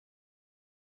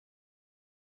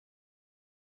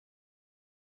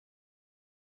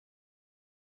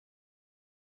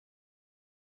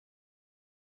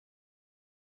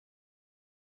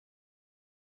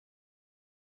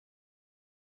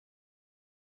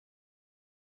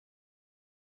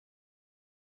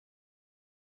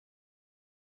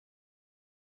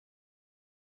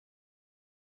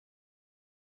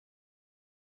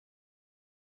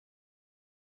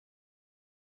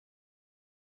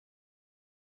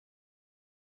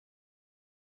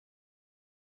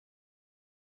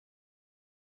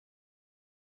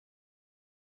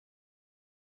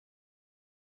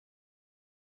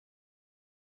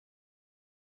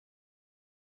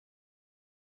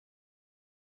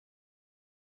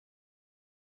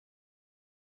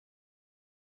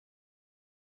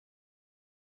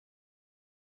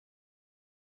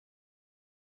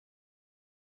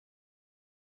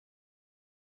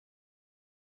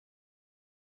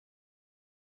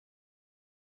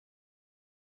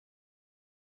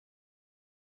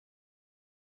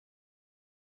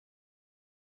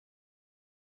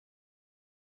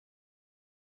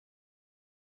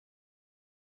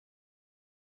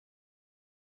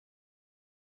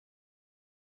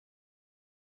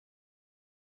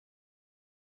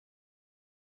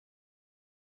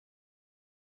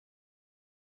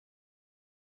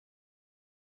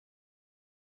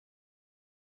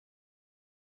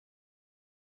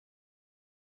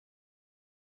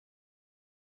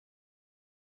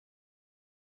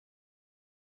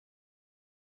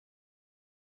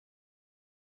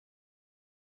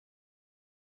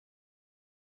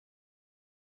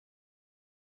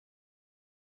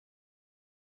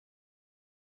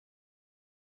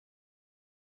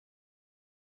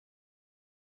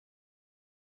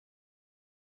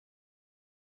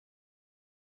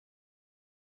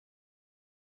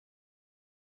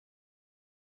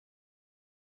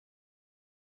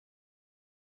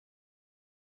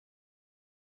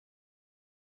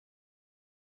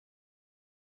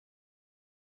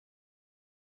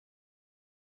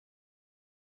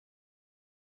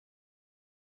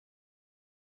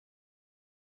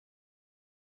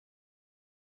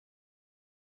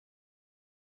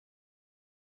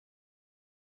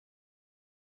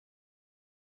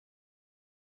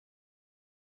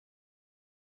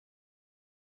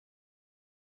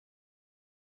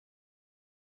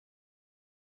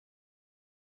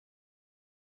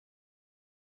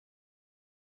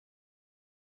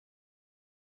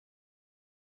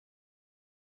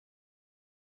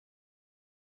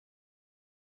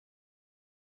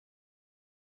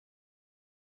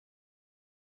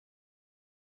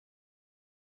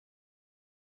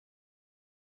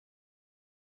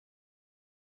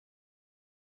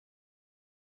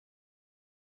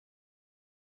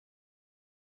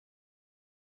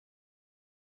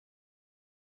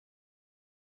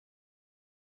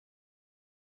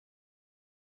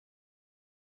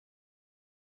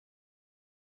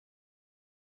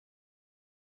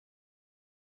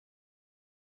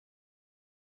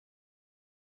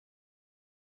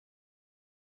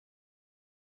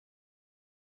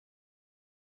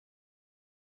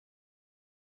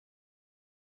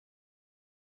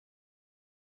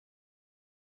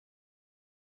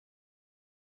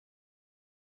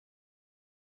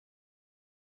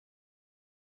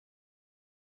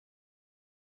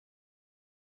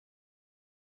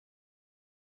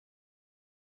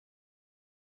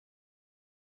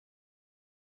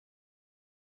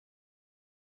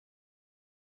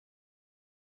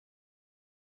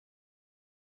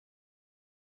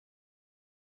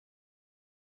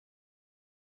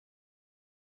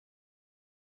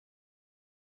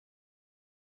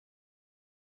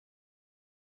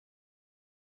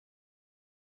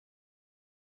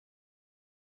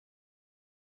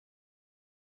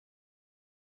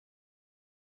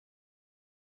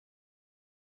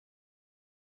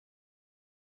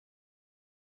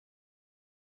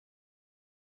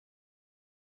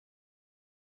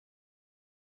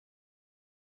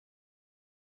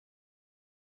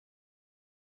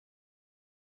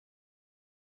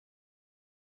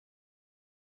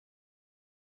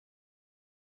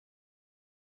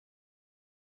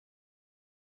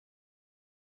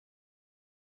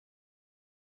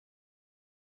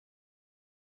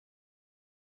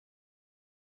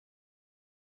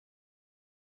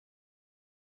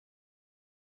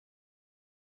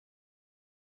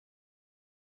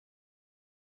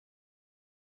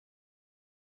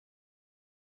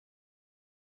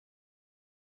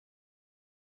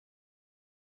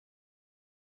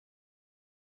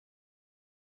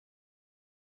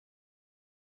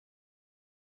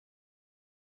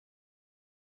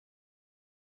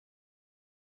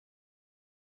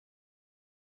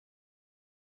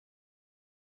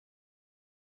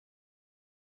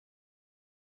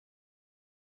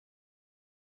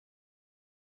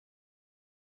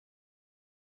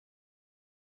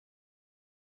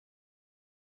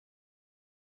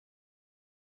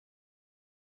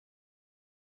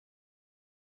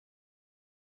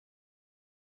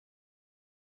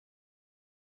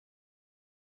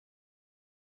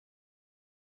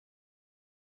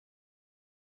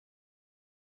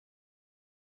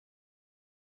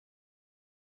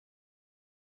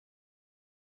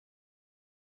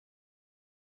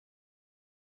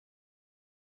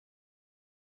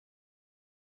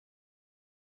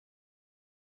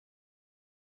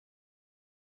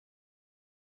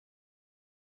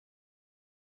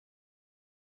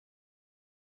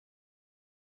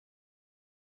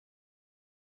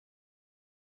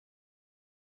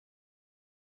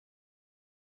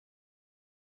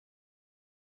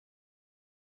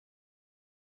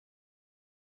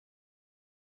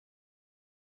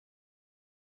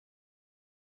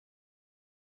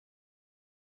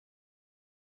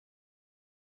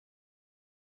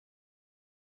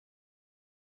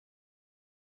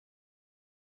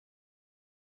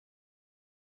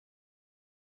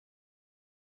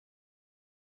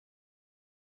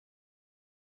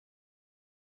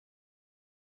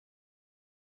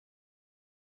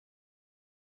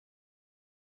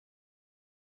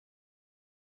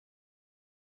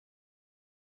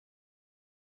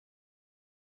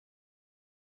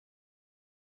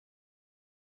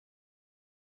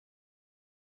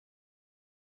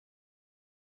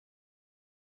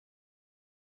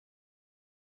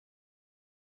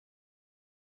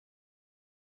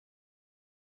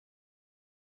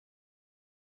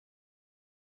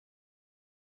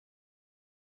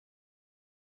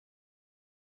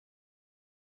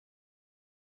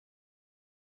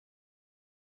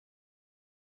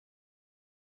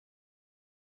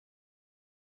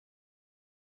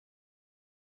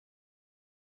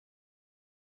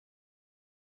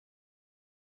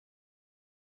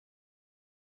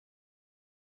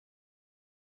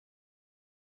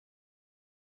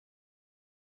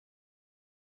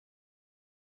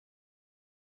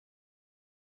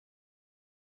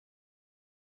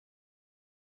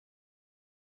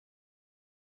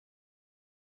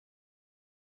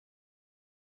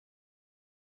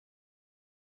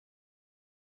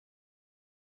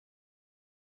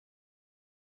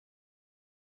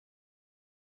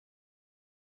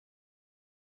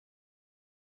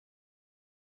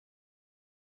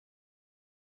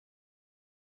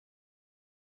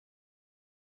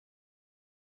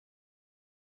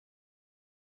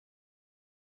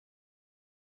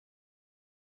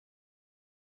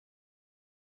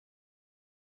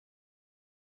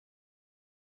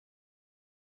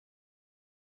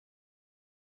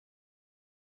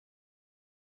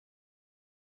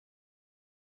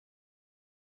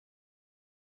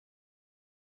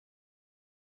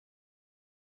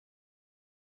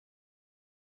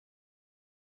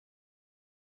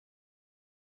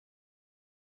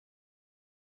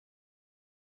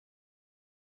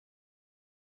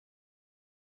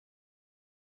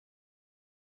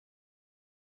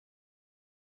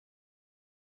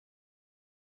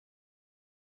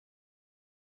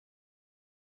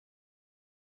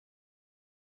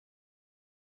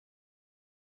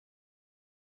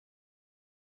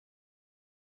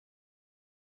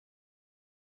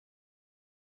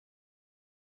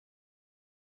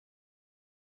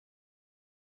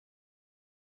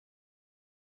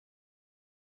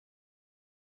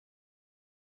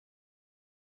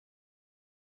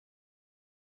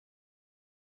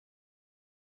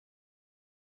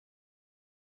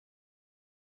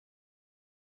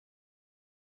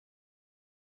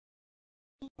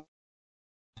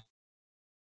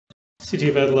City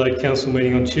of Adelaide Council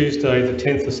meeting on Tuesday the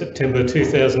 10th of September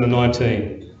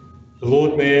 2019. The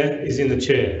Lord Mayor is in the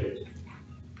chair.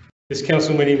 This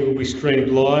council meeting will be streamed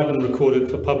live and recorded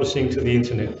for publishing to the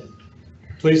internet.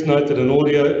 Please note that an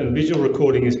audio and visual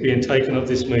recording is being taken of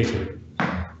this meeting.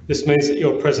 This means that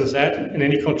your presence at and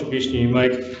any contribution you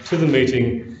make to the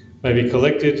meeting may be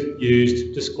collected,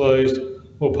 used, disclosed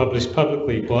or published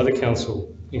publicly by the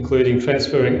council, including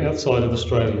transferring outside of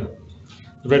Australia.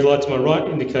 The red light to my right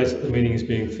indicates that the meeting is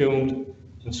being filmed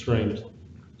and streamed.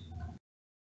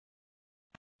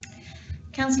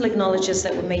 Council acknowledges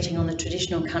that we're meeting on the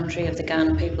traditional country of the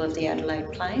Kaurna people of the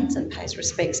Adelaide Plains and pays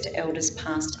respects to elders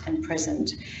past and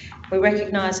present. We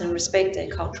recognise and respect their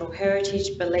cultural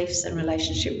heritage, beliefs and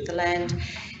relationship with the land,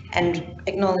 and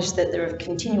acknowledge that they're of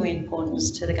continuing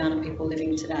importance to the Kaurna people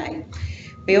living today.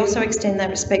 We also extend that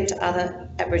respect to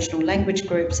other Aboriginal language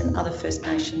groups and other First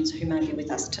Nations who may be with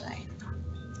us today.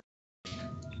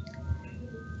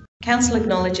 Council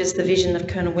acknowledges the vision of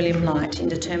Colonel William Light in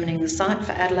determining the site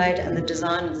for Adelaide and the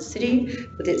design of the city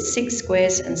with its 6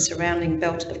 squares and surrounding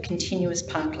belt of continuous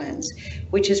parklands,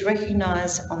 which is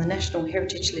recognised on the National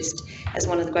Heritage List as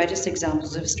one of the greatest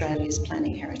examples of Australia's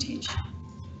planning heritage.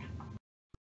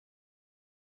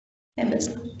 Members,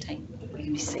 we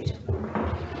can be seated.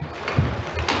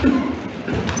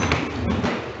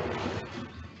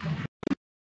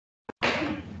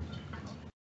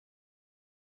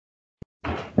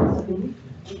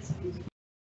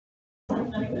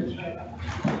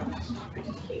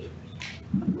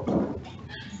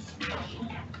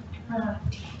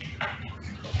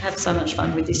 Have so much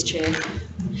fun with this chair.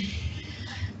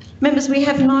 Members, we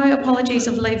have no apologies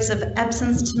of leaves of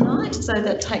absence tonight, so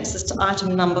that takes us to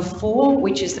item number 4,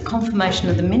 which is the confirmation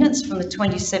of the minutes from the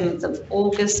 27th of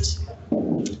August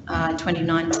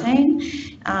 2019.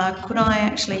 Could I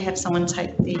actually have someone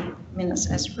take the minutes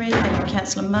as read? Thank you,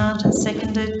 Councillor Martin,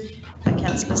 seconded by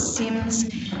Councillor Simms.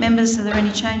 Members, are there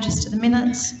any changes to the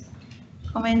minutes?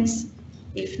 Comments?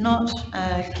 If not,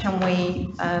 can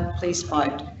we please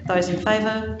vote? Those in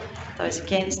favour? Those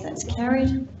against? That's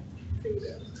carried.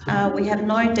 We have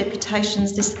no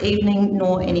deputations this evening,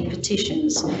 nor any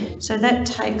petitions. So that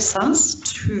takes us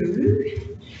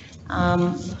to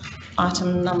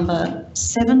item number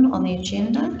 7 on the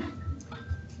agenda,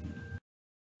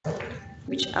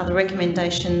 which are the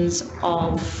recommendations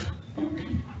of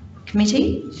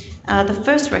committee. The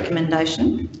first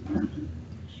recommendation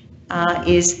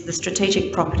is the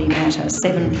strategic property matter,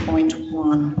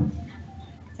 7.1.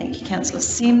 Thank you, Councillor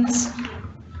Simms.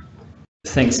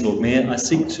 Thanks, Lord Mayor. I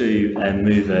seek to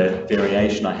move a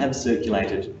variation. I have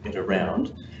circulated it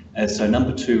around. So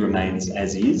number 2 remains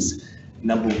as is.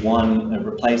 Number 1,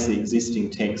 replace the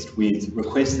existing text with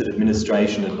request that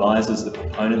administration advises the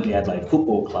proponent, the Adelaide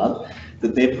Football Club,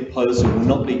 that their proposal will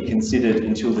not be considered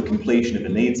until the completion of a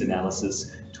needs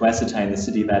analysis to ascertain the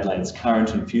City of Adelaide's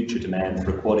current and future demand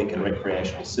for aquatic and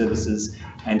recreational services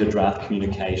and a draft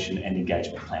communication and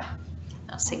engagement plan.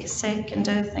 I'll seek a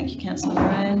seconder. Thank you, Councillor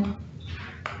Moran.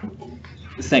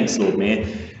 Thanks, Lord Mayor.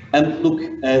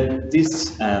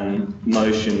 This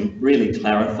motion really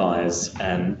clarifies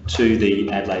to the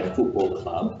Adelaide Football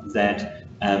Club that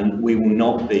we will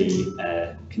not be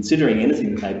considering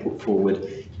anything that they put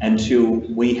forward until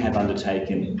we have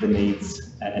undertaken the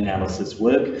needs analysis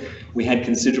work. We had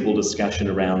considerable discussion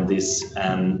around this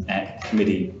at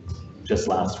committee just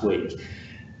last week.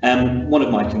 One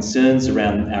of my concerns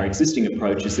around our existing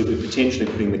approach is that we're potentially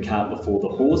putting the cart before the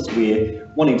horse. We're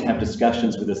wanting to have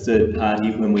discussions with a third party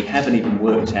when we haven't even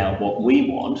worked out what we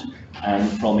want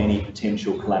from any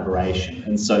potential collaboration.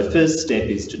 And so first step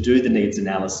is to do the needs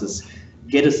analysis,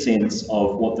 get a sense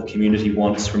of what the community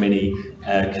wants from any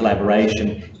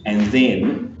collaboration, and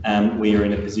then we are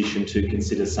in a position to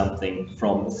consider something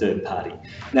from a third party.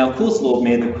 Now, of course, Lord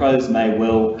Mayor, the Crows may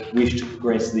well wish to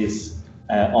progress this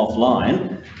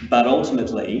offline, but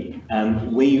ultimately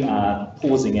we are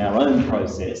pausing our own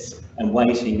process and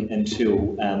waiting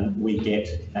until we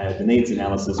get the needs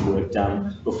analysis work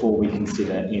done before we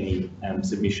consider any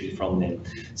submission from them.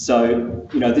 So,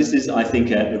 this is, I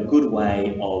think, a good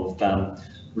way of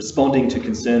responding to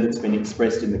concern that's been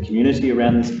expressed in the community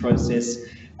around this process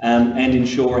and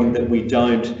ensuring that we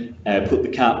don't put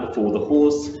the cart before the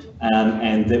horse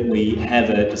and that we have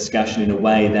a discussion in a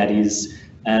way that is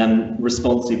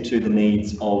responsive to the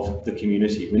needs of the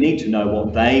community. We need to know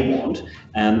what they want,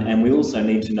 and we also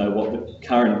need to know what the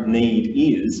current need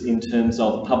is in terms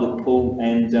of public pool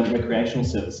and recreational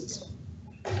services.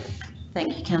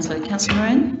 Thank you, Councillor. Councillor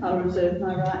Moran? I'll reserve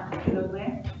my right, Lord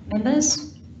Mayor.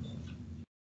 Members?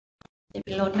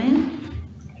 Deputy Lord Mayor?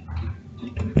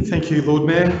 Thank Thank you, Lord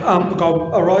Mayor. Look,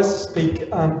 I'll arise to speak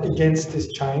against this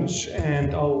change,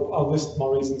 and I'll list my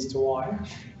reasons to why.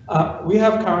 We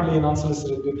have currently an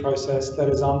unsolicited bid process that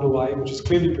is underway, which is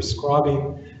clearly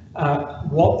prescribing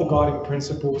what the guiding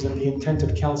principles and the intent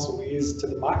of council is to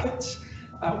the market.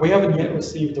 We haven't yet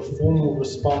received a formal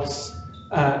response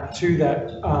to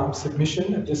that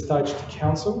submission at this stage to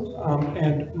council,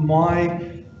 and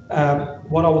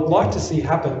what I would like to see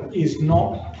happen is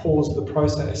not pause the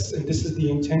process, and this is the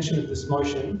intention of this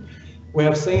motion. We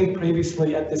have seen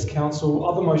previously at this council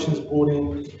other motions brought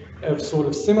in of sort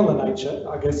of similar nature,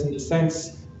 I guess, in the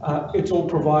sense it's all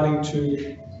providing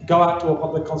to go out to a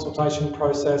public consultation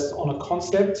process on a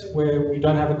concept where we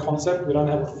don't have a concept, we don't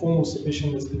have a formal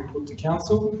submission that's been put to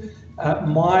council.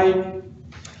 My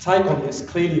take on this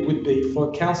clearly would be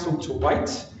for council to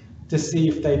wait to see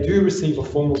if they do receive a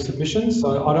formal submission.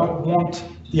 So I don't want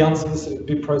the unsolicited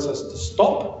bid process to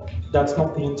stop. That's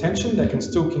not the intention. They can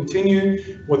still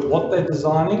continue with what they're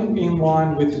designing in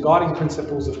line with the guiding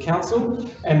principles of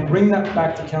council and bring that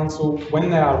back to council when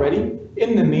they are ready.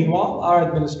 In the meanwhile, our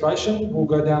administration will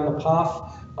go down the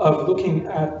path of looking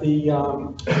at the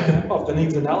of the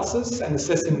needs analysis and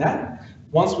assessing that.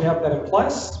 Once we have that in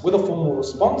place with a formal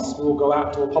response, we will go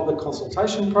out to a public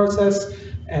consultation process,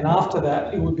 and after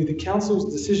that, it would be the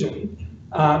council's decision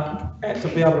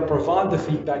to be able to provide the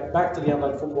feedback back to the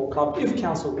Adelaide Football Club if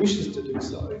council wishes to do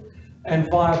so. And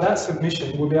via that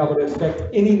submission, we'll be able to affect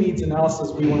any needs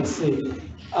analysis we want to see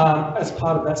as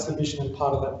part of that submission and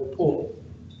part of that report.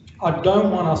 I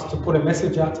don't want us to put a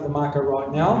message out to the market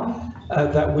right now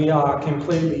that we are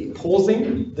completely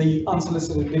pausing the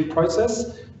unsolicited bid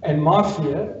process. And my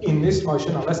fear in this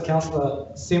motion, unless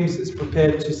Councillor Simms is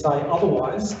prepared to say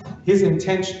otherwise, his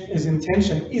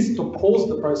intention is to pause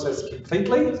the process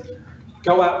completely,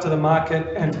 go out to the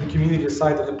market and to the community to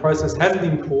say that the process has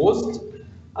been paused.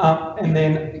 And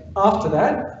then after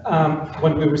that,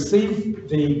 when we receive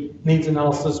the needs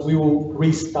analysis, we will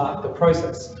restart the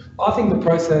process. I think the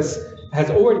process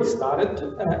has already started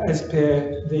as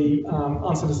per the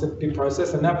unsolicited bid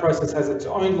process, and that process has its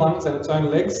own lungs and its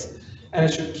own legs, and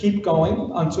it should keep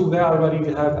going until they are ready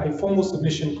to have a formal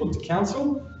submission put to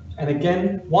council. And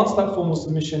again, once that formal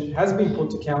submission has been put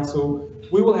to council,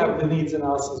 we will have the needs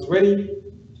analysis ready.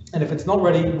 And if it's not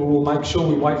ready, we will make sure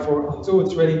we wait for it until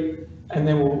it's ready. And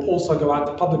then we'll also go out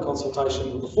to public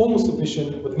consultation with a formal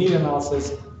submission with need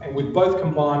analysis. And with both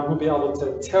combined, we'll be able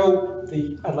to tell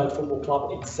the Adelaide Football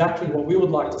Club exactly what we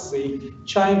would like to see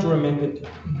changed or amended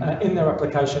in their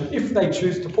application if they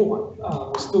choose to put one.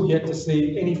 We're still yet to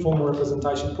see any formal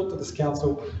representation put to this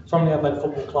council from the Adelaide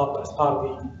Football Club as part of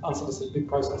the unsolicited bid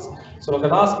process. So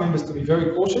I'd ask members to be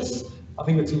very cautious. I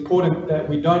think it's important that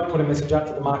we don't put a message out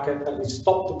to the market that we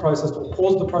stop the process or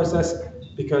pause the process,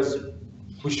 because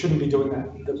we shouldn't be doing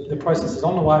that. The process is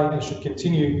on the way and should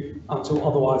continue until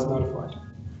otherwise notified.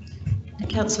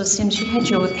 Councillor Simms, you had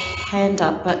your hand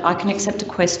up, but I can accept a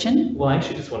question. Well, I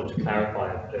actually just wanted to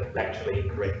clarify the factually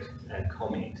incorrect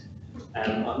comment.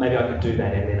 Maybe I could do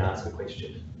that and then ask a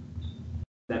question.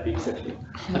 Would that be acceptable?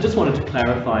 I just wanted to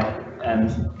clarify,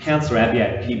 Councillor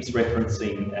Abiad keeps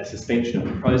referencing a suspension of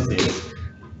the process.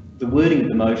 The wording of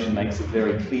the motion makes it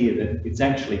very clear that it's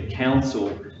actually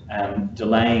council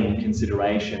delaying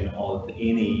consideration of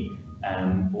any,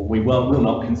 or we will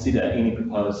not consider any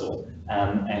proposal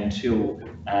until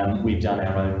we've done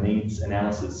our own needs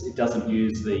analysis. It doesn't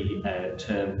use the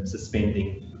term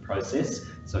suspending the process.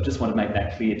 So I just want to make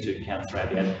that clear to Councillor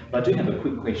Abiad. But I do have a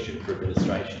quick question for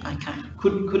administration. Okay.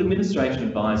 Could administration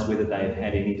advise whether they've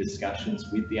had any discussions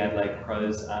with the Adelaide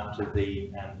Crows after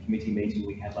the committee meeting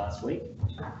we had last week?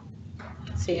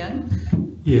 CEO?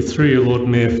 Yeah, through you, Lord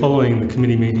Mayor, following the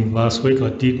committee meeting last week, I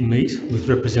did meet with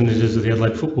representatives of the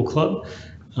Adelaide Football Club.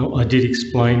 I did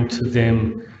explain to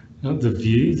them the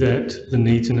view that the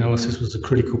needs analysis was a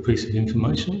critical piece of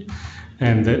information,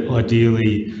 and that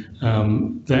ideally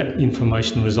that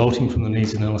information resulting from the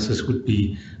needs analysis would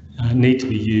be need to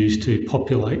be used to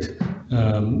populate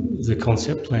the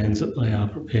concept plans that they are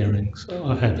preparing. So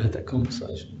I have had that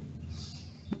conversation.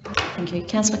 Thank you.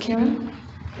 Councillor Kieran?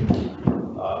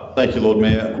 Thank you, Lord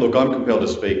Mayor. Look, I'm compelled to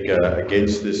speak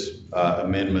against this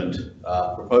amendment,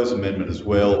 proposed amendment as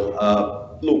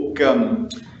well. Look,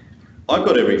 I've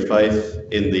got every faith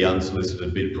in the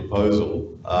unsolicited bid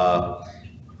proposal.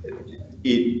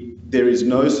 There is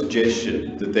no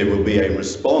suggestion that there will be a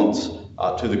response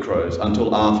to the Crows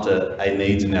until after a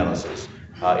needs analysis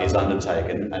is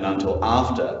undertaken, and until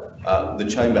after the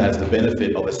Chamber has the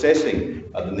benefit of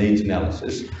assessing the needs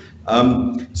analysis.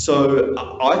 So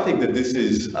I think that this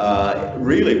is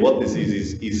really what this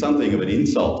is something of an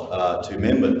insult to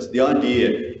members. The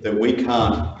idea that we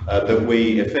can't that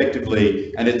we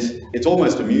effectively, and it's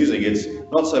almost amusing, it's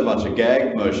not so much a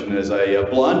gag motion as a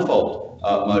blindfold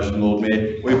motion, Lord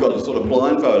Mayor. We've got to sort of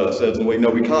blindfold ourselves, and we know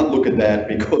we can't look at that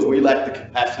because we lack the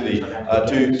capacity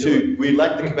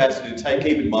to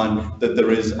keep in mind that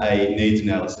there is a needs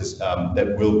analysis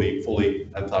that will be fully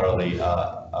and thoroughly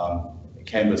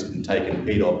canvassed and taken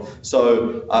heed of.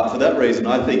 So for that reason,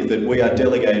 I think that we are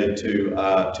delegated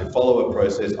to follow a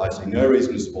process. I see no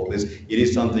reason to support this. It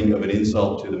is something of an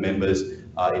insult to the members'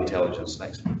 intelligence.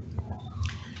 Thanks.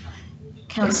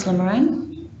 Councillor Moran.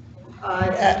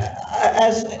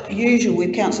 As usual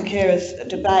with Councillor Kerr's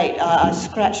debate, I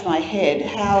scratch my head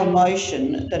how a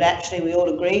motion that actually we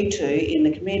all agreed to in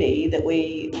the committee that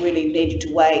we really needed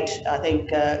to wait, I think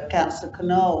Councillor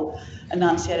Knoll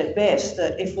enunciated best,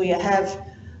 that if we have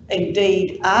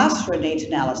indeed asked for a needs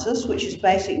analysis, which is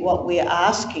basically what we're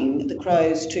asking the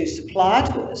Crows to supply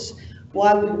to us,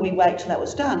 why would we wait till that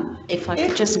was done? If I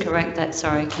could just correct that,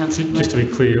 sorry, Councillor. Just to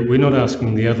be clear, we're not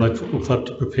asking the Adelaide Football Club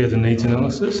to prepare the needs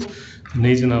analysis. The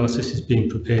needs analysis is being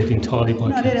prepared entirely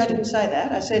by council. No, I didn't say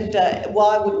that. I said,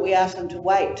 why would we ask them to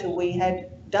wait till we had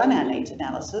done our needs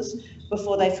analysis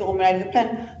before they formulated the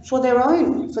plan for their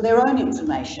own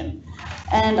information?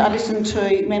 And I listened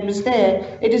to members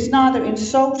there. It is neither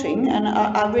insulting, and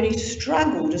I really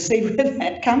struggle to see where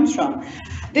that comes from.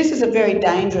 This is a very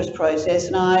dangerous process,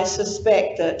 and I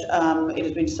suspect that it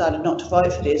has been decided not to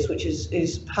vote for this, which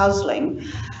is puzzling.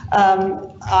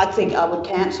 I think I would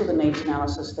cancel the needs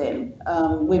analysis then.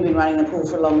 We've been running the pool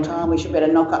for a long time. We should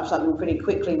better knock up something pretty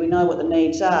quickly. We know what the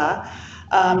needs are.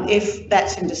 If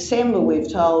that's in December, we've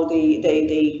told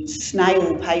the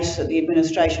snail pace that the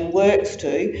administration works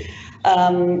to,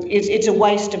 it's a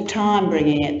waste of time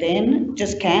bringing it then.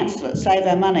 Just cancel it, save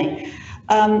our money.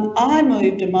 I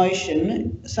moved a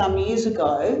motion some years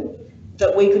ago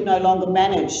that we could no longer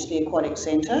manage the aquatic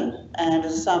centre, and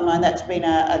as some know, that's been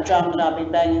a drum that I've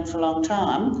been banging for a long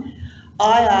time.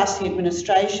 I asked the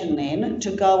administration then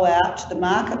to go out to the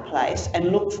marketplace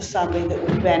and look for somebody that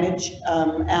would manage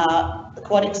our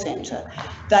aquatic centre.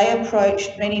 They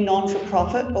approached many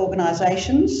non-for-profit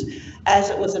organisations.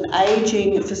 As it was an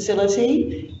ageing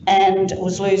facility and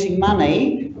was losing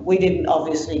money, we didn't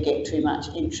obviously get too much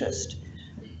interest.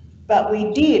 But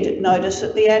we did notice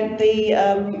that the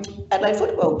Adelaide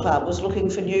Football Club was looking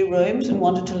for new rooms and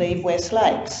wanted to leave West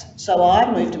Lakes. So I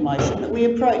moved a motion that we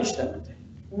approached them.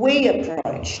 We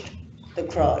approached the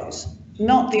Crows,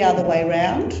 not the other way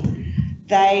round.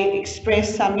 They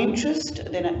expressed some interest,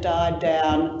 then it died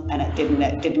down and it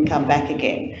didn't come back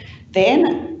again.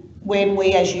 Then, when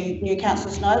we, as you new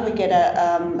councillors know, we get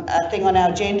a thing on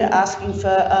our agenda asking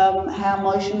for how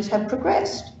motions have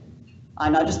progressed. I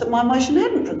noticed that my motion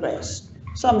hadn't progressed,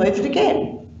 so I moved it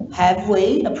again. Have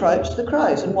we approached the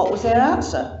Crows? And what was their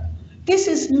answer? This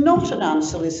is not an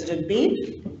unsolicited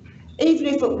bid. Even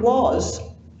if it was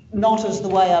not as the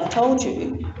way I've told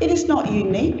you, it is not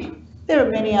unique. There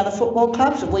are many other football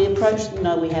clubs. Have we approached them?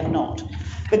 No, we have not.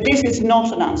 But this is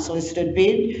not an unsolicited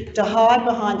bid. To hide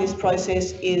behind this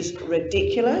process is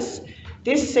ridiculous.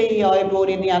 This CEO brought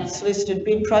in the unsolicited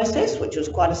bid process, which was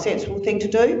quite a sensible thing to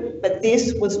do, but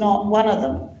this was not one of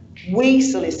them. We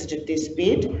solicited this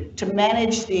bid to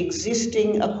manage the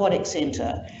existing aquatic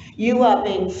centre. You are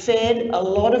being fed a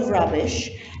lot of rubbish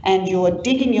and you're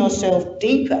digging yourself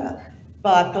deeper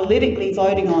by politically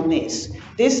voting on this.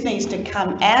 This needs to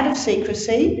come out of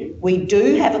secrecy. We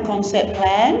do have a concept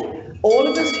plan. All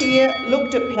of us here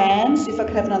looked at plans. If I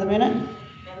could have another minute.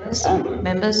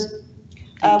 Members.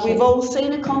 We've all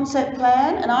seen a concept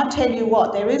plan, and I tell you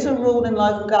what, there is a rule in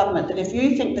local government that if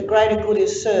you think the greater good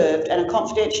is served and a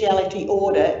confidentiality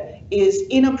order is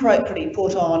inappropriately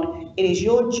put on, it is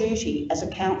your duty as a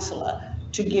councillor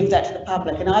to give that to the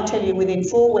public. And I tell you, within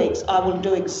 4 weeks, I will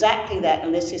do exactly that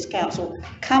unless this council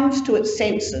comes to its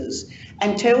senses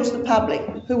and tells the public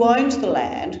who owns the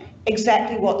land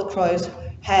exactly what the Crows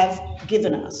have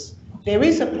given us. There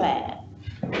is a plan.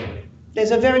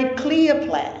 There's a very clear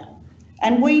plan.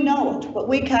 And we know it, but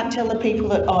we can't tell the people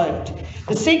that own it.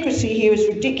 The secrecy here is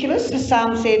ridiculous. As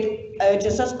Sam said,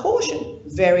 urges us caution.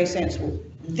 Very sensible.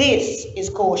 This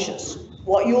is cautious.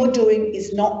 What you're doing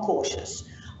is not cautious.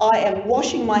 I am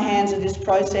washing my hands of this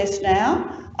process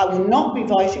now. I will not be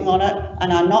voting on it,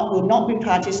 and I will not be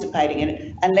participating in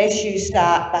it unless you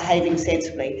start behaving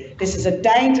sensibly. This is a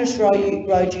dangerous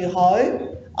road you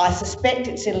hoe. I suspect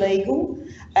it's illegal,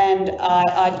 and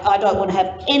I don't want to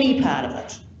have any part of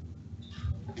it.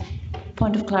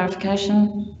 Point of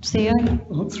clarification,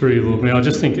 CEO. Through you, Lord Mayor, I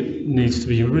just think it needs to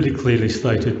be really clearly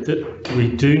stated that we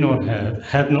do not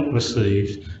have not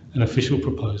received an official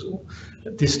proposal.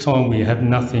 At this time, we have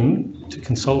nothing to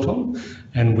consult on,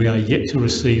 and we are yet to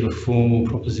receive a formal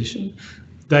proposition.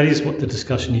 That is what the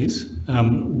discussion is.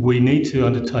 We need to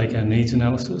undertake our needs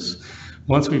analysis.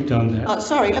 Once we've done that...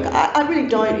 Sorry, look, I really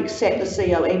don't accept the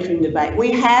CEO entering debate.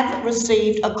 We have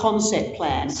received a concept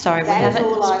plan. Sorry, we That is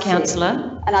haven't, all I said.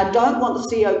 Councillor. And I don't want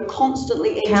the CEO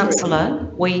constantly entering.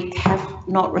 Councillor, we have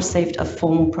not received a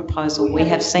formal proposal. We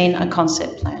have seen a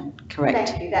concept plan. Correct.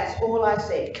 Thank you, that's all I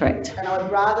said. Correct. And I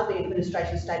would rather the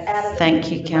administration stay out of the...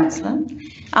 Thank you, Councillor.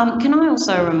 Can I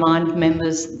also remind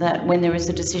members that when there is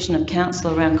a decision of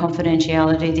council around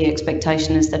confidentiality, the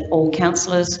expectation is that all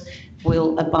councillors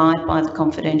will abide by the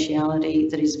confidentiality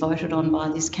that is voted on by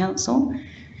this council.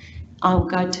 I will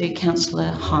go to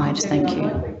Councillor Hyde. Thank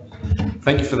you.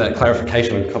 Thank you for that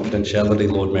clarification on confidentiality,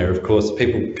 Lord Mayor. Of course,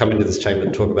 people come into this chamber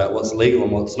to talk about what's legal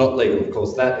and what's not legal. Of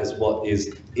course, that is what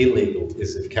is illegal,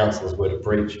 is if councillors were to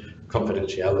breach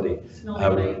confidentiality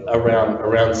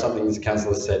around something this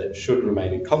councillor said should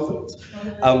remain in confidence.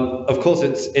 Of course,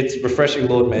 it's refreshing,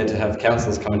 Lord Mayor, to have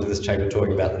councillors come into this chamber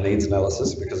talking about the needs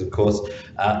analysis, because of course,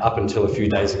 up until a few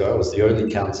days ago, I was the only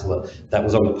councillor that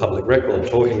was on the public record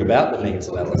talking about the needs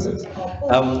analysis.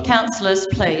 Councillors,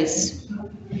 please.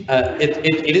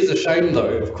 It is a shame,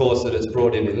 though, of course, that it's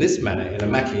brought in this manner, in a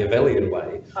Machiavellian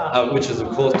way, which is, of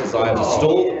course, designed to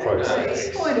stall the process.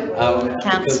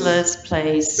 Councillors,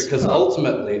 please. Because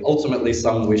ultimately,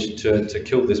 some wish to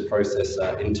kill this process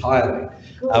entirely.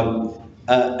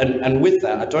 And with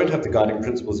that, I don't have the guiding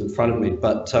principles in front of me,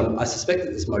 but I suspect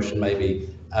that this motion may be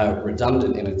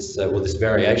redundant in its, well, this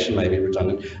variation may be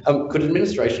redundant. Could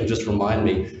administration just remind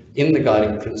me, in the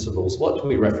guiding principles, what do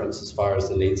we reference as far as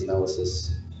the needs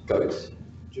analysis goes?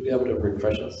 Would you be able to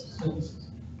refresh us?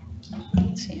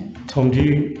 Tom,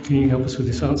 can you help us with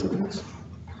this answer, please?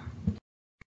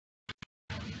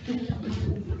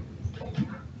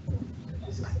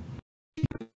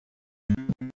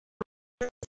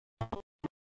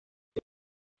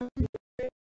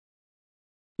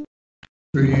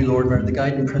 Through you, Lord Mayor, the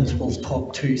guiding principles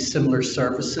talk to similar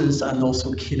services and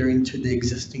also catering to the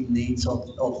existing needs of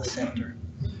the centre.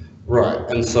 Right,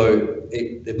 and so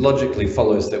it logically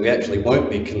follows that we actually won't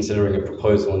be considering a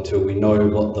proposal until we know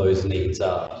what those needs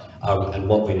are and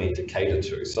what we need to cater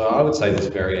to. So I would say this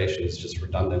variation is just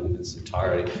redundant in its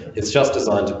entirety. It's just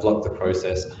designed to block the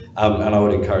process, and I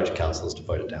would encourage councillors to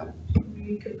vote it down.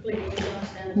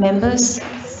 Members?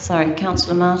 Sorry,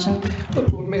 Councillor Martin.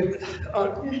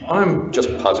 I'm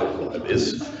just puzzled by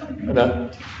this.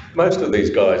 Most of these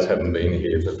guys haven't been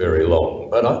here for very long,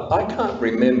 but I can't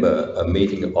remember a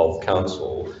meeting of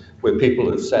council where people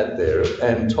have sat there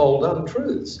and told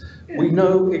untruths. We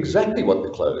know exactly what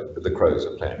the Crows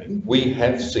are planning. We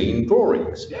have seen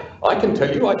drawings. I can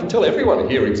tell everyone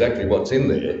here exactly what's in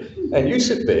there, and you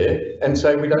sit there and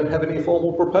say we don't have any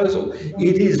formal proposal.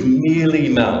 It is merely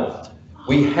mouthed.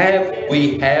 We have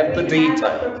the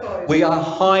detail. We are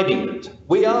hiding it.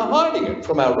 We are hiding it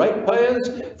from our ratepayers,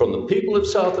 from the people of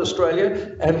South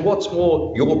Australia, and what's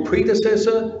more, your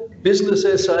predecessor, Business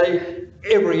SA,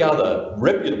 every other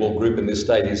reputable group in this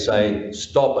state is saying,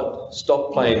 stop it,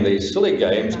 stop playing these silly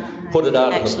games, put it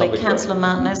out in the public. Actually, Councillor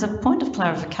Martin, as a point of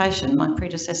clarification, my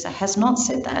predecessor has not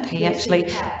said that. He actually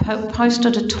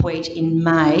posted a tweet in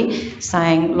May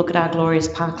saying, look at our glorious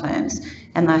parklands,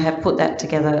 and they have put that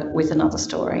together with another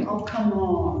story. Oh, come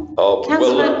on. Oh,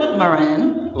 Councillor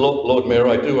Moran. Lord Mayor,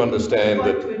 I do understand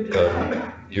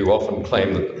that you often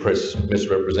claim that the press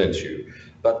misrepresents you,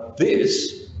 but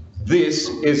this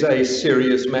is a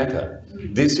serious matter.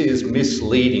 This is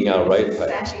misleading our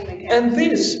ratepayers. And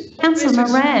this... Councillor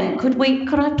Moran, could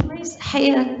I please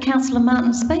hear Councillor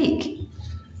Martin speak?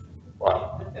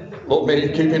 Wow. Lord Mayor, you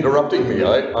keep interrupting me.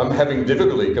 I'm having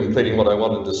difficulty completing what I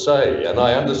wanted to say, and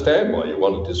I understand why you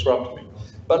want to disrupt me.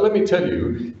 But let me tell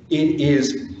you, it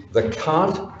is the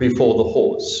cart before the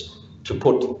horse to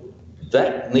put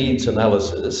that needs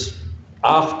analysis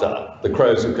after the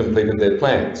Crows have completed their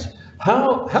plans.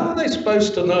 How are they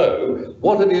supposed to know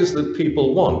what it is that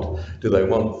people want? Do they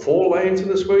want 4 lanes in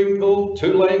a swimming pool,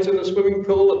 2 lanes in a swimming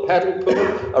pool, a paddle pool,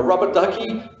 a rubber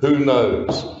ducky? Who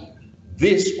knows?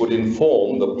 This would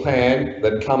inform the plan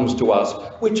that comes to us,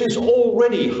 which is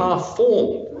already half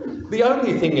formed. The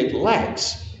only thing it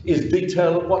lacks is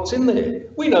detail of what's in there.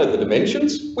 We know the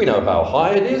dimensions, we know how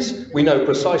high it is, we know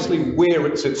precisely where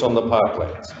it sits on the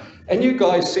parklands. And you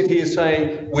guys sit here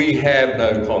saying, we have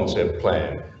no concept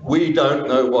plan. We don't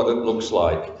know what it looks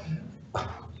like.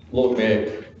 Lord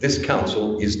Mayor, this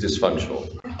council is dysfunctional.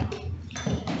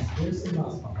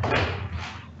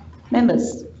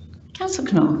 Members.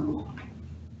 Councillor Knoll.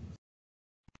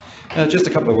 Just a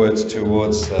couple of words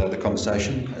towards the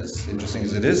conversation, as interesting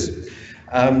as it is.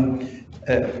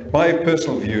 My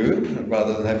personal view,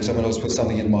 rather than having someone else put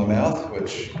something in my mouth,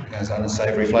 which has an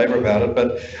unsavoury flavour about it,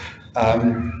 but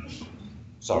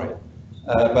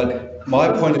but my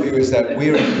point of view is that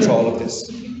we're in control of this,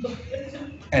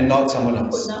 and not someone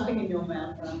else. Put nothing in your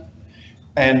mouth, right?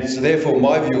 And so therefore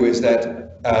my view is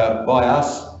that by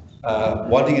us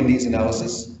wanting a needs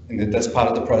analysis, and that's part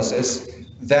of the process,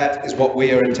 that is what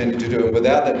we are intending to do. And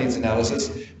without that needs analysis,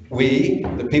 we,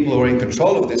 the people who are in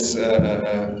control of this in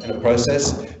a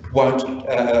process, won't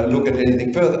look at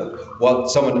anything further.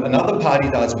 What another party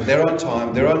does with their own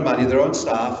time, their own money, their own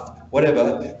staff,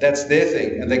 whatever, that's their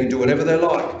thing, and they can do whatever they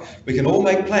like. We can all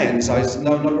make plans. I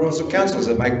know a number of councillors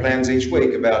that make plans each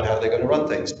week about how they're going to run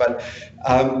things, but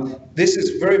this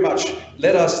is very much,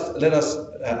 let us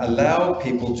allow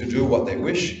people to do what they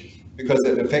wish, because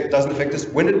it doesn't affect us.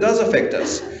 When it does affect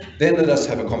us, then let us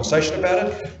have a conversation about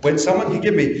it. When someone can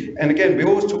give me, and again, we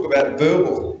always talk about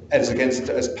verbal as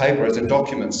paper, as in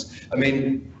documents. I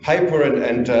mean, paper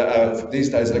and these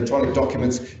days electronic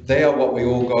documents, they are what we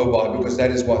all go by, because that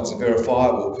is what's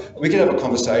verifiable. We can have a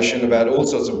conversation about all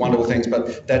sorts of wonderful things,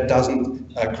 but that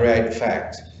doesn't create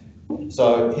fact.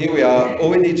 So here we are. All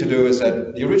we need to do is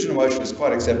that the original motion is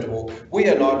quite acceptable. We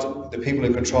are not, the people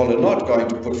in control are not going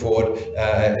to put forward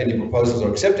any proposals or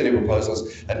accept any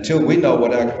proposals until we know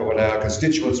what our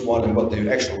constituents want and what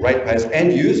the actual ratepayers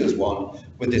and users want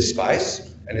with this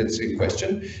space, and it's in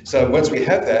question. So once we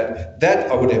have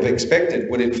that I would have expected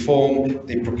would inform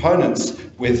the proponents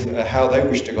with how they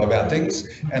wish to go about things,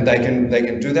 and they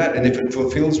can do that, and if it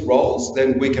fulfills roles,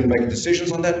 then we can make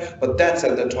decisions on that, but that's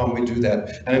at the time we do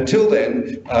that. And until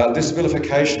then, this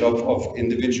vilification of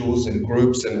individuals and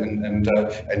groups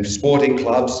and sporting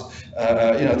clubs,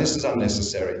 this is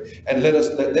unnecessary. And let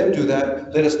them do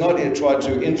that. Let us not try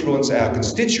to influence our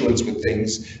constituents with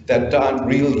things that aren't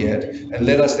real yet, and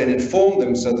let us then inform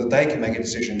them so that they can make a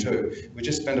decision too. We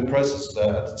just spent a process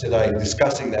today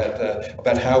discussing that,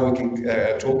 about how we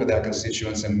can talk with our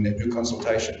constituents and do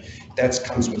consultation. That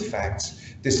comes with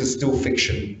facts. This is still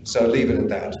fiction, so leave it at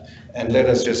that, and let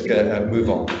us just move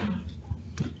on.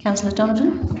 Councillor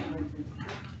Donovan.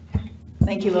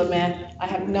 Thank you, Lord Mayor. I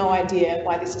have no idea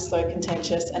why this is so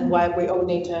contentious and why we all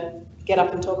need to get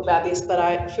up and talk about this, but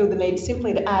I feel the need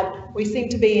simply to add, we seem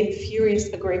to be in furious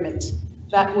agreement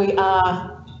that we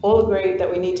are all agreed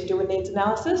that we need to do a needs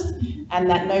analysis and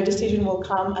that no decision will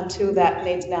come until that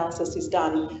needs analysis is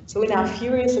done. So in our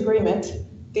furious agreement,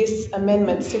 this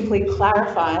amendment simply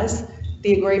clarifies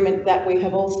the agreement that we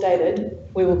have all stated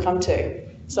we will come to.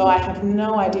 So I have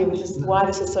no idea why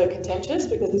this is so contentious,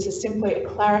 because this is simply a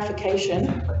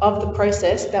clarification of the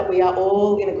process that we are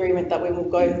all in agreement that we will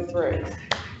go through.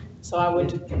 So I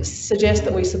would suggest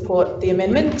that we support the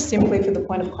amendment simply for the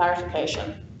point of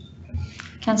clarification.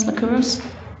 Councillor Kouros.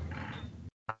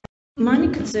 My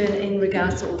only concern in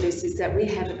regards to all this is that we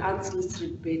have an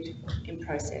unsolicited bid in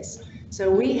process. So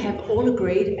we have all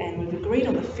agreed, and we've agreed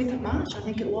on the 5th of March, I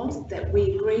think it was, that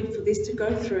we agreed for this to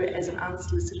go through as an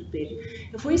unsolicited bid.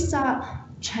 If we start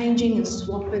changing and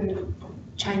swapping,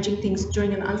 changing things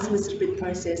during an unsolicited bid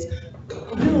process,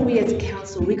 who are we as a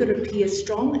council? We've got to appear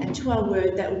strong and to our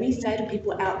word that we say to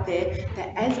people out there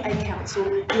that as a council,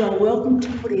 you are welcome to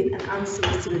put in an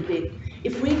unsolicited bid.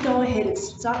 If we go ahead and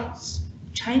start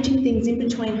changing things in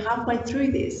between halfway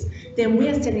through this, then we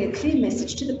are sending a clear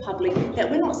message to the public that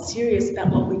we're not serious about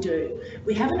what we do.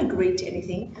 We haven't agreed to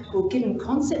anything. We're given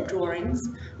concept drawings.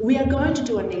 We are going to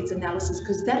do a needs analysis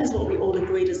because that is what we all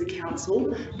agreed as a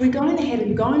council. We're going ahead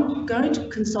and going to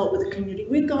consult with the community.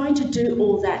 We're going to do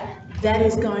all that. That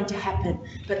is going to happen.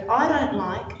 But I don't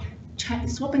like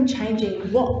swapping,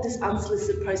 changing what this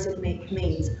unsolicited process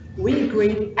means. We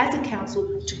agreed as a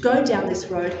council to go down this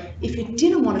road. If you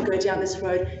didn't want to go down this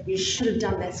road, you should have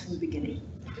done that from the beginning.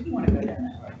 I didn't want to go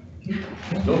down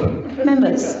that road.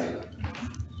 Members,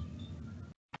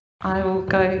 I'll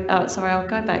go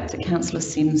back to Councillor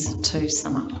Simms to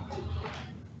sum up.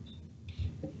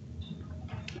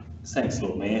 Thanks,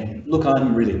 Lord Mayor. Look,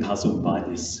 I'm really puzzled by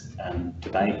this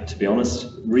debate, to be honest,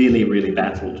 really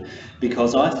baffled,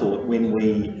 because I thought when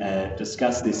we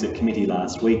discussed this at committee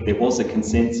last week, there was a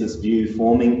consensus view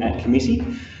forming at committee.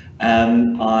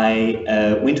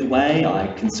 I went away, I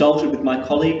consulted with my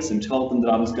colleagues and told them that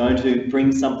I was going to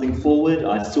bring something forward.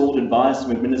 I sought advice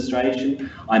from administration.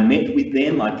 I met with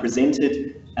them. I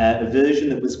presented a version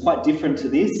that was quite different to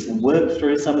this and worked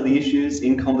through some of the issues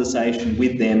in conversation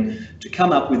with them to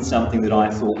come up with something that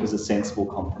I thought was a sensible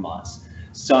compromise.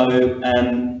 So,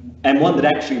 and one that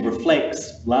actually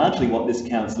reflects largely what this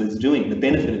council is doing. The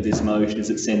benefit of this motion is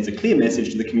it sends a clear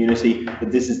message to the community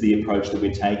that this is the approach that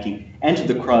we're taking, and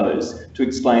to the Crows to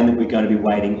explain that we're going to be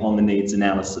waiting on the needs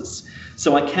analysis.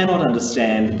 So I cannot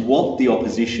understand what the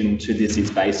opposition to this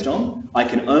is based on. I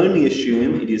can only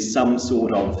assume it is some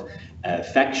sort of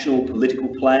factional political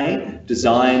play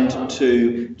designed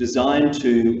to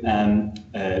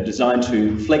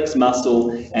flex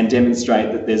muscle and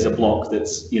demonstrate that there's a bloc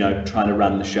that's, you know, trying to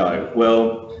run the show.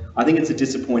 Well, I think it's a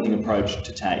disappointing approach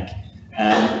to take,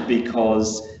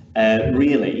 because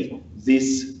really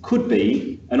this could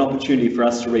be an opportunity for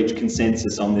us to reach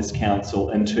consensus on this council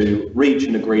and to reach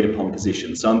an agreed upon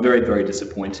position. So I'm very, very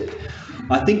disappointed.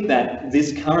 I think that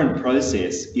this current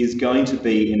process is going to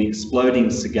be an exploding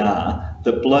cigar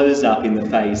that blows up in the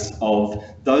face of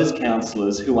those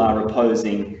councillors who are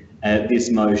opposing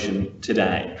this motion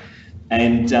today.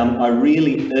 And I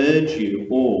really urge you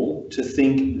all to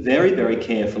think very, very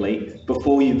carefully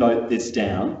before you vote this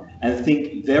down, and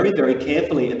think very, very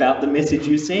carefully about the message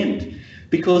you send.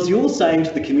 Because you're saying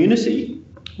to the community,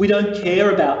 we don't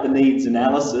care about the needs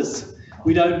analysis,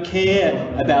 we don't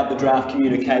care about the draft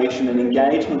communication and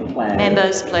engagement plan.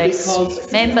 Members, please.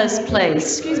 Members,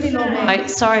 please. Excuse me, Lord Mayor.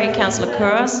 Sorry, Councillor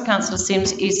Kouros. Councillor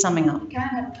Simms is summing up. Can't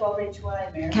have 12 each way,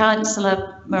 Mayor.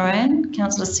 Councillor Moran.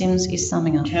 Councillor Simms is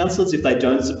summing up. Councillors, if they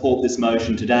don't support this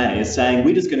motion today, are saying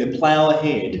we're just going to plough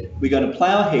ahead. We're going to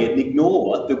plough ahead and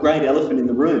ignore the great elephant in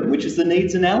the room, which is the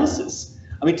needs analysis.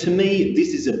 I mean, to me,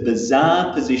 this is a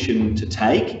bizarre position to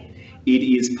take. It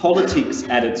is politics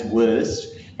at its worst,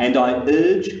 and I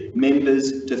urge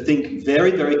members to think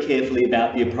very, very carefully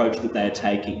about the approach that they are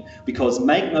taking. Because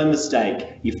make no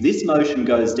mistake, if this motion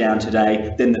goes down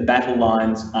today, then the battle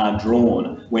lines are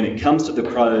drawn when it comes to the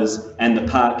Crows and the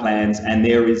parklands, and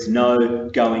there is no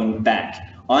going back.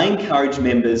 I encourage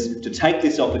members to take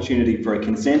this opportunity for a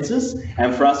consensus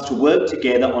and for us to work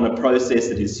together on a process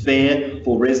that is fair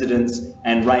for residents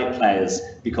and ratepayers,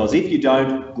 because if you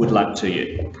don't, good luck to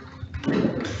you.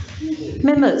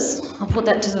 Members, I'll put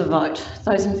that to the vote.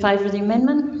 Those in favour of the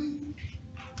amendment?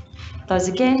 Those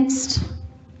against?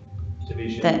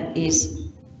 Division.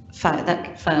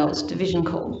 That fails. Division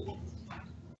call.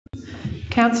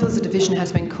 Councillors, a division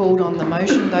has been called on the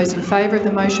motion. Those in favour of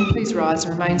the motion, please rise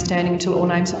and remain standing until all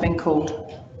names have been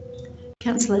called.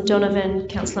 Councillor Donovan,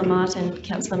 Councillor Martin,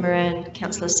 Councillor Moran,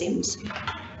 Councillor Simms.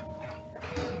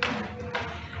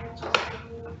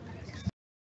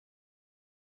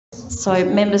 So,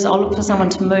 members, I'll look for someone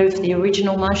to move the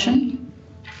original motion.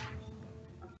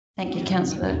 Thank you,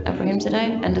 Councillor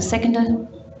Abrahimzadeh. And a seconder?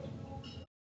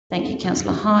 Thank you,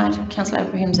 Councillor Hyde. Councillor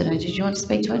Abrahimzadeh, did you want to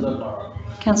speak to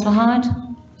it? Councillor Hyde?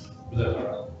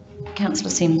 Councillor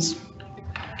Simms.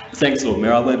 Thanks, Lord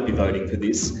Mayor. I won't be voting for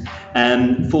this.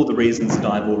 For the reasons that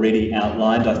I've already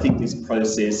outlined, I think this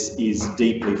process is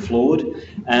deeply flawed.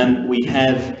 We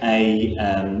have a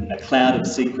cloud of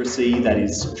secrecy that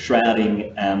is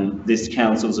shrouding this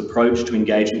council's approach to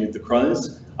engaging with the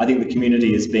Crows. I think the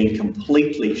community is being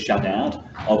completely shut out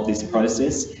of this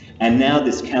process. And now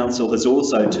this council has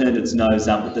also turned its nose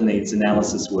up at the needs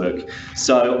analysis work.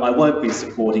 So I won't be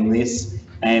supporting this,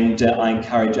 and I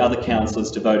encourage other councillors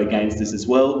to vote against this as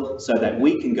well, so that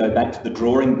we can go back to the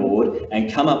drawing board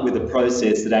and come up with a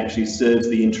process that actually serves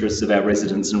the interests of our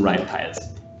residents and ratepayers.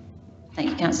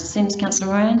 Thank you, Councillor Simms.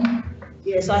 Councillor Moran?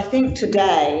 Yes, I think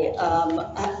today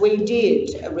we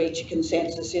did reach a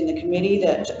consensus in the committee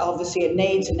that obviously a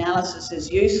needs analysis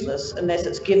is useless unless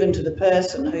it's given to the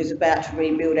person who's about to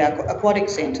rebuild our aquatic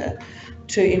centre,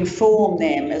 to inform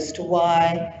them as to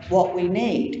what we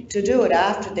need. To do it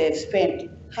after they've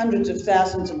spent hundreds of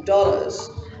thousands of dollars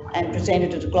and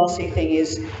presented as a glossy thing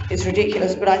is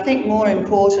ridiculous. But I think more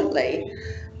importantly,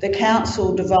 the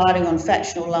council dividing on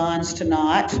factional lines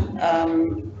tonight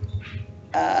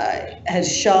has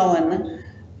shown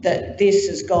that this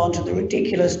has gone to the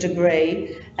ridiculous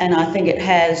degree, and I think it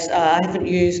has. I haven't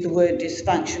used the word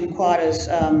dysfunction quite as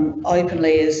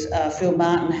openly as Phil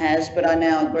Martin has, but I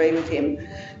now agree with him.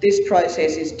 This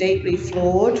process is deeply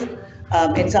flawed.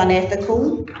 It's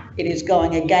unethical. It is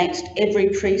going against every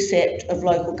precept of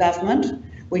local government.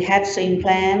 We have seen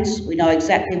plans. We know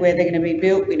exactly where they're going to be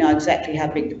built. We know exactly how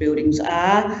big the buildings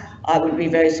are. I would be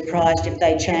very surprised if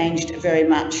they changed very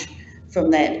much from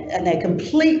that, and they're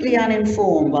completely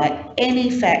uninformed by any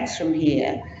facts from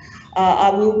here. I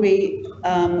will be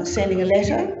sending a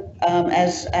letter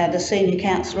as the senior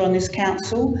councillor on this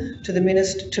council to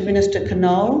Minister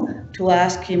Knoll to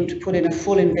ask him to put in a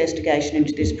full investigation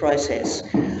into this process.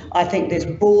 I think there's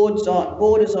borders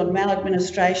on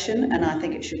maladministration, and I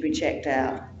think it should be checked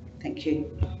out. Thank you.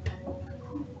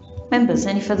 Members,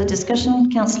 any further discussion?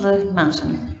 Councillor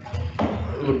Martin.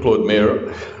 Look, Lord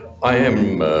Mayor,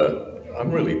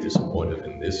 I'm really disappointed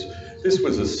in this. This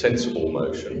was a sensible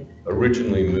motion,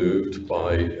 originally moved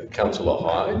by Councillor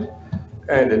Hyde,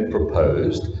 and it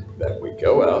proposed that we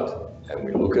go out and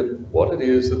we look at what it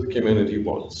is that the community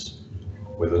wants.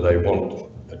 Whether they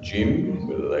want a gym,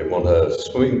 whether they want a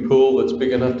swimming pool that's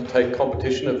big enough to take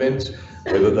competition events,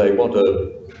 whether they want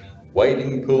a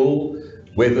wading pool,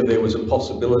 whether there was a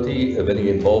possibility of any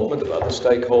involvement of other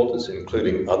stakeholders,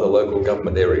 including other local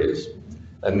government areas.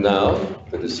 And now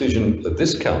the decision of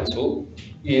this council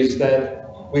is that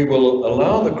we will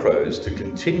allow the Crows to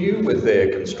continue with their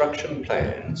construction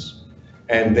plans,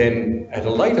 and then at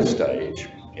a later stage,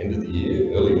 end of the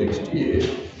year, early next year,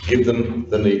 give them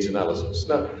the needs analysis.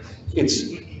 Now, it's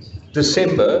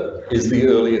December is the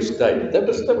earliest date. That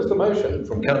was the motion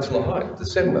from Councillor Hyde,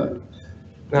 December.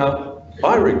 Now,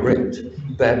 I regret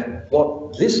that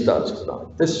what this does tonight,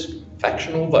 this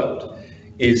factional vote,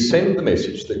 is send the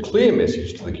message, the clear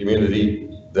message to the community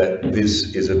that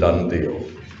this is a done deal,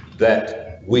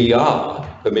 that we are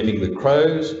permitting the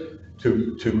Crows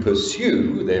to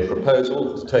pursue their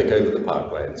proposal to take over the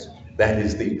parklands. That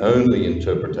is the only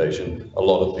interpretation a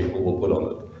lot of people will put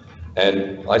on it.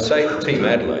 And I say to Team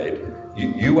Adelaide,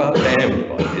 you are damned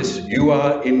by this. You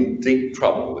are in deep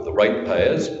trouble with the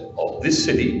ratepayers of this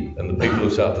city and the people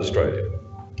of South Australia.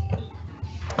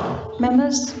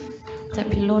 Members,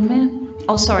 Deputy Lord Mayor.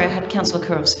 Oh, sorry, I had Councillor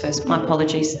Couros first. My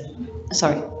apologies.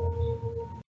 Sorry.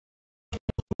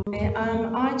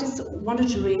 I just wanted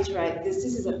to reiterate this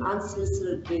is an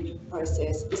unsolicited bid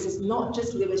process. This is not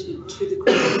just limited to the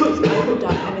Crows. It was opened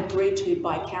up and agreed to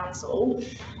by council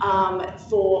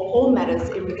for all matters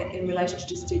in relation to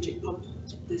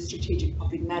the strategic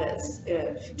public matters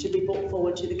to be brought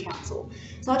forward to the council.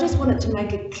 So I just wanted to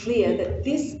make it clear that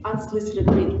this unsolicited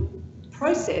bid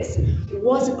process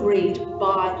was agreed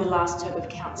by the last term of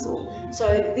council.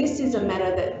 So this is a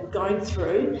matter that we're going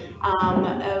through,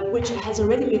 which has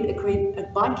already been agreed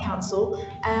by council,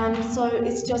 and so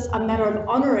it's just a matter of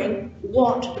honouring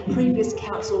what the previous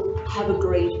council have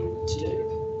agreed to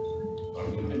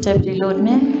do. Deputy Lord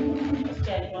Mayor.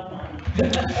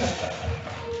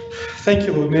 Thank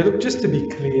you, Lord Mayor. Look, just to be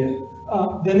clear,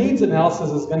 the needs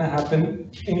analysis is going to happen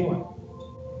anyway,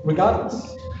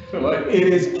 regardless.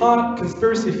 It is part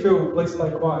conspiracy field, please stay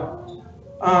quiet.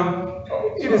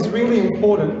 It is really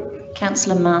important.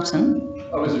 Councillor Martin.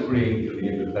 I was agreeing to the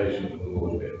invitation of the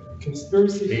Lord Mayor.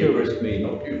 Conspiracy He field. addressed me,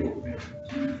 not you, Lord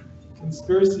Mayor.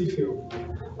 Conspiracy field.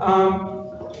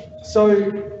 So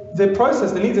the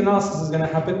process, the needs analysis is going to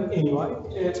happen anyway.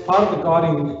 It's part of the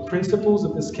guiding principles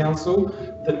of this council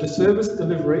that the service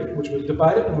delivery, which we've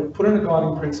debated and we've put in a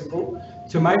guiding principle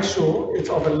to make sure it's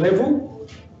of a level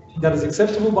that is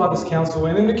acceptable by this council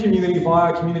and in the community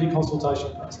via a community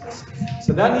consultation process.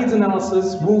 So that needs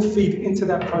analysis will feed into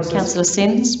that process. Councillor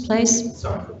Sims, please.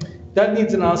 Sorry. That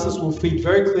needs analysis will feed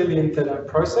very clearly into that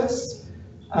process,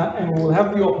 and we'll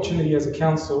have the opportunity as a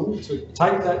council to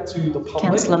take that to the public.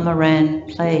 Councillor Moran,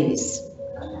 please.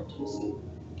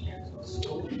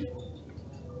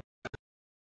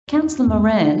 Councillor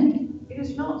Moran. It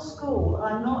is not school,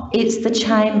 I'm not... It's the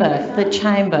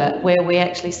chamber where we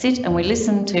actually sit and we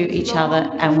listen to each other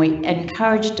and we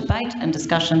encourage debate and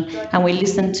discussion and we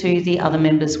listen to the other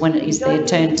members when it is their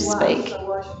turn to speak. So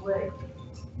why should we?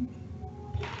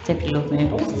 Deputy Lord Mayor.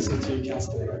 I was listening to you,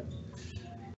 Councillor.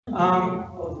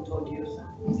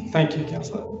 Thank you,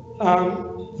 Councillor.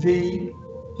 The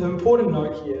important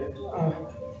note here,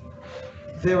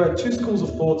 there are two schools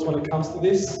of thoughts when it comes to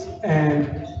this,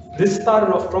 and this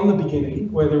started off from the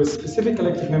beginning where there were specific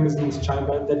elected members in this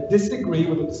chamber that disagree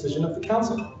with the decision of the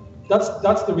council.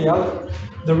 That's the reality.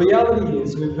 The reality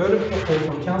is, we've heard it before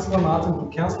from Councillor Martin, from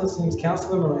Councillor Sims,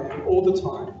 Councillor Moran all the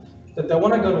time, that they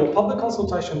want to go to a public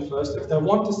consultation first if they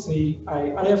want to see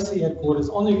a AFC headquarters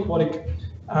on the aquatic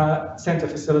centre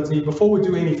facility before we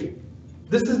do anything.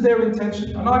 This is their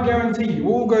intention, and I guarantee you,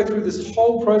 we'll go through this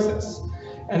whole process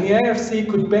and the AFC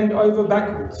could bend over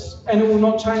backwards and it will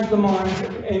not change the minds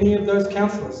of any of those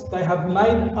councillors. They have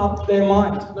made up their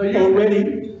mind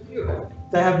already.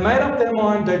 They have made up their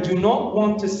mind. They do not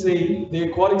want to see the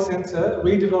aquatic centre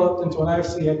redeveloped into an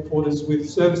AFC headquarters with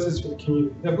services for the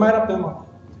community. They've made up their mind.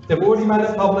 They've already made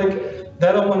it public.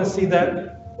 They don't want to see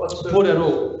that put at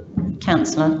all.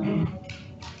 Councillor.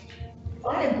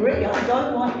 I agree, I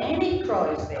don't want any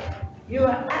Crows there. You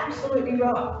are absolutely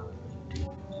right.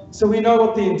 So we know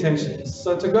what the intention is.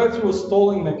 So to go through a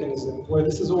stalling mechanism where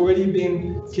this has already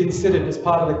been considered as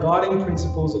part of the guiding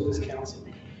principles of this council,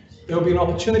 There will be an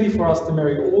opportunity for us to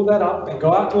marry all that up and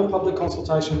go out to a public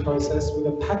consultation process with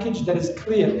a package that is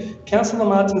clear. Councillor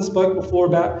Martin spoke before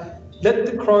about let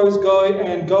the Crows go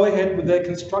and go ahead with their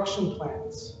construction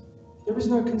plans. There is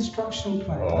no construction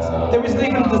plans. There isn't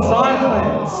even design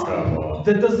plans.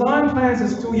 The design plans are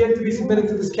still yet to be submitted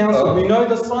to this council. We know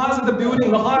the size of the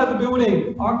building, the height of the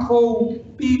building. I call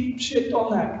beep shit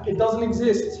on that. It doesn't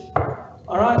exist.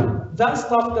 All right? That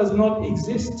stuff does not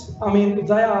exist. I mean,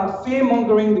 they are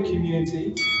fear-mongering the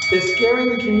community. They're scaring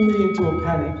the community into a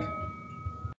panic.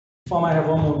 If I may have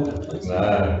one more minute, please.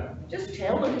 No. Just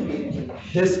tell the community.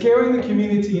 They're scaring the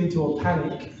community into a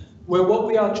panic, where what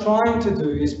we are trying to do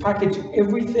is package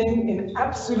everything in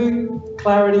absolute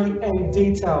clarity and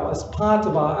detail as part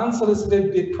of our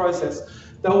unsolicited bid process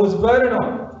that was voted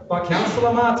on by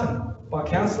Councillor Martin, by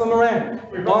Councillor Moran,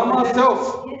 by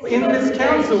myself in this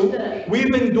council.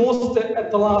 We've endorsed it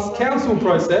at the last council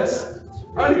process,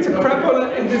 only to crap on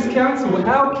it in this council.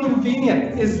 How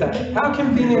convenient is that? How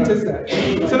convenient is that?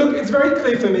 So look, it's very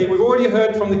clear for me. We've already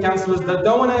heard from the councillors that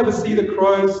don't want to ever see the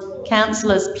Crows.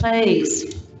 Councillors,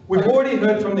 please. We've already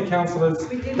heard from the councillors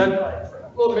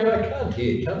that... Well, man, I can't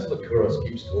hear. Councillor Kouros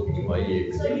keeps talking in my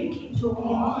ear. So you keep talking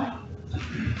in mine.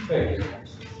 Thank you.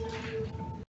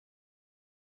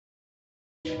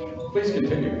 Please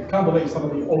continue. Can't believe some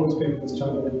of the oldest people in this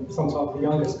chamber and sometimes the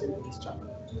youngest people in this chamber.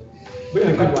 But in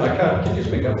a good way. I can't. Can you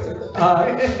speak up?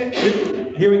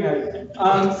 Hearing aid.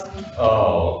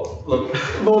 Look,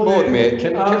 Lord Mayor,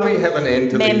 can we have an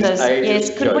end to members, these ageist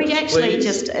yes, could we jokes, actually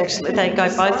please? they go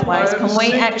both ways. Can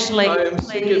we actually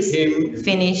please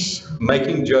finish?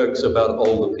 Making jokes about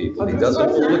older people. He does it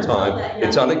all the time.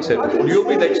 It's unacceptable. You'll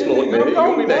be next, Lord Mayor.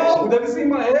 You'll be next. Have you ever seen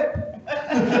my hair?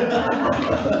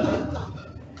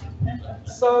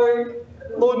 So,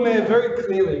 Lord Mayor, very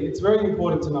clearly, it's very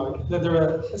important to note that there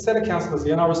are a set of councillors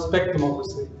here, and I respect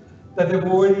democracy, that they've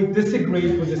already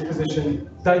disagreed with this position.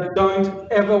 They don't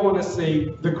ever want to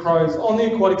see the Crows on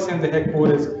the Aquatic Centre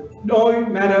headquarters, no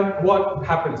matter what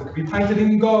happens. It could be painted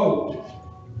in gold.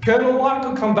 Colonel White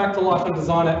could come back to life and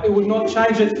design it. It would not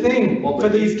change a thing for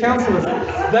these councillors.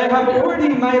 They have already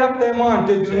made up their mind.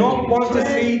 They do not want to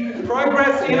see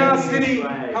progress in our city.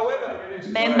 However,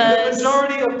 members, the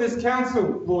majority of this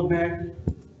council, Lord Mayor,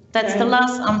 that's the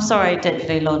last, I'm sorry,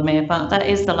 Deputy Lord Mayor, but that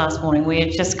is the last warning. We are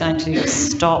just going to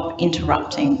stop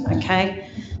interrupting, okay?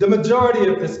 The majority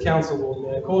of this council, Lord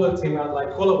Mayor, call it Team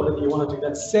Adelaide, call it whatever you want to do,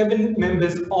 that 7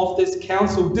 members of this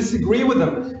council disagree with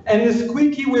them, and the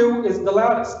squeaky wheel is the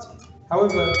loudest.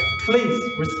 However, please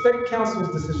respect council's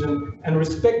decision and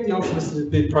respect the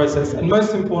unsolicited bid process, and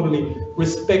most importantly,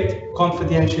 respect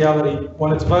confidentiality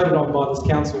when it's voted on by this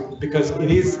council, because it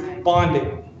is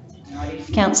binding.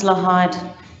 Councillor Hyde.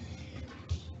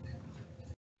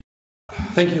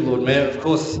 Thank you, Lord Mayor. Of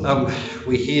course,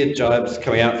 we hear jibes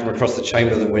coming out from across the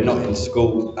chamber that we're not in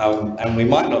school, and we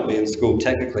might not be in school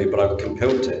technically, but I'm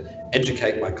compelled to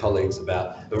educate my colleagues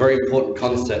about a very important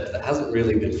concept that hasn't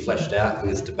really been fleshed out in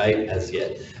this debate as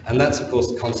yet, and that's, of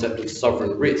course, the concept of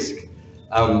sovereign risk,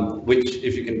 which,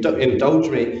 if you can indulge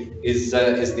me, is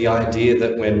the idea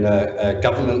that when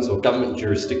governments or government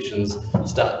jurisdictions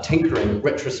start tinkering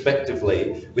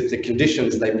retrospectively with the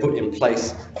conditions they put in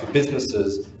place for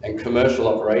businesses and commercial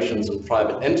operations and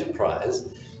private enterprise,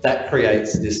 that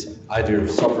creates this idea of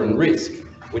sovereign risk,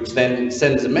 which then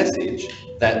sends a message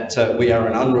that we are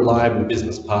an unreliable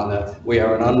business partner, we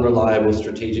are an unreliable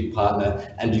strategic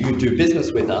partner, and you do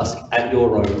business with us at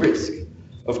your own risk.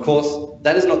 Of course,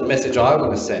 that is not the message I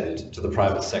want to send to the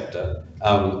private sector,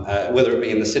 whether it be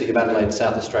in the City of Adelaide,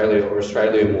 South Australia, or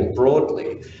Australia more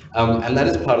broadly. And that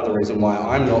is part of the reason why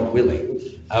I'm not willing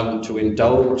to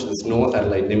indulge this North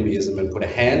Adelaide NIMBYism and put a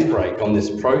handbrake on this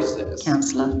process.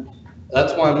 Councillor.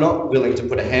 That's why I'm not willing to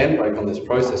put a handbrake on this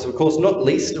process. Of course, not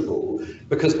least of all,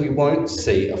 because we won't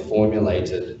see a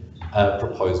formulated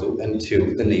proposal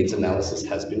until the needs analysis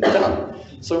has been done.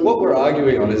 So what we're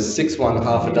arguing on is 6 one,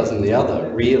 half a dozen the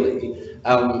other, really.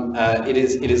 It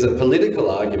is a political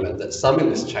argument that some in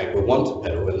this chamber want to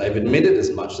peddle, and they've admitted as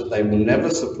much, that they will never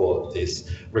support this,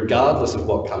 regardless of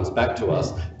what comes back to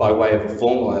us by way of a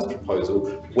formalised proposal,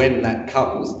 when that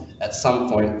comes at some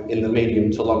point in the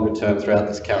medium to longer term throughout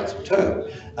this council term.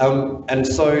 And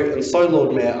so,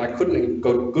 Lord Mayor, I couldn't in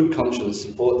good conscience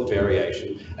support the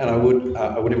variation, and I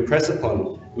would impress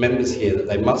upon members here that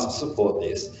they must support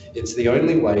this. It's the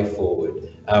only way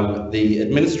forward. The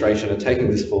administration are taking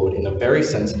this forward in a very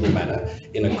sensible manner,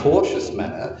 in a cautious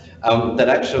manner, that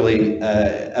actually,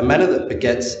 a manner that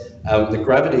begets the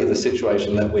gravity of the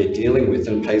situation that we're dealing with,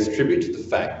 and pays tribute to the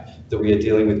fact that we are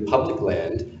dealing with public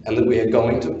land and that we are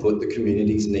going to put the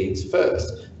community's needs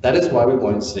first. That is why we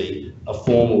won't see a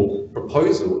formal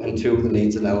proposal until the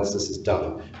needs analysis is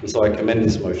done. And so I commend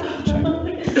this motion to the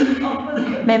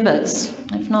Chamber. Members,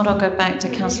 if not, I'll go back to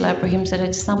Councillor Abrahimzadeh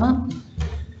to sum up.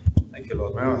 Thank you,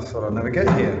 Lord Mayor. I thought I'd never get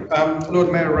here.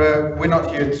 Lord Mayor, we're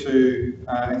not here to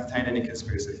entertain any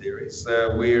conspiracy theories.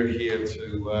 We're here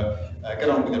to get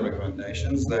on with the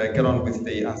recommendations, get on with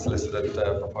the unsolicited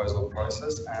proposal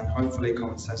process, and hopefully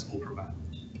common sense will prevail.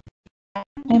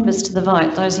 Members to the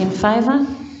vote. Those in favour?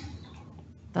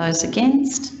 Those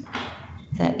against?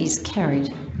 That is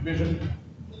carried.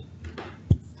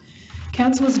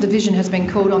 Councillors, a division has been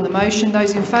called on the motion.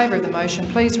 Those in favour of the motion,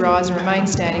 please rise and remain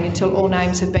standing until all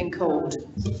names have been called.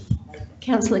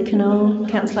 Councillor Knoll,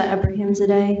 Councillor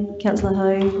Abrahimzadeh, Councillor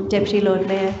Ho, Deputy Lord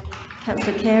Mayor,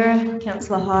 Councillor Khera,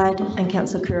 Councillor Hyde and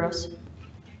Councillor Couros.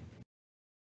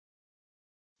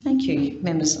 Thank you,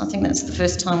 members. I think that's the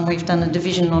first time we've done a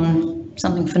division on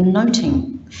something for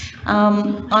noting.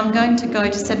 I'm going to go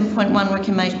to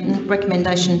 7.1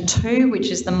 recommendation 2, which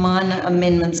is the minor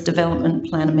amendments development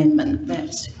plan amendment.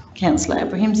 That's Councillor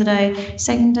Abrahimzadeh.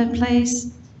 Seconder,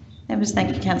 please. Members,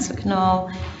 thank you, Councillor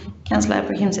Knoll. Councillor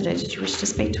Abrahimzadeh, did you wish to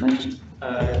speak to it?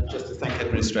 Just to thank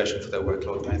administration for their work,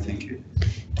 Lord Mayor. Thank you.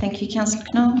 Thank you, Councillor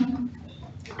Knoll.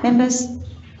 Members,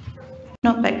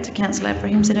 not back to Councillor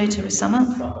Abrahimzadeh to sum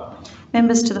up.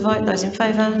 Members to the vote. Those in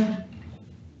favour?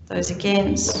 Those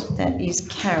against? That is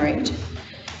carried.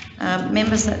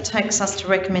 Members, that takes us to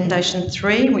recommendation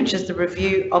 3, which is the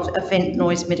review of event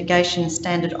noise mitigation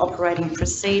standard operating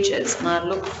procedures. And I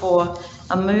look for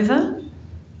a mover.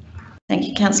 Thank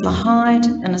you, Councillor Hyde,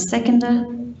 and a seconder.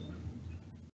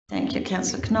 Thank you,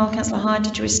 Councillor Knoll. Councillor Hyde,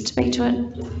 did you wish to speak to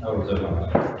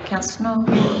it? Councillor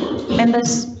Knoll.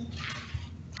 Members?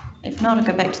 If not, I'll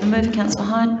go back to the mover. Councillor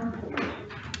Hyde.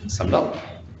 Summed up.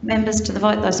 Members to the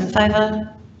vote. Those in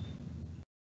favour?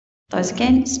 Those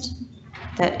against?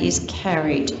 That is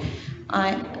carried.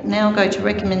 I now go to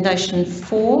recommendation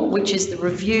 4, which is the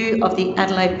review of the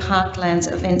Adelaide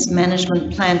Parklands Events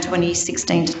Management Plan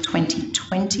 2016 to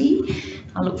 2020.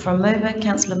 I look for a mover.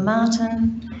 Councillor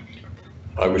Martin.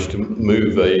 I wish to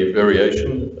move a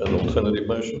variation, an alternative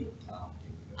motion.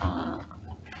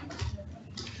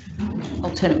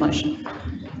 Alternate motion.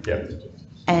 Yeah.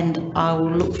 And I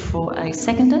will look for a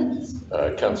seconder.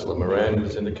 Councillor Moran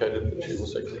has indicated that she will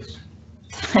second this.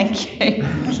 Thank you.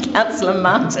 Councillor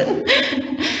Martin.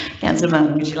 Councillor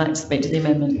Martin, would you like to speak to the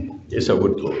amendment? Yes, I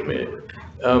would, Lord Mayor.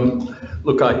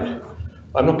 Look, I'm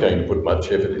not going to put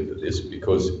much effort into this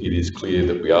because it is clear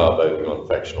that we are voting on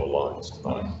factional lines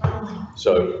tonight.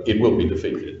 So it will be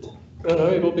defeated. No,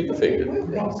 it will be defeated.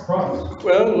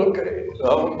 Well, look,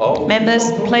 I'll...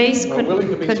 Members, please,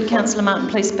 could Councillor Martin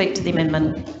please speak to the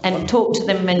amendment and talk to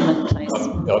the amendment, please?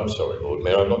 I'm sorry, Lord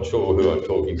Mayor, I'm not sure who I'm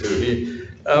talking to here.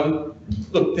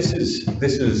 Look, this is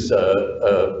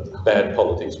bad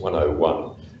politics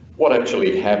 101. What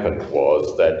actually happened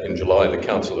was that in July, the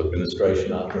council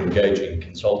administration, after engaging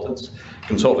consultants,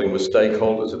 consulting with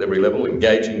stakeholders at every level,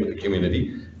 engaging with the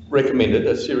community, recommended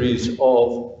a series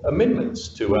of amendments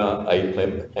to our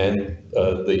APLEM and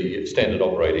the standard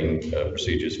operating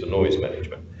procedures for noise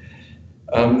management.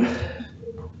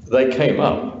 They came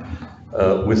up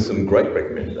with some great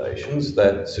recommendations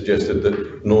that suggested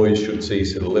that noise should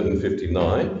cease at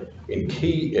 11:59 in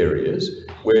key areas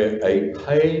where a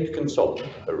paid consultant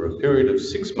over a period of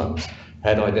 6 months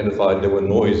had identified there were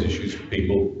noise issues for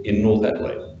people in North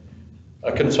Adelaide.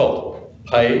 A consultant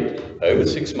paid over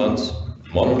 6 months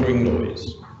monitoring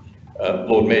noise.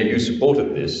 Lord Mayor, you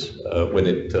supported this when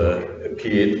it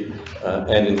appeared,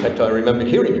 and in fact I remember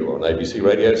hearing you on ABC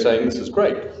radio saying this is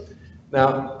great.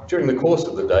 Now, during the course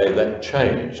of the day that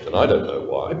changed, and I don't know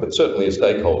why, but certainly a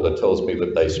stakeholder tells me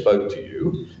that they spoke to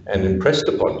you and impressed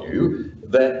upon you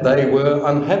that they were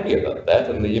unhappy about that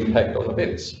and the impact on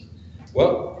events.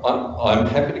 Well, I'm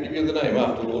happy to give you the name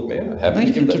after Lord Mayor. Well,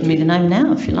 you can give me the name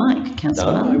now if you like,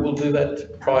 Councillor Martin. No, I will do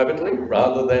that privately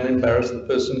rather than embarrass the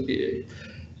person here.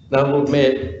 Now, Lord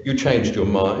Mayor, you changed your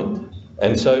mind,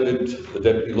 and so did the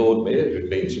Deputy Lord Mayor who'd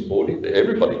been supportive.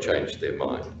 Everybody changed their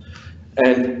mind.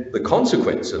 And the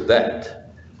consequence of that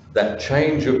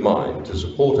change of mind to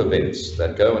support events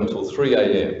that go until 3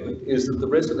 a.m. is that the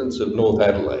residents of North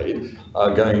Adelaide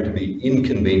are going to be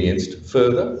inconvenienced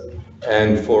further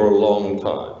and for a long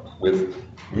time with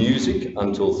music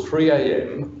until 3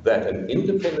 a.m. that an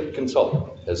independent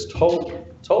consultant has told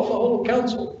the whole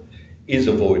council is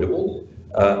avoidable,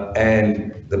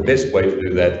 and the best way to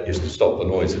do that is to stop the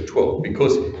noise at 12,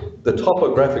 because the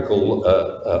topographical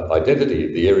identity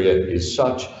of the area is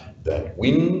such that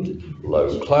wind,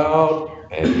 low cloud,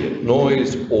 ambient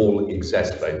noise all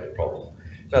exacerbate the problem.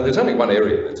 Now, there's only one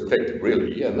area that's affected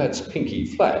really, and that's Pinky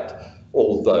Flat,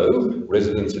 although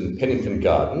residents in Pennington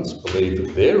Gardens believe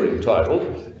that they're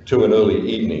entitled to an early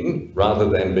evening rather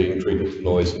than being treated to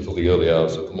noise until the early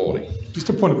hours of the morning. Just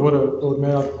a point of order, Lord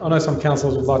Mayor. I know some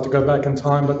councillors would like to go back in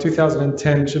time, but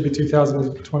 2010 should be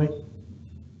 2020.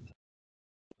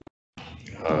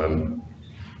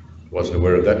 Wasn't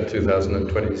aware of that.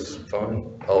 2020 is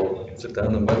fine. I'll sit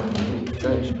down and wait for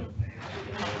change.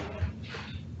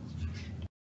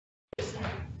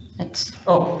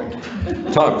 Oh,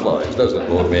 time flies, doesn't it,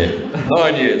 Lord Mayor?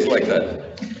 9 years like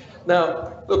that.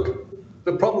 Now, look,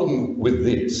 the problem with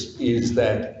this is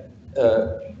that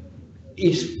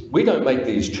if we don't make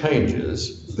these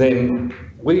changes, then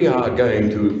we are going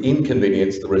to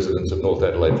inconvenience the residents of North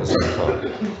Adelaide for some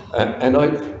time.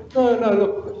 No,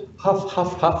 look,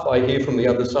 huff, I hear from the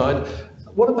other side.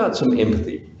 What about some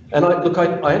empathy? And I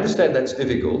understand that's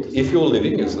difficult if you're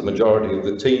living, as the majority of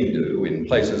the team do, in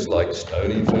places like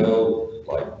Stonyfell,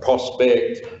 like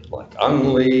Prospect, like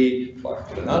Unley, like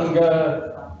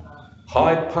Penunga,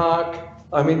 Hyde Park.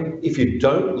 I mean, if you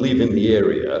don't live in the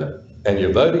area and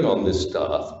you're voting on this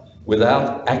staff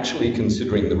without actually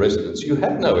considering the residents, you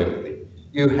have no empathy.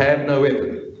 You have no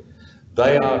empathy.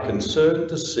 They are concerned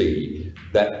to see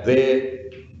that their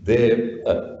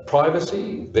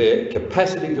privacy, their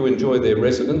capacity to enjoy their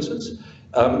residences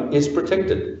is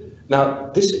protected.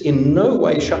 Now, this in no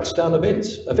way shuts down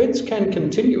events. Events can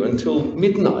continue until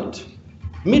midnight.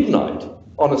 Midnight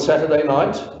on a Saturday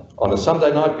night, on a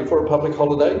Sunday night before a public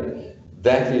holiday.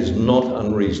 That is not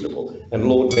unreasonable. And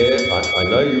Lord Mayor, I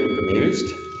know you look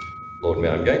amused. Lord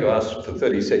Mayor, I'm going to ask for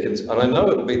 30 seconds, and I know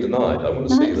it'll be denied. I want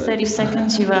to see that. 30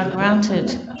 seconds you are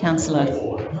granted, Councillor.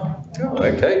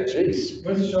 Okay, geez.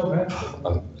 Where's the show of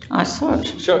hands? I saw it.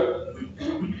 Sure.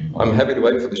 I'm happy to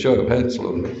wait for the show of hands,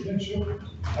 Lord Mayor. Yeah, sure.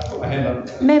 I put my hand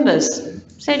up. Members,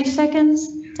 30 seconds.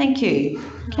 Thank you.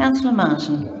 Councillor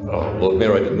Martin. Oh, Lord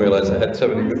Mayor, I didn't realise I had so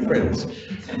many good friends.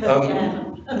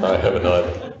 I haven't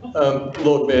either.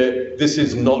 Lord Mayor, this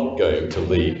is not going to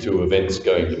lead to events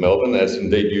going to Melbourne, as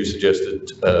indeed you suggested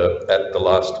at the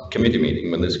last committee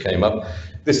meeting when this came up.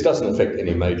 This doesn't affect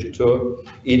any major tour.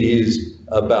 It is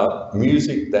about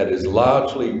music that is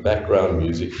largely background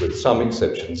music, with some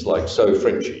exceptions like So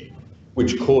Frenchy,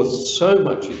 which caused so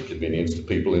much inconvenience to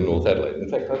people in North Adelaide. In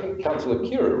fact, I think Councillor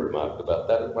Kira remarked about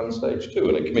that at one stage too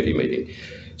in a committee meeting.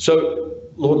 So,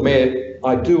 Lord Mayor,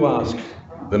 I do ask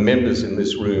the members in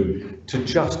this room to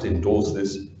just endorse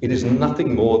this. It is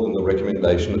nothing more than the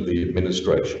recommendation of the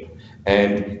administration,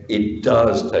 and it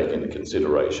does take into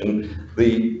consideration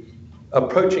the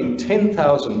approaching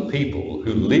 10,000 people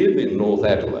who live in North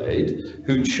Adelaide,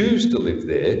 who choose to live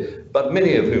there, but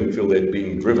many of whom feel they're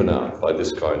being driven out by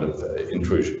this kind of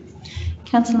intrusion.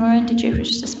 Councillor Moran, did you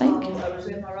wish to speak?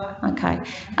 Okay.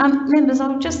 Members,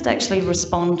 I'll just actually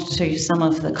respond to some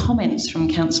of the comments from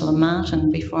Councillor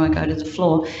Martin before I go to the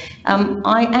floor.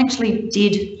 I actually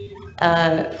did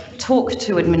talk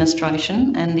to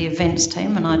administration and the events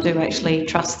team, and I do actually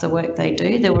trust the work they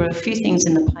do. There were a few things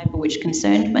in the paper which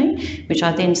concerned me, which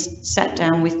I then sat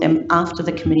down with them after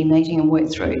the committee meeting and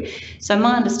worked through. So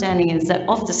my understanding is that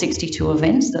of the 62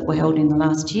 events that were held in the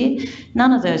last year,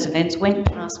 none of those events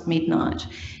went past midnight.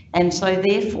 And so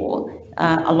therefore,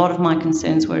 a lot of my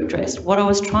concerns were addressed. What I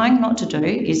was trying not to do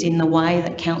is, in the way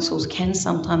that councils can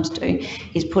sometimes do,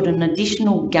 is put an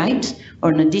additional gate or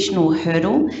an additional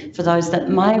hurdle for those that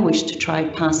may wish to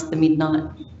trade past the midnight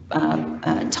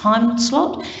time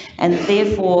slot, and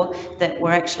therefore that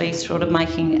we're actually sort of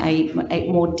making a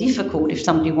more difficult if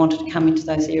somebody wanted to come into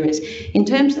those areas. In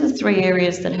terms of the three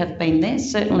areas that have been there,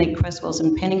 certainly Cresswell's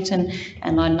and Pennington,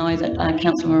 and I know that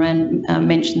Councillor Moran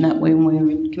mentioned that when we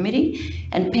were in committee,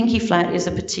 and Pinky Flat is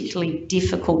a particularly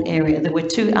difficult area. There were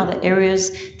two other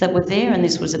areas that were there, and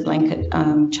this was a blanket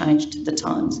change to the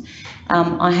times.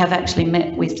 I have actually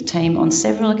met with the team on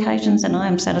several occasions, and I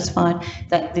am satisfied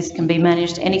that this can be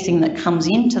managed. Anything that comes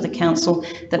into the council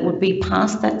that would be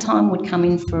past that time would come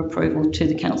in for approval to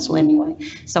the council anyway.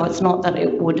 So it's not that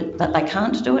that they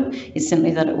can't do it, it's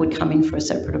simply that it would come in for a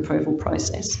separate approval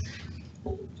process.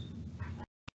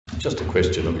 Just a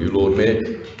question of you, Lord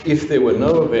Mayor. If there were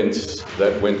no events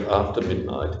that went after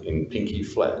midnight in Pinky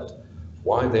Flat,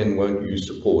 why then won't you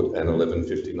support an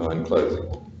 11:59 closing?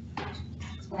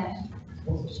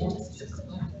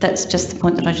 That's just the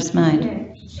point that I just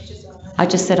made. I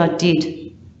just said I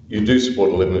did. You do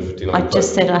support 11:59? I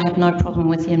just said I have no problem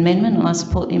with the amendment, and I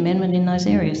support the amendment in those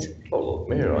areas. Oh, Lord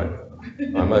Mayor,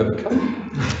 I'm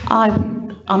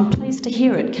overcome. I'm pleased to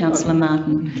hear it, Councillor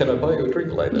Martin. Can I buy you a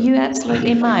drink later? You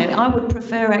absolutely may. I would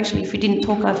prefer actually if you didn't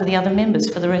talk over the other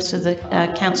members for the rest of the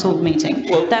council meeting.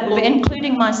 Well, that would be,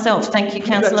 including myself. Thank you,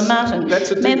 Councillor Martin.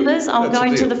 That's a deal. Members, I'm That's a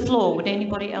going to deal. the floor. Would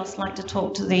anybody else like to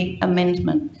talk to the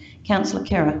amendment? Councillor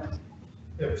Kerr.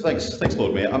 Yeah, thanks,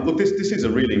 Lord Mayor. Look, this is a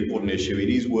really important issue. It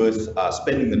is worth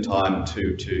spending the time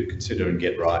to consider and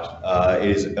get right. It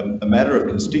is a matter of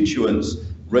constituents,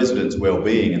 residents'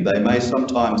 well-being, and they may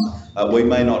sometimes, we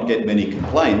may not get many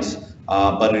complaints,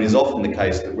 but it is often the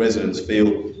case that residents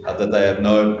feel that they have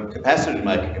no capacity to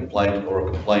make a complaint, or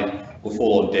a complaint will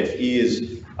fall on deaf ears.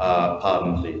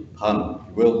 Pardon the pun,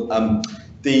 if you will.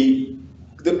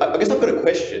 I guess I've got a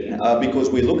question,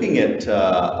 because we're looking at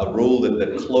a rule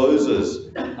that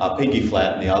closes Pinky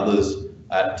Flat and the others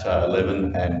at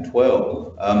 11 and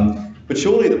 12. But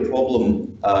surely the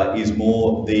problem is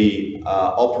more the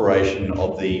operation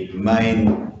of the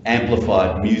main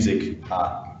amplified music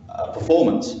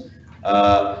performance.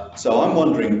 So I'm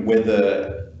wondering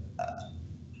whether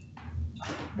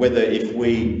if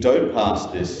we don't pass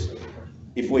this,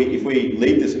 if we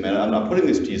leave this amendment, I'm putting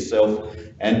this to yourself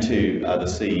and to the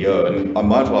CEO, and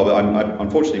I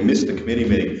unfortunately missed the committee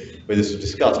meeting where this was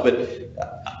discussed, but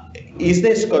is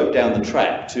there scope down the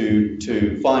track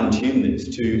to fine-tune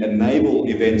this, to enable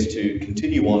events to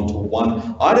continue on to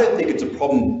 1? I don't think it's a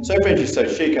problem, so French is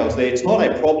so chic, I was there, it's not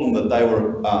a problem that they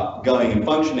were going and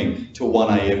functioning till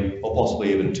 1 AM or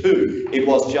possibly even 2. It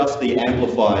was just the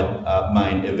amplified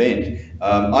main event.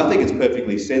 I think it's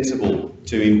perfectly sensible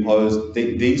to impose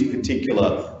these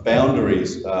particular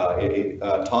boundaries,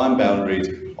 time boundaries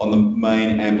on the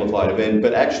main amplified event,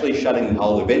 but actually shutting the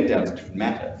whole event down is a different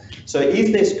matter. So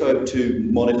is there scope to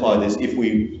modify this if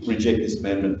we reject this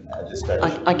amendment at this stage?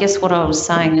 I guess what I was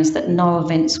saying is that no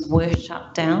events were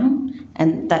shut down,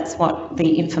 and that's what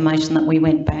the information that we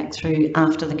went back through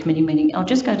after the committee meeting. I'll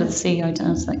just go to the CEO to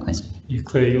answer that question.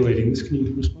 Claire, you're leading this. Can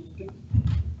you respond?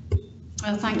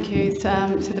 Well, thank you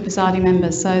to the presiding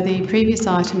members. So the previous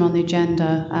item on the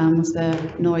agenda was the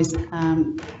noise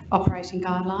operating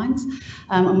guidelines,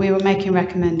 and we were making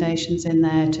recommendations in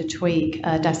there to tweak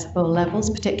decibel levels,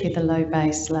 particularly the low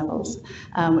bass levels,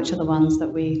 which are the ones that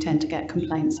we tend to get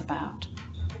complaints about.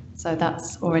 So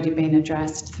that's already been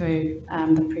addressed through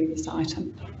the previous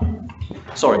item.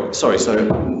 Sorry. So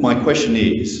my question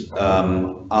is,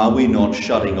 are we not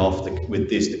shutting off with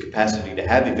this the capacity to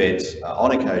have events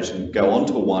on occasion go on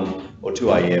to 1 or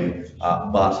 2 AM,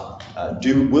 but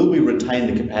will we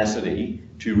retain the capacity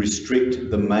to restrict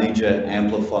the major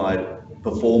amplified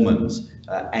performance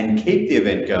and keep the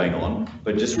event going on,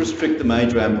 but just restrict the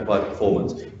major amplified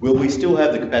performance? Will we still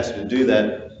have the capacity to do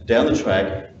that down the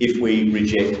track if we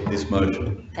reject this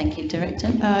motion? Thank you,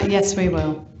 Director. Yes, we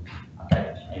will.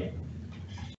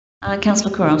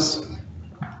 Councillor Kouros.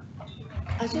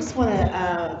 I just want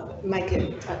to make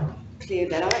it clear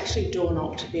that I actually door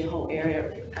knocked the whole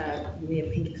area near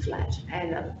Pinky Flat,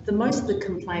 and most of the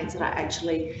complaints that I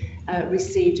actually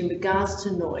received in regards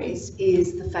to noise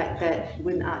is the fact that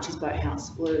when Archie's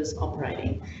Boathouse was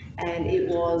operating, and it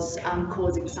was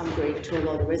causing some grief to a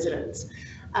lot of residents.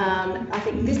 I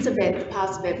think this event, the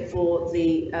past event for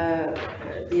the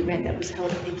event that was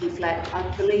held at Pinky Flat,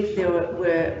 I believe there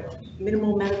were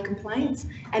minimal amount of complaints,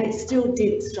 and it still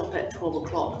did stop at 12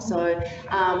 o'clock. So,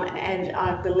 and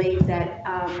I believe that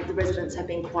the residents have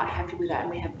been quite happy with that,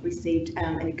 and we haven't received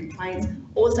any complaints.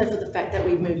 Also for the fact that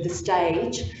we moved the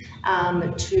stage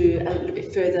to a little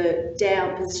bit further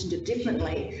down, positioned it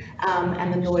differently,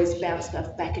 and the noise bounced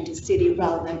back into the city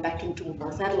rather than back into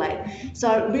North Adelaide. So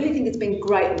I really think it's been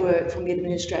great work from the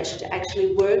administration to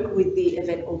actually work with the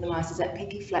event organisers at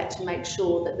Pinky Flat to make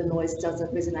sure that the noise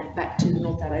doesn't resonate back to the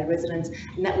North Adelaide residents,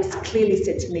 and that was clearly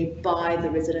said to me by the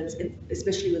residents,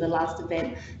 especially with the last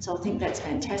event. So I think that's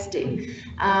fantastic.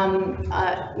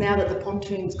 Now that the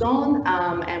pontoon's gone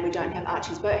and we don't have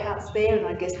Archie's Boathouse there, and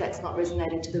I guess that's not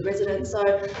resonating to the residents.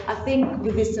 So I think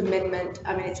with this amendment,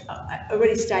 I mean, it's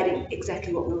already stating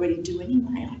exactly what we already do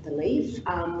anyway, I believe.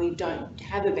 We don't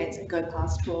have events that go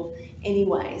past 12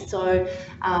 anyway. So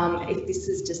if this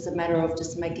is just a matter of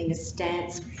just making a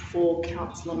stance for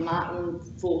Councillor Martin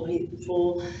for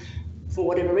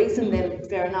whatever reason, then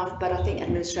fair enough. But I think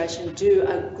administration do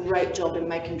a great job in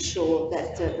making sure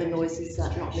that the noise is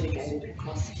not mitigated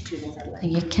across to North Adelaide.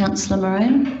 Thank you. Councillor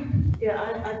Moran.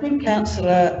 Yeah, I think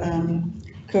Councillor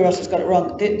Kouros has got it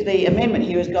wrong. The amendment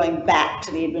here is going back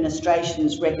to the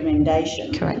administration's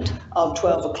recommendation. Correct. Of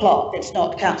 12 o'clock. It's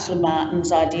not Councillor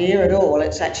Martin's idea at all.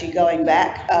 It's actually going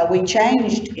back. We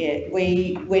changed it.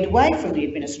 We went away from the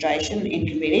administration in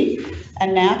committee,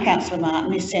 and now Councillor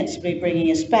Martin is sensibly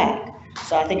bringing us back.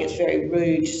 So I think it's very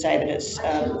rude to say that it's...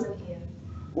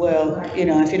 well, you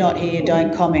know, if you're not here,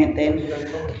 don't comment then.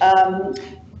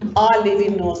 I live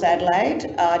in North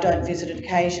Adelaide. I don't visit it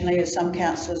occasionally, as some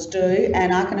councillors do,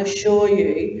 and I can assure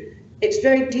you it's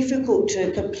very difficult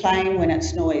to complain when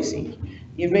it's noisy.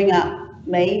 You ring up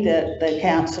me, the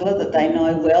councillor that they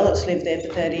know well, that's lived there for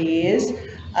 30 years,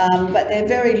 but they're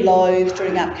very loath to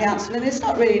ring up council, and it's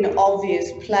not really an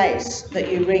obvious place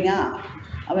that you ring up.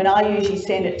 I mean, I usually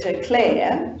send it to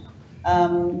Claire.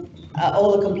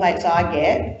 All the complaints I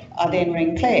get, I then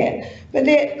ring Claire. But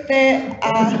there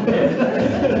are,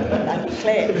 lucky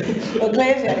Claire. Well,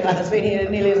 Claire's the only one that's been here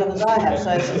nearly as long as I have,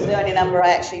 so this is the only number I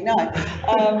actually know.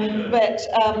 But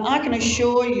I can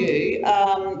assure you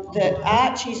that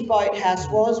Archie's Boathouse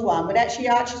was one, but actually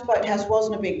Archie's Boathouse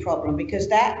wasn't a big problem because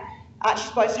that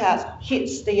Archie's Boathouse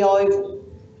hits the oval.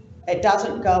 It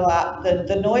doesn't go up.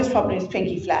 The noise problem is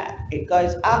Pinky Flat. It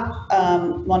goes up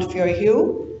Montefiore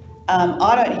Hill.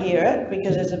 I don't hear it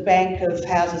because there's a bank of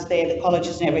houses there, the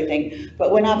colleges and everything.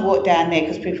 But when I've walked down there,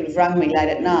 because people have rung me late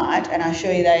at night, and I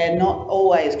assure you they are not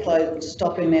always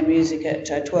stopping their music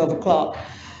at 12 o'clock,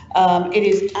 it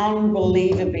is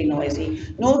unbelievably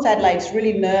noisy. North Adelaide's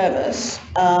really nervous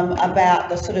about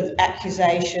the sort of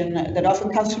accusation that often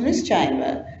comes from this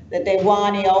chamber, that they're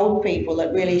whiny old people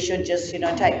that really should just, you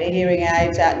know, take their hearing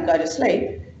aids out and go to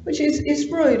sleep, which is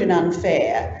rude and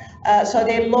unfair. So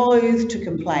they're loath to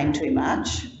complain too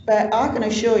much, but I can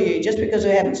assure you, just because we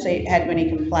haven't had many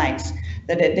complaints,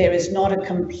 that there is not a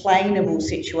complainable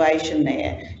situation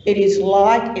there. It is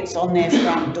like it's on their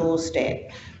front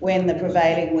doorstep when the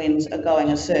prevailing winds are going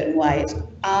a certain way. It's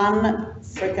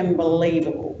unfrickin'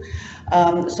 believable.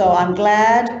 So I'm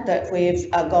glad that we've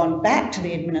gone back to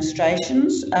the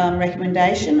administration's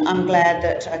recommendation. I'm glad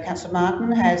that Councillor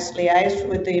Martin has liaised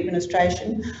with the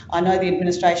administration. I know the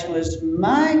administration was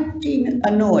mighty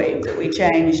annoyed that we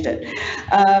changed it.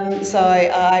 So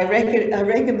I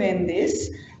recommend this.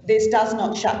 This does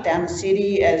not shut down the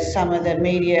city, as some of the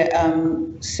media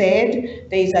said.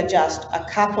 These are just a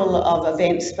couple of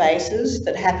event spaces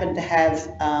that happen to have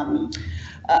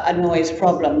a noise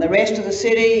problem. The rest of the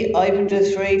city, open to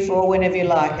 3, 4, whenever you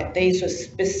like it. These were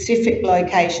specific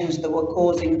locations that were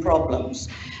causing problems.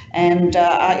 And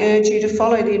I urge you to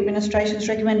follow the administration's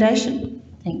recommendation.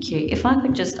 Thank you. If I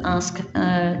could just ask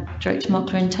Director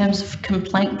Mockler, in terms of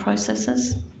complaint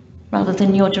processes, rather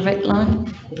than your direct line?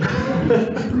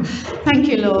 Thank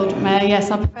you, Lord Mayor.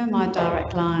 Yes, I prefer my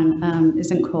direct line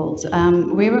isn't called.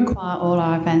 We require all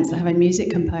our events that have a music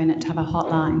component to have a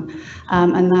hotline,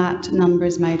 and that number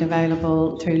is made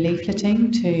available through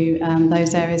leafleting to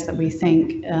those areas that we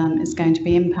think is going to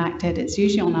be impacted. It's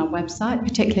usually on our website,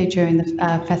 particularly during the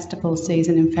festival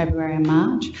season in February and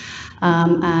March.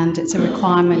 And it's a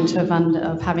requirement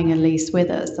of having a lease with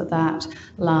us that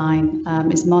line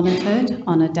is monitored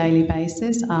on a daily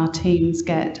basis. Our teams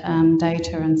get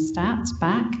data and stats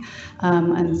back,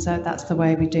 and so that's the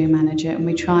way we do manage it. And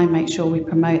we try and make sure we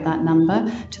promote that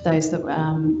number to those that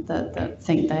that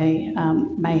think they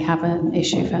may have an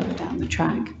issue further down the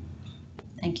track.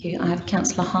 Thank you. I have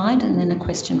Councillor Hyde and then a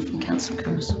question from Councillor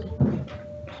Cruz.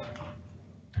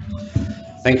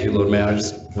 Thank you, Lord Mayor. I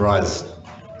just rise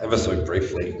ever so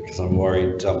briefly because I'm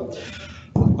worried.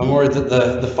 I'm worried that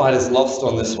the fight is lost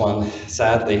on this one,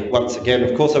 sadly. Once again,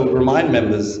 of course, I would remind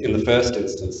members in the first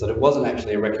instance that it wasn't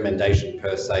actually a recommendation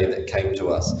per se that came to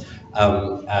us.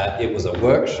 It was a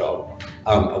workshop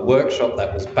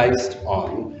that was based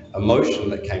on a motion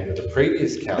that came to the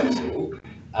previous council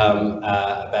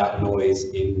about noise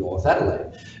in North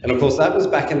Adelaide. And of course, that was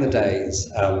back in the days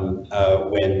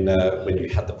when you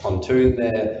had the pontoon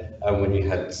there, when you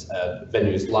had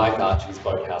venues like Archie's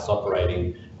Boathouse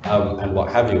operating and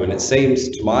what have you. And it seems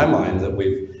to my mind that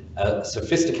we've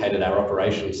sophisticated our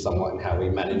operations somewhat in how we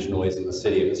manage noise in the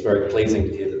city. And it's very pleasing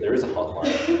to hear that there is a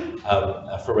hotline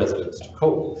for residents to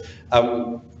call.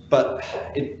 But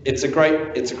it's a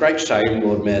great shame,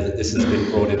 Lord Mayor, that this has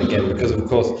been brought in again, because of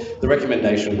course the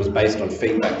recommendation was based on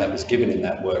feedback that was given in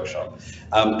that workshop.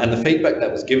 And the feedback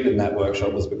that was given in that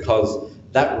workshop was because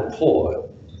that report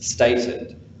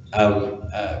stated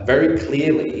very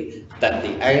clearly that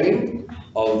the aim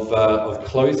of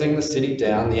closing the city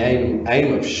down, the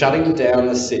aim of shutting down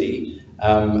the city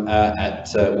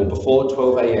before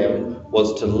 12 a.m.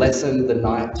 was to lessen the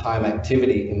nighttime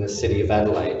activity in the city of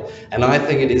Adelaide. And I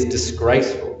think it is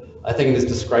disgraceful. I think it is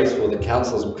disgraceful that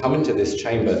councillors will come into this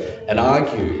chamber and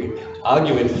argue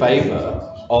in favour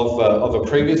of a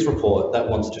previous report that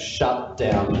wants to shut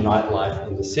down nightlife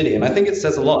in the city. And I think it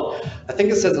says a lot. I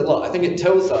think it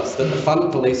tells us that the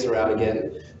fun police are out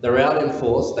again. They're out in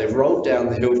force. They've rolled down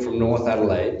the hill from North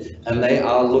Adelaide, and they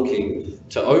are looking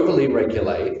to overly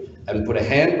regulate and put a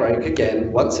handbrake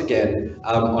again, once again,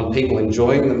 on people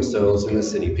enjoying themselves in the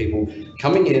city, people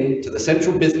coming in to the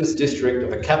central business district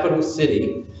of a capital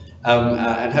city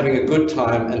and having a good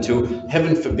time until,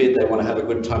 heaven forbid, they want to have a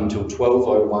good time until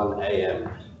 12:01 a.m.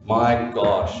 My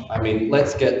gosh, I mean,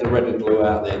 let's get the red and blue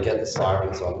out there, get the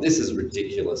sirens on. This is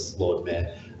ridiculous, Lord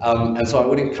Mayor. And so I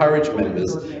would encourage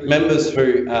members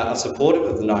who are supportive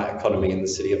of the night economy in the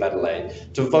City of Adelaide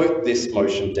to vote this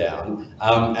motion down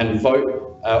and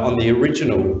vote on the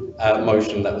original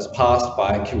motion that was passed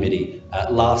by a committee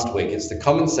last week. It's the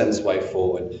common sense way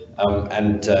forward,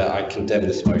 and I condemn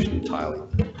this motion entirely.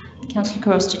 Councillor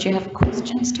Couros, did you have a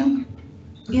question still?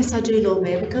 Yes, I do, Lord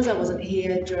Mayor. Because I wasn't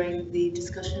here during the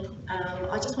discussion,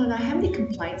 I just want to know how many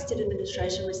complaints did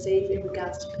administration receive in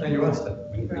regards to... No, you asked it.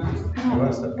 You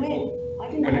asked it. When? I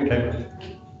didn't When it know.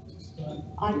 came.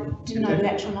 I didn't know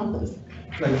the actual numbers.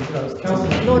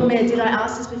 Councillor. Lord Mayor, did I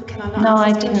ask this before? Can I not No, I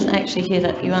answer this didn't question? actually hear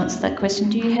that you answered that question.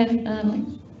 Do you have,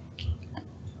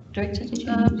 Director, did you?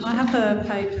 I have the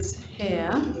papers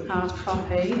here, hard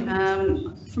copy.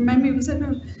 From memory,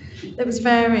 there was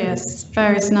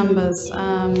various numbers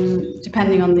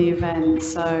depending on the event.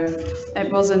 So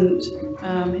it wasn't,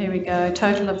 here we go, a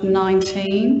total of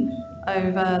 19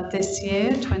 over this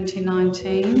year,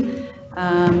 2019.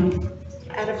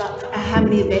 Out of how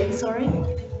many events, sorry?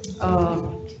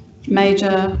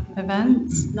 Major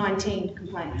events. 19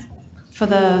 complaints. For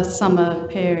the summer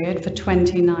period for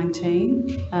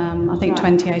 2019. I think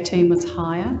 2018 was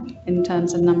higher in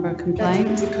terms of number of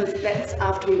complaints. That's because that's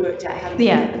after we worked out how to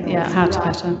how to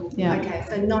better, yeah. Okay,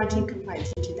 so 19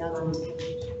 complaints in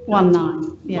 2019.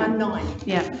 19, yeah. 19.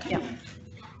 Yeah.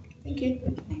 Thank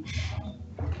you.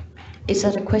 Is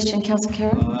that a question, Councillor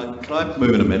Carroll? Can I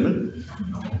move an amendment?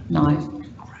 No.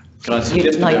 Can I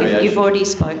suggest a variation? You've already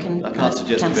spoken. I can't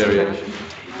suggest a variation.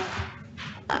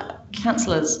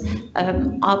 Councillors,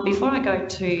 before I go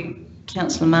to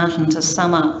Councillor Martin to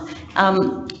sum up,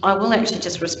 I will actually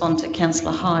just respond to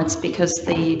Councillor Hyde's, because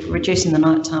the reducing the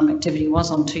nighttime activity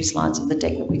was on 2 slides of the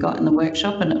deck that we got in the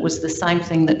workshop, and it was the same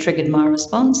thing that triggered my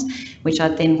response, which I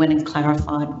then went and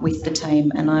clarified with the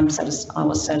team, and I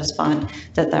was satisfied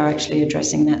that they're actually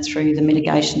addressing that through the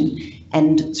mitigation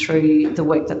and through the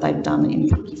work that they've done in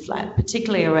Pookie Flat,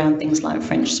 particularly around things like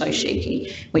French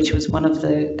Soshiki, which was one of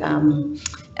the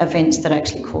events that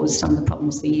actually caused some of the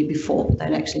problems the year before, but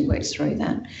they'd actually worked through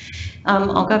that.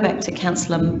 I'll go back to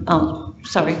Councillor,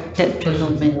 Deputy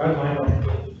Lord Mayor.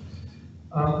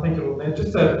 Thank you, Lord Mayor.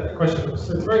 Just a question.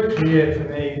 So it's very clear for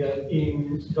me that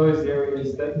in those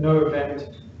areas that no event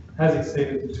has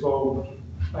exceeded the 12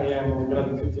 a.m. or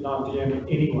 11:59 p.m.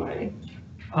 anyway.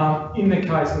 In the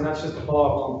case, and that's just a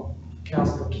follow-up on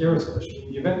Councillor Kira's question,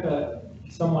 in the event that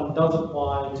someone does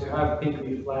apply to have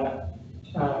Pinkley Flat,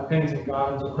 Pennington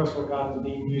Gardens or Crestwell Gardens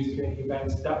being used for any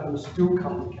events, that will still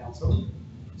come to council.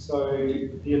 So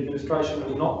the administration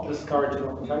will not discourage an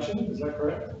application, is that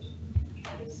correct?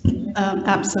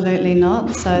 Absolutely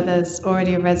not. So there's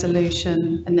already a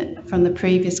resolution from the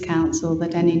previous council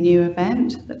that any new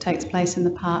event that takes place in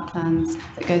the parklands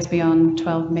that goes beyond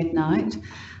 12 midnight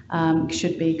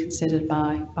should be considered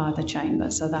by the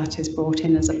chamber. So that is brought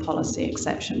in as a policy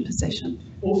exception position.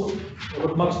 Awesome.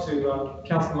 Well, much to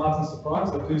Councillor Martin's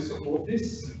surprise, I do support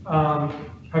this.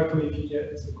 Hopefully if you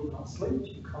get a good night's sleep,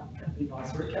 you can be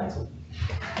nicer at council.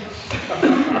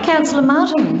 Councillor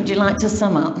Martin, would you like to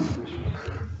sum up?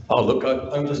 Oh, look,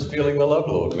 I'm just feeling the love,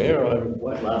 Lord Mayor.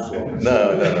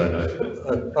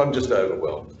 No. I'm just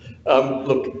overwhelmed.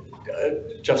 Look,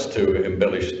 just to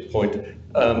embellish the point,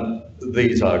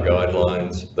 these are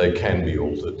guidelines. They can be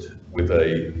altered with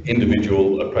an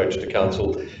individual approach to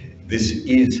council. This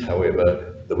is,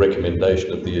 however, the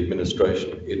recommendation of the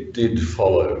administration. It did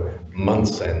follow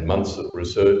months and months of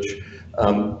research.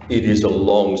 It is a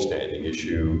long-standing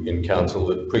issue in council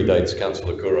that predates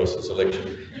Councillor Kouros's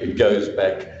election. It goes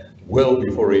back well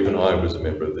before even I was a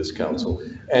member of this council.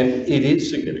 And it is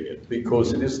significant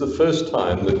because it is the first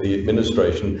time that the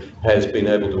administration has been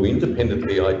able to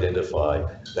independently identify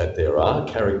that there are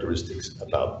characteristics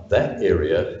about that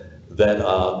area that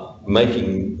are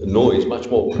making noise much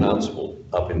more pronounceable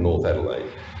up in North Adelaide.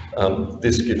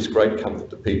 This gives great comfort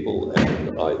to people,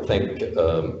 and I thank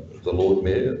the Lord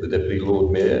Mayor, the Deputy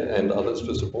Lord Mayor and others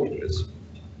for supporting this.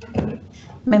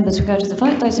 Members, we go to the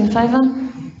vote. Those in favour?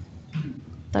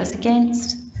 Those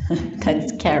against?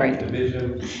 That's carried.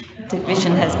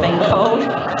 Division has been called.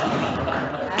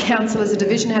 Councillors, a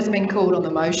division has been called on the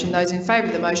motion. Those in favour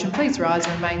of the motion, please rise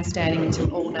and remain standing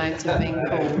until all names have been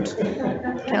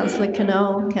called. Councillor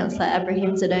Knoll, Councillor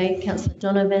Abrahimzadeh, Councillor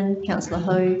Donovan, Councillor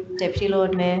Ho, Deputy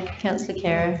Lord Mayor, Councillor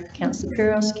Khera, Councillor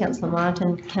Couros, Councillor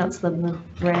Martin, Councillor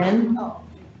Moran,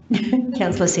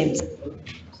 Councillor Simms.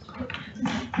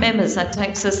 Members, that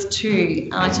takes us to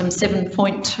item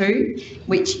 7.2,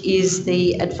 which is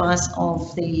the advice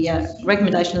of the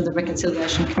recommendation of the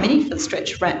Reconciliation Committee for the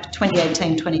Stretch RAP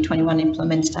 2018-2021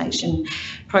 Implementation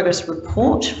Progress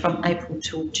Report from April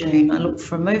till June. I look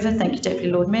for a mover. Thank you, Deputy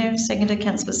Lord Mayor. Seconder,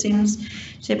 Councillor Simms.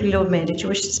 Deputy Lord Mayor, did you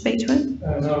wish to speak to it?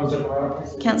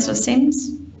 No. Councillor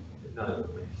Simms? No.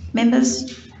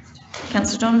 Members?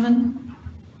 Councillor Donovan?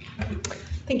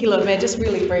 Thank you, Lord Mayor. Just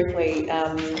really briefly,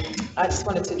 I just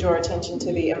wanted to draw attention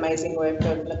to the amazing work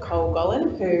of Nicole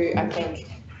Gollan, who I think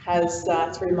has,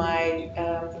 through my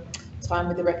time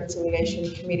with the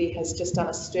Reconciliation Committee, has just done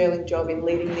a sterling job in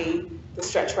leading the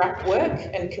Stretch RAP work,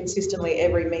 and consistently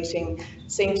every meeting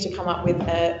seems to come up with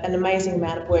an amazing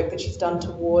amount of work that she's done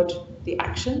toward the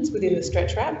actions within the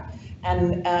Stretch RAP.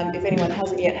 And if anyone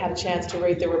hasn't yet had a chance to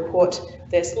read the report,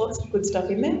 there's lots of good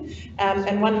stuff in there.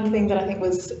 And one thing that I think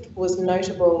was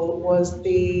notable was that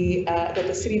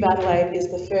the City of Adelaide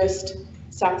is the first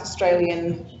South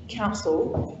Australian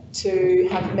council to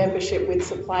have membership with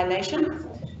Supply Nation.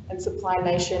 And Supply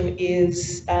Nation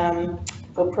is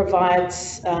or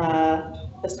provides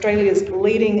Australia's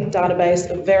leading database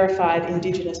of verified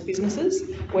Indigenous businesses,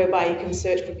 whereby you can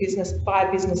search for business by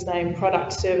business name,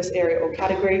 product, service area or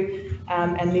category,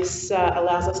 and this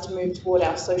allows us to move toward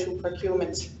our social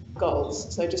procurement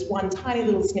goals. So just one tiny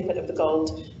little snippet of the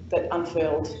gold that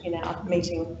unfurled in our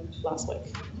meeting last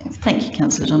week. Thank you,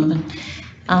 Councillor Donovan.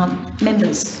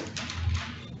 Members,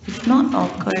 if not, I'll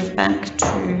go back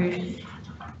to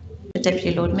the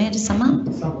Deputy Lord Mayor to sum up.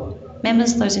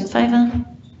 Members, those in favour?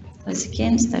 Those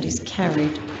against? That is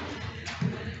carried.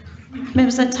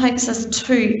 Members, that takes us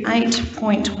to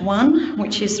 8.1,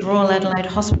 which is the Royal Adelaide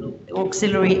Hospital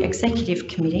Auxiliary Executive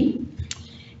Committee.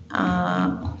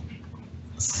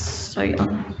 So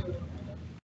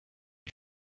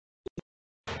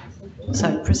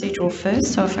procedural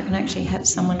first, so if I can actually have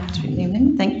someone to them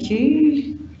in. Thank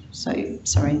you. So,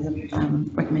 sorry, the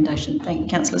recommendation. Thank you,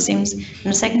 Councillor Simms. And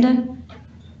a seconder?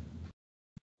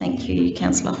 Thank you,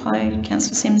 Councillor Ho.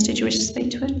 Councillor Simms, did you wish to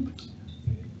speak to it?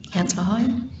 Councillor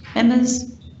Ho.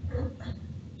 Members?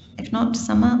 If not, to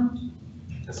sum up.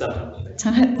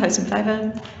 Those in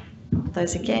favour?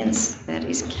 Those against? That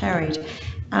is carried.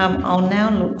 I'll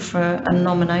now look for a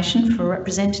nomination for a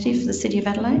representative for the City of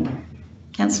Adelaide.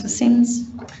 Councillor Simms.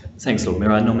 Thanks, Lord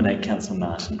Mayor. I nominate Councillor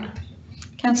Martin.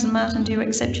 Councillor Martin, do you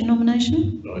accept your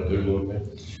nomination? I do, Lord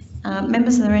Mayor.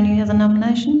 Members, are there any other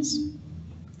nominations?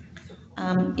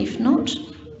 If not,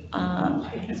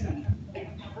 okay.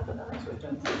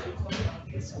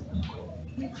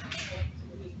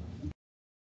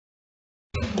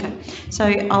 So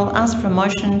I'll ask for a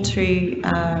motion to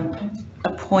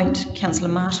appoint Councillor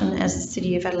Martin as the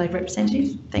City of Adelaide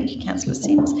representative. Thank you, Councillor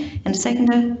Simms. And a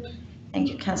seconder? Thank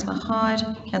you, Councillor Hyde.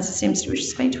 Councillor Simms, do you wish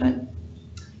to speak to it?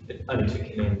 Only to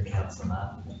commend Councillor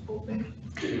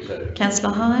Martin.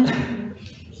 Councillor Hyde?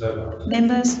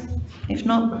 Members? If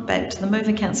not, back to the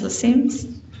mover, Councillor Simms.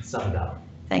 Summed up.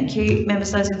 Thank you.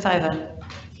 Members, those in favour?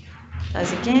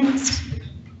 Those against?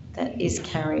 That is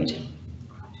carried.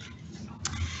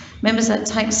 Members, that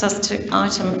takes us to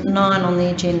item 9 on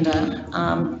the agenda.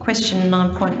 Question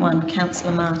 9.1,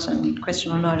 Councillor Martin.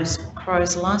 Question on notice,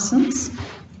 Crow's licence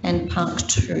and Park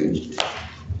 2.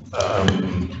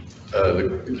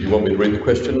 Do you want me to read the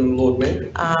question, Lord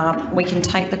Mayor? We can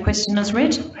take the question as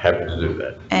read. Happy to do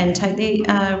that. And take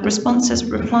the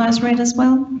reply as read as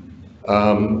well.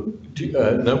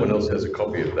 No one else has a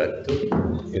copy of that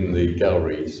in the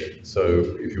gallery, so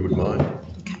if you would mind.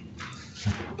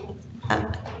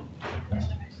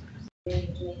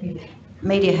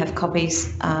 Media have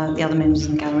copies, the other members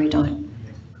in the gallery don't.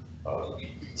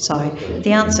 So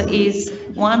the answer is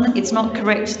 1, it's not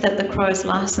correct that the Crows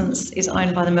licence is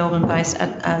owned by the Melbourne-based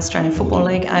Australian Football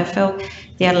League, AFL.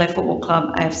 The Adelaide Football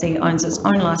Club, AFC, owns its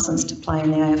own licence to play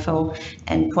in the AFL.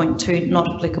 And point 2, not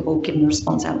applicable given the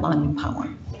response outlined in part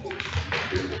 1.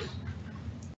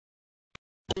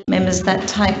 Members, that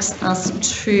takes us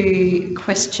to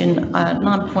question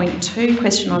 9.2,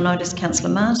 question on notice, Councillor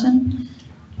Martin.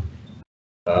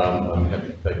 I'm happy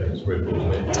to take it as read,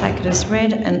 Lord Mayor. Take it as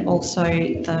read, and also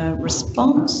the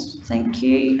response. Thank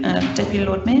you. Deputy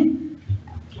Lord Mayor.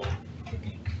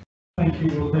 Thank you,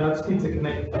 Lord Mayor. I just need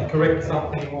to correct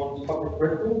something on public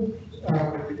record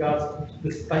with regards to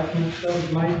the statement that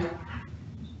was made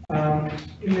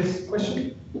in this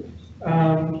question.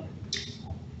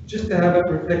 Just to have it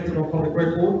reflected on public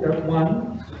record, that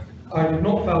 1, I did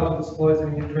not fail to disclose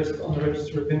any interest on the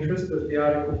Register of Interest, as the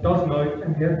article does note,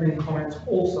 and there have been comments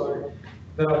also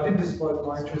that I did disclose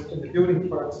my interest in the building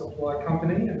product supply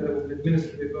company and that it was an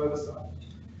administrative oversight.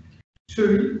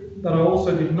 2, that I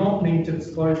also did not need to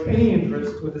disclose any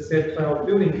interest with the said failed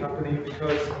building company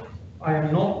because I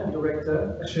am not a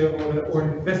director, a shareholder or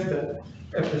an investor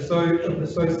of the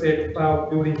so said failed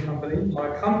building company.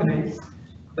 My companies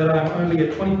that I am only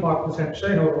a 25%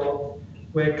 shareholder of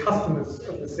were customers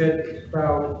of the said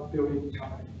failed building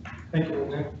company. Thank you, Lord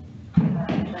Mayor.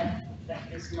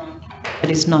 That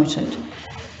is noted.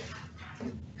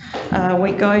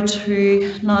 We go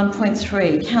to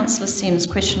 9.3. Councillor Simms,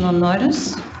 question on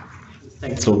notice.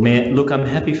 Thanks, Lord Mayor. Look, I'm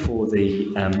happy for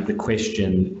the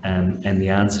question and the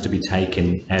answer to be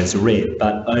taken as read,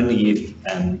 but only if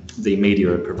the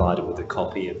media are provided with a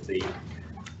copy of the...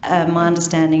 My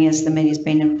understanding is the media's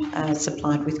been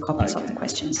supplied with copies of the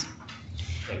questions.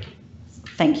 Thank you.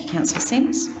 Thank you, Councillor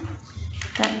Simms.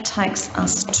 That takes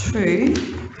us to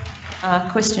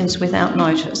questions without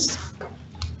notice.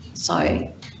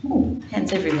 So,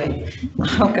 hands everywhere.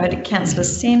 I'll go to Councillor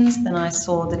Simms, then I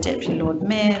saw the Deputy Lord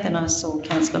Mayor, then I saw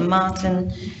Councillor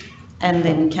Martin, and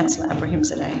then Councillor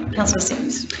Abrahimzadeh. Councillor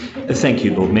Simms. Thank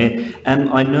you, Lord Mayor.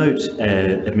 I note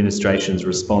Administration's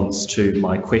response to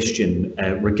my question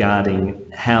regarding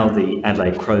how the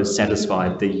Adelaide Crows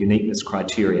satisfied the uniqueness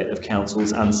criteria of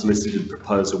Council's unsolicited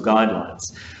proposal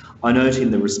guidelines. I note in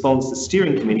the response the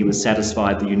Steering Committee was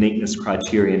satisfied the uniqueness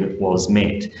criterion was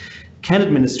met. Can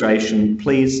Administration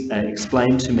please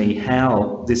explain to me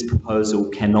how this proposal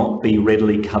cannot be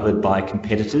readily covered by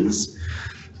competitors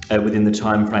within the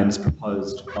timeframes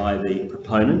proposed by the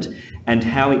proponent, and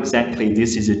how exactly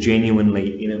this is a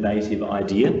genuinely innovative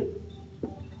idea?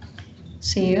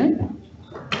 CEO.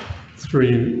 Through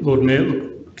you, Lord Mayor.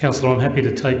 Look, Councillor, I'm happy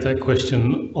to take that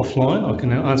question offline. I can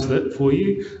now answer that for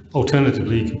you.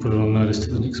 Alternatively, you can put it on notice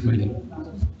to the next meeting.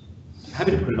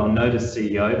 Happy to put it on notice,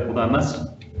 CEO, although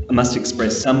I must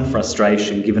express some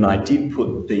frustration given I did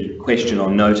put the question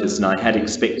on notice and I had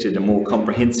expected a more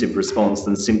comprehensive response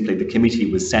than simply the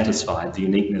committee was satisfied the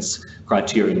uniqueness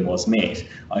criterion was met.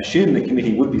 I assume the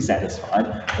committee would be satisfied,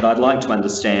 but I'd like to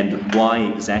understand why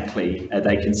exactly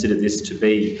they consider this to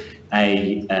be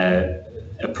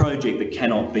a project that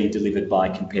cannot be delivered by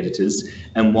competitors,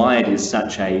 and why it is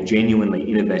such a genuinely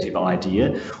innovative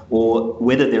idea, or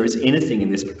whether there is anything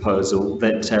in this proposal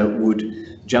that would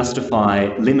justify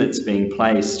limits being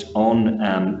placed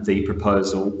on the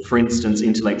proposal, for instance,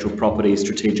 intellectual property,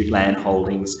 strategic land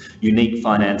holdings, unique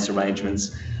finance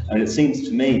arrangements. And it seems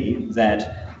to me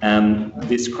that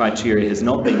this criteria has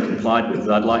not been complied with.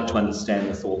 I'd like to understand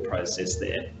the thought process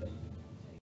there.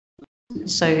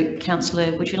 So,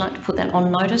 Councillor, would you like to put that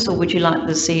on notice, or would you like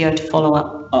the CEO to follow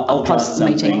up across the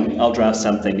meeting? I'll draft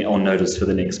something on notice for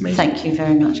the next meeting. Thank you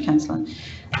very much, Councillor.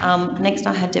 Next,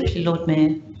 I had Deputy Lord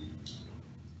Mayor.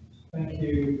 Thank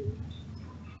you,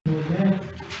 Lord Mayor.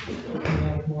 Looking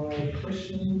at my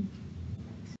question.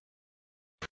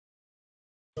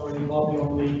 Sorry, you might be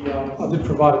on the, I did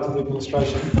provide it to the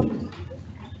administration.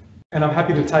 And I'm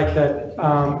happy to take that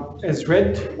as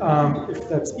read, if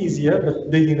that's easier,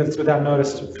 but being that it's without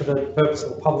notice for the purpose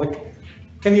of the public.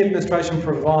 Can the administration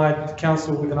provide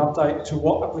Council with an update to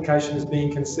what application is being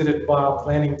considered by our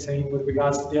planning team with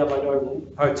regards to the Adelaide Oval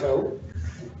Hotel?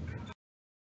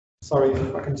 Sorry,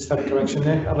 if I can just have a correction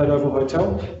there. Adelaide Oval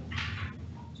Hotel.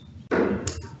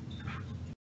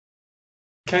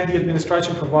 Can the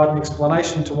administration provide an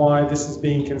explanation to why this is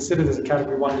being considered as a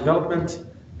Category 1 development?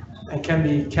 And can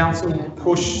the Council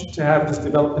push to have this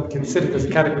development considered as a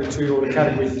Category 2 or a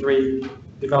Category 3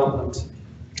 development?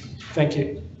 Thank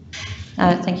you.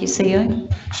 Thank you, CEO.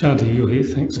 Shanti, you're here.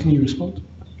 Thanks. Can you respond?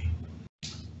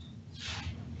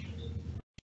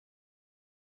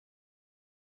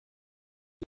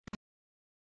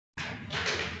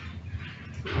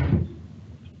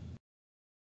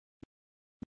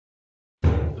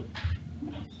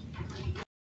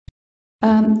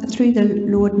 Through the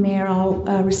Lord Mayor, I'll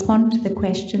respond to the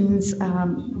questions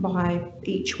by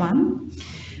each one.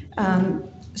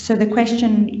 So the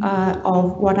question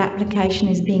of what application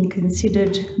is being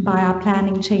considered by our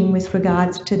planning team with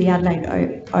regards to the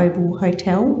Adelaide Oval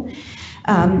Hotel.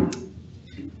 An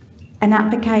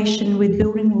application with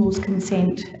building rules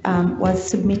consent was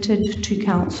submitted to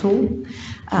Council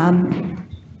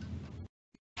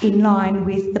in line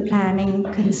with the planning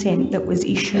consent that was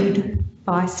issued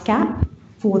by SCAP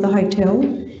for the hotel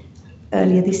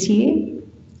earlier this year.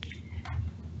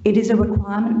 It is a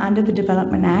requirement under the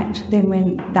Development Act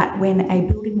that when a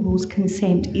building rules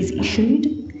consent is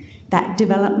issued, that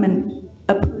development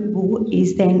approval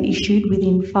is then issued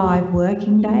within 5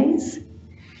 working days,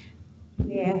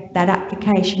 where that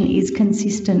application is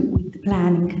consistent with the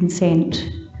planning consent.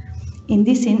 In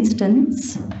this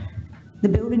instance, the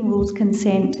building rules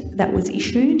consent that was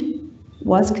issued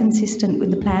was consistent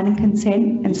with the planning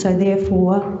consent, and so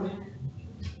therefore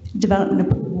development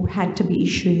approval had to be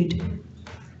issued.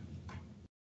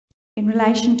 In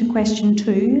relation to question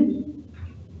 2,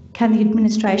 can the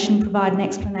administration provide an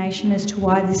explanation as to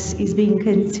why this is being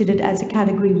considered as a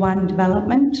Category 1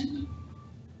 development?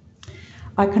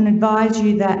 I can advise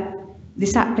you that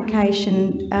this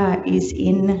application is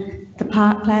in the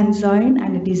parkland zone,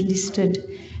 and it is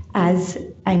listed as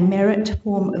a merit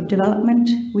form of development,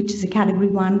 which is a Category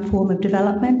 1 form of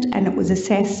development, and it was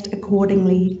assessed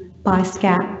accordingly by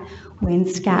SCAP when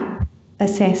SCAP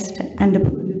assessed and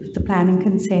approved the planning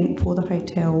consent for the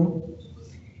hotel.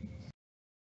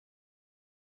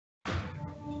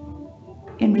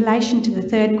 In relation to the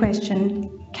third question,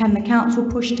 can the council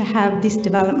push to have this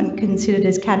development considered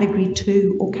as Category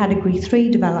 2 or Category 3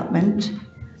 development?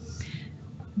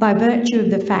 By virtue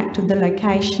of the fact of the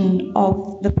location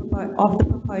of the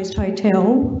proposed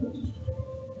hotel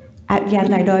at the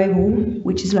Adelaide Oval,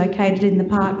 which is located in the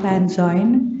parkland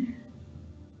zone,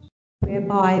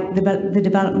 whereby the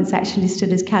development is actually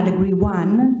listed as Category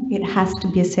 1, it has to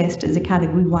be assessed as a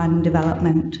Category 1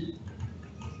 development.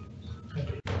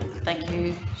 Thank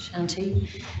you, Shanti.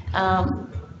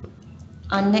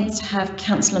 I next have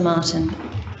Councillor Martin.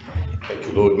 Thank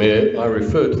you, Lord Mayor. I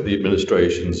refer to the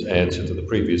administration's answer to the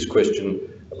previous question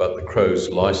about the Crows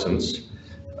licence.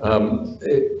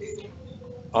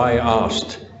 I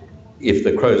asked if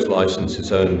the Crows licence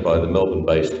is owned by the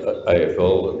Melbourne-based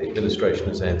AFL, and the administration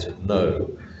has answered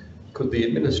no. Could the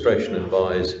administration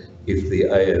advise if the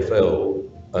AFL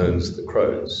owns the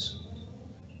Crows?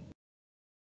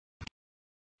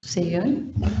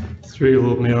 CEO. Through you,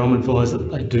 Lord Mayor, I'm advised that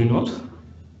they do not.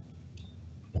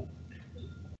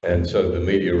 And so the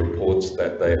media reports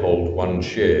that they hold 1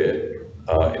 share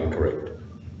are incorrect.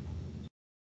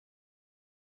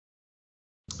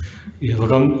 Yeah,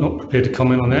 look, I'm not prepared to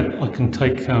comment on that. I can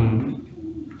take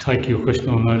your question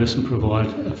on notice and provide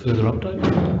a further update.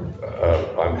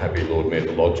 I'm happy, Lord Mayor,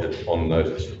 to lodge it on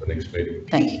notice for the next meeting.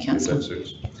 Thank you, Councillor. If that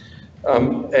suits.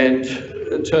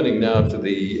 And turning now to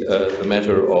the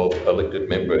matter of elected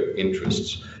member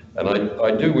interests, and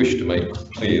I do wish to make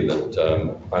clear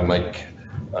that I make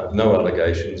no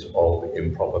allegations of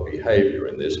improper behaviour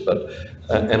in this, but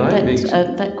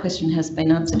that question has been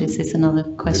answered. Is this another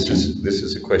question? This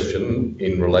is a question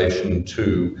in relation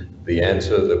to the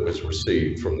answer that was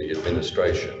received from the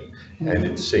administration, and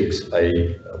it seeks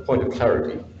a point of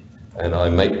clarity. And I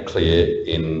make clear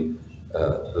in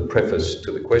the preface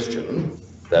to the question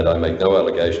that I make no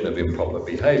allegation of improper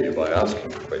behaviour by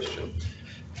asking the question.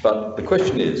 But the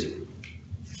question is,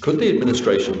 could the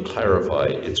administration clarify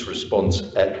its response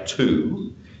at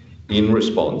 2 in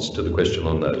response to the question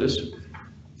on notice?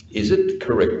 Is it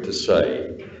correct to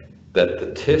say that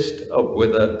the test of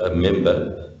whether a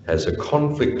member has a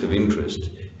conflict of interest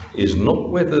is not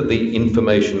whether the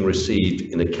information received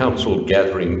in a council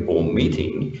gathering or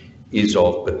meeting is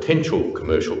of potential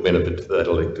commercial benefit to that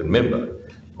elected member,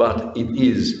 but it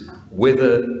is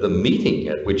whether the meeting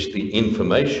at which the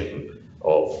information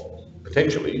of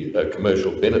potentially a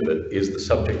commercial benefit is the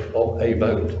subject of a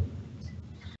vote?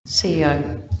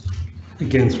 CEO.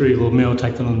 Again, through you, Lord Mayor, I'll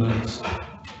take that on notice.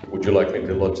 Would you like me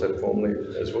to lodge that formally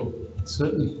as well?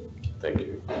 Certainly. Thank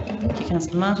you. Thank you,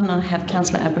 Councillor Martin. I have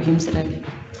Councillor Abraham today.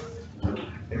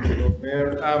 Thank you, Lord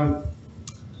Mayor.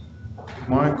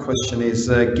 My question is,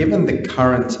 given the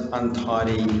current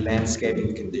untidy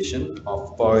landscaping condition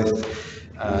of both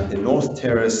the North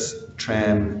Terrace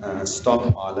tram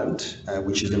stop island,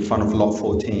 which is in front of lot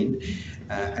 14,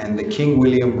 and the King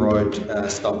William Road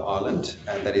stop island,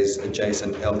 that is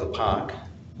adjacent Elder Park,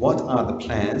 what are the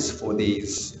plans for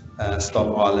these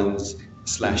stop islands /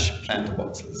 planter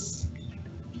boxes?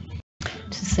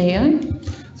 To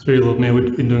CEO. Through you, Lord Mayor,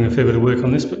 we've been doing a fair bit of work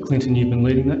on this, but Clinton, you've been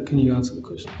leading that. Can you answer the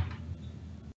question?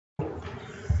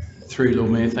 Through you,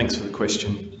 Lord Mayor, thanks for the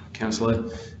question, Councillor.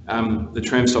 The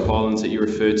tram stop islands that you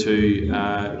referred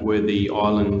to were the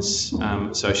islands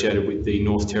associated with the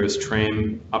North Terrace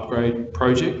tram upgrade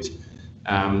project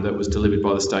that was delivered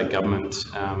by the state government,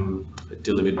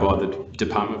 delivered by the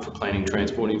Department for Planning,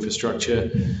 Transport and Infrastructure.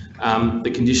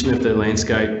 The condition of the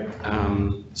landscape,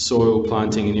 soil,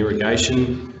 planting and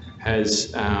irrigation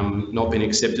has not been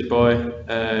accepted by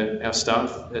our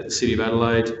staff at the City of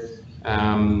Adelaide.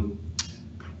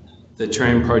 The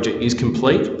tram project is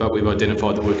complete, but we've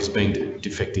identified the work as being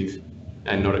defective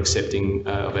and not accepting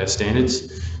of our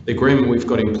standards. The agreement we've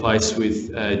got in place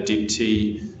with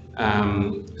DIPTI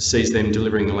sees them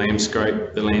delivering the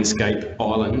landscape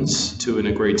islands to an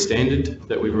agreed standard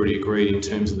that we've already agreed in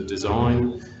terms of the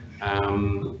design.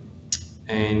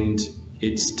 And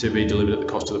it's to be delivered at the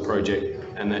cost of the project,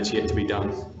 and that's yet to be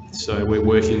done. So we're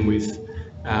working with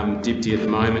DIPTI at the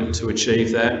moment to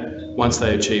achieve that. Once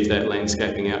they achieve that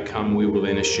landscaping outcome, we will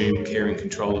then assume care and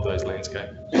control of those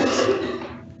landscapes.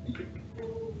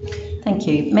 Thank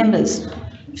you. Members,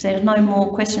 if there are no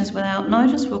more questions without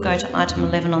notice, we'll go to item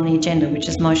 11 on the agenda, which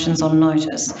is motions on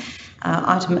notice.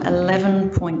 Item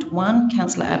 11.1,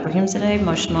 Councillor Abrahimzadeh,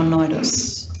 motion on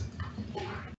notice.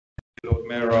 Lord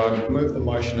Mayor, I move the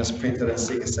motion as printed and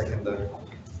seek a seconder.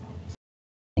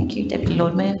 Thank you, Deputy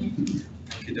Lord Mayor.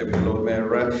 Thank you, Deputy Lord Mayor.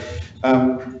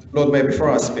 Lord Mayor, before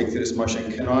I speak to this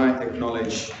motion, can I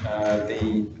acknowledge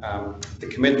the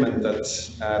commitment that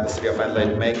the City of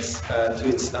Adelaide makes to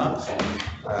its staff?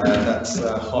 That's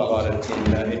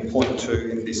highlighted in point 2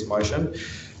 in this motion.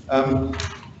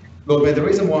 Lord Mayor, the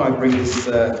reason why I bring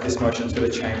this motion to the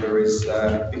Chamber is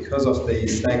because of the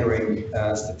staggering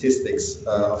statistics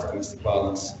of domestic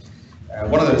violence.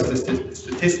 One of those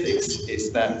statistics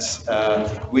is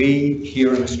that we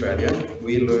here in Australia,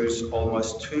 we lose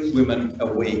almost 2 women a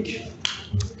week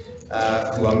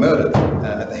who are murdered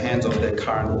at the hands of their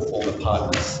current or former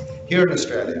partners here in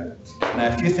Australia. Now,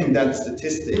 if you think that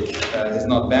statistic is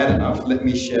not bad enough, let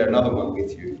me share another one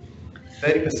with you.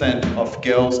 30% of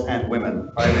girls and women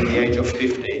over the age of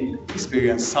 15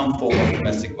 experience some form of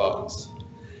domestic violence.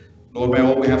 Lord Mayor,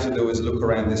 all we have to do is look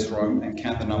around this room and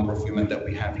count the number of women that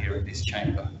we have here in this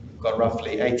chamber. We've got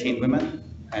roughly 18 women,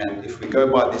 and if we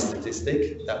go by this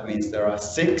statistic, that means there are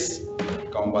 6,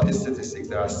 going by this statistic,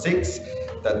 there are 6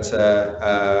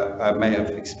 that may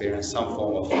have experienced some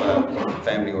form of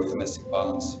family or domestic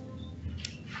violence.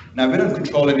 Now, we don't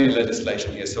control any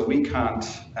legislation here, so we can't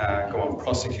go and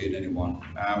prosecute anyone.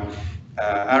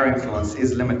 Our influence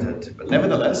is limited, but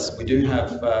nevertheless, we do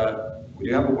have a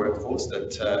workforce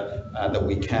that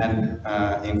we can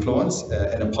influence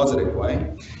in a positive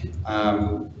way.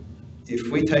 If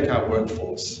we take our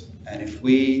workforce and if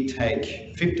we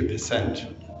take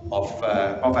 50% of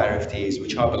our FTEs,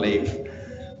 which I believe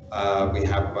we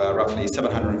have roughly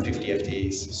 750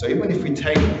 FTEs. So even if we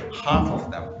take half of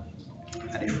them,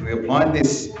 and if we apply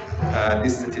this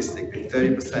statistic, the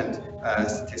 30%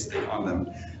 statistic on them,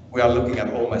 we are looking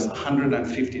at almost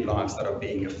 150 lives that are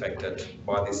being affected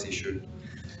by this issue.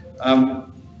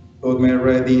 Lord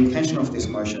Mayor, the intention of this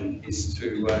motion is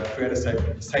to create a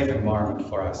safe environment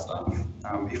for our staff.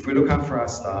 If we look after our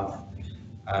staff,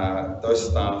 those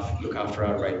staff look after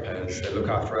our ratepayers, they look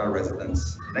after our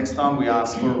residents. Next time we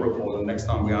ask for a report, and next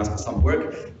time we ask for some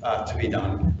work to be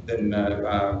done, then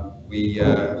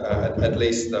at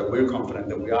least we're confident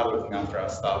that we are looking after our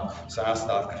staff, so our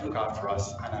staff can look after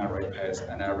us and our ratepayers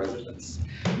and our residents.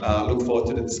 Look forward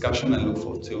to the discussion and look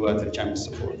forward to the Chamber's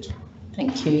support.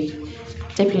 Thank you.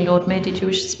 Deputy Lord Mayor, did you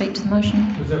wish to speak to the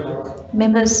motion?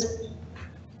 Members?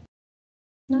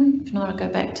 No? If not, I'll go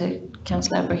back to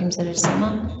Councillor Abrahimzadeh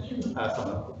Samar.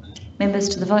 Members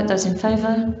to the vote, those in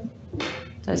favour?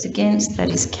 Those against? That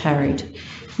is carried.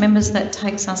 Members, that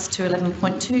takes us to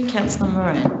 11.2, Councillor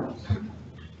Moran.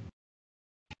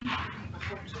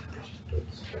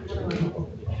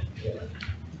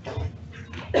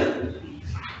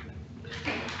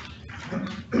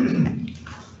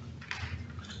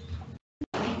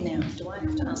 Now, do I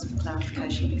have to ask for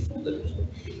clarification before?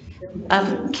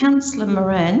 Councillor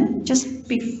Moran, just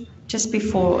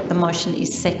before the motion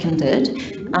is seconded,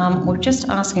 we're just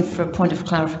asking for a point of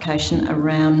clarification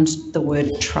around the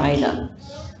word trader.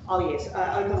 Oh yes,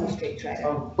 O'Connell Street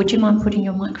Trader. Would you mind putting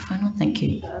your microphone on? Thank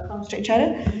you. O'Connell Street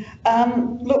Trader.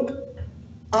 Look,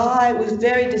 I was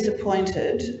very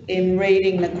disappointed in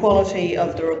reading the quality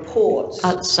of the reports.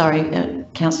 Sorry,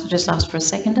 Councillor just asked for a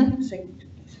seconder.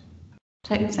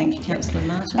 Thank you, Councillor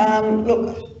Martin.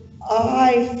 Look,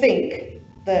 I think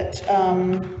that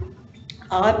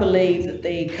I believe that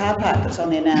the car park that's on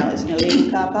there now is an illegal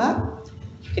car park.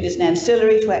 It is an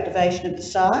ancillary to activation of the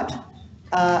site.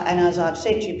 And as I've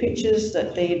sent you pictures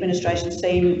that the administration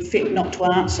seem fit not to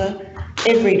answer,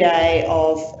 every day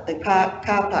of the car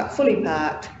park fully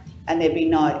parked and there'd be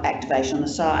no activation on the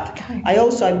site. Okay. I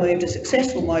also moved a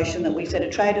successful motion that we set a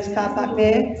traders car park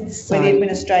there, where the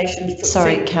administration...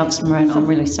 Sorry, Councillor Moran, I'm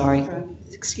really sorry.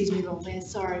 Excuse me, Lord Mayor,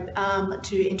 sorry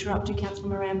to interrupt you, Councillor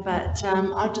Moran, but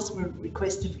I just want to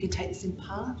request if we could take this in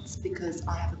parts because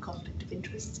I have a conflict of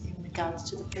interest in regards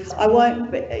to the police. I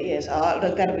won't, but yes,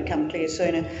 that'll become clear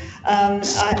sooner.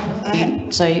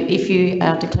 So if you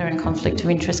are declaring conflict of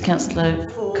interest, Councillor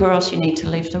Couros, you need to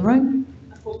leave the room.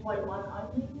 4.1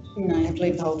 only? No, you have to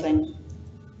leave the whole thing.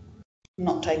 I'm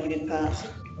not taking it in parts.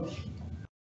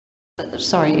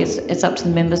 Sorry, it's up to the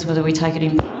members whether we take it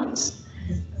in parts.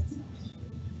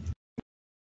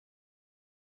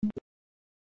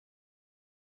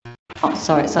 Oh,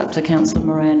 sorry, it's up to Councillor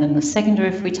Moran and the seconder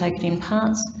if we take it in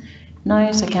parts.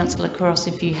 No, so Councillor Couros,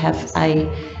 if you have a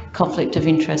conflict of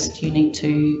interest, you need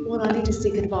to... Well, I need to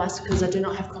seek advice because I do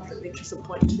not have conflict of interest on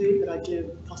point 2, but I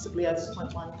do possibly over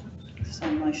point 1.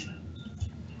 Same motion.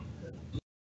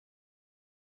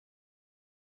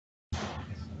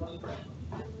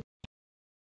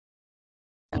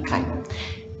 Okay.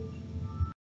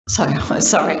 So,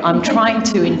 sorry, I'm trying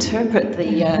to interpret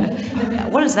the,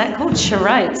 what is that called?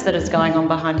 Charades that is going on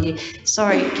behind here.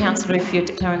 Sorry, Councillor, if you're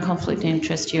declaring conflict of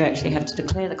interest, you actually have to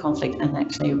declare the conflict and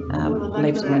actually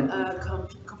leave the room.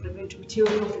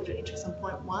 Material conflict of interest on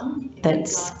point 1.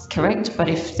 That's correct, but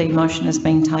if the motion is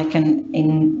being taken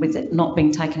in, with it not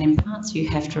being taken in parts, you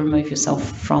have to remove yourself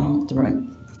from the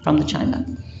room, from the chamber.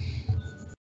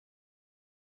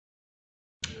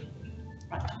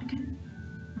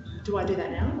 Do I do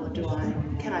that now, or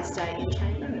can I stay in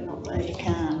chamber and not leave? You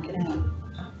can't, get out.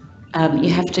 You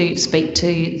have to speak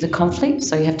to the conflict,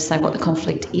 so you have to say what the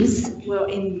conflict is. Well,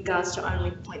 in regards to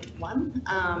only point 1,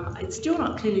 it's still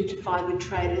not clearly defined with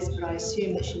traders, but I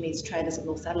assume that she means traders of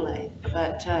North Adelaide.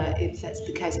 But if that's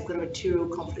the case, I've got a material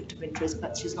conflict of interest,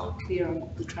 but she's not clear on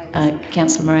what the traders are.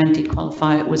 Councillor Moran did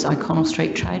qualify it was O'Connell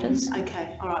Street Traders.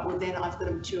 Okay, all right, well then I've got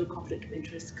a material conflict of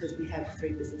interest because we have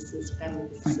 3 businesses, family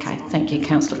businesses. Okay, thank you,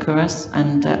 Councillor Couros,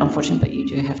 and unfortunately, but you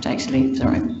do have to actually leave the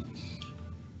room.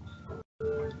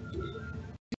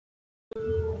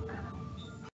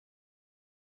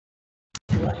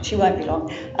 She won't be long.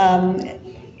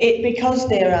 Because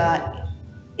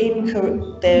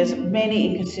there's many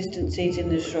inconsistencies in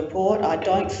this report, I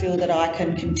don't feel that I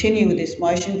can continue with this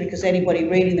motion because anybody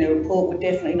reading the report would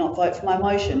definitely not vote for my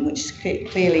motion, which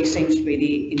clearly seems to be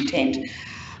the intent.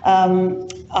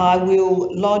 I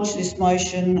will lodge this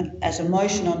motion as a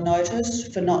motion on notice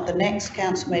for not the next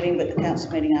council meeting, but the council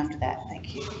meeting after that.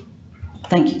 Thank you.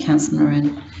 Thank you, Councillor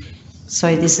Moran.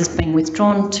 So this has been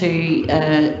withdrawn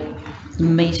to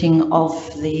meeting of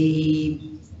the...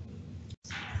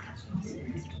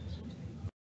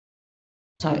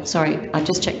 So, sorry, I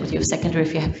just checked with your seconder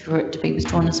if you're happy for it to be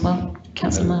withdrawn as well,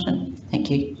 Councillor Martin.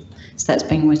 Thank you. So that's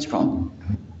been withdrawn.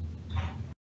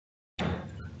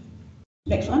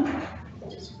 Next one.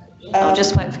 I'll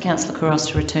just wait for Councillor Couros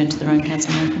to return to the room,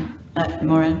 Councillor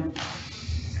Moran.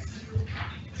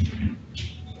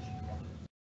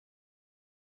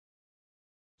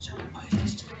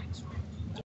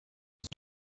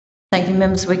 Thank you,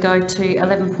 members. We go to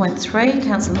 11.3,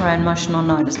 Councillor Moran, motion on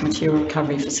notice, material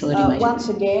recovery facility meeting. Once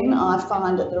again, I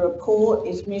find that the report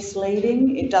is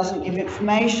misleading. It doesn't give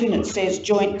information. It says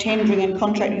joint tendering and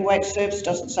contracting wage service,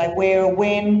 doesn't say where or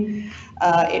when.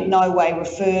 It no way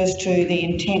refers to the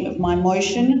intent of my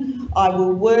motion. I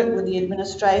will work with the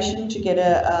administration to get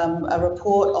a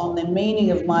report on the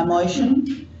meaning of my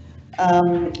motion,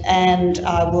 and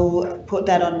I will put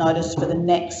that on notice for the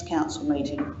next council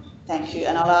meeting. Thank you,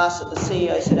 and I'll ask that the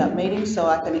CEO set up meetings so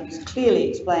I can clearly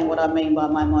explain what I mean by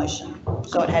my motion,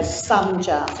 so it has some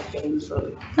chance of getting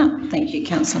through. Oh, thank you,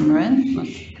 Councillor Moran.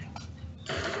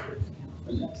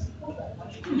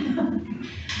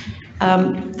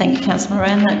 Thank you, Councillor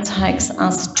Moran. That takes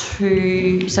us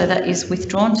to, so that is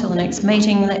withdrawn till the next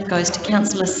meeting. That goes to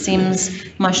Councillor Simms,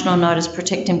 motion on notice,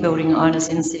 protecting building owners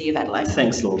in the City of Adelaide.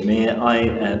 Thanks, Lord Mayor.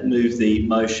 I move the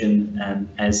motion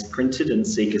as printed and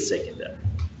seek a seconder.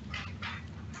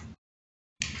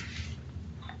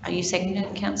 Are you seconding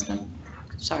it, Councillor?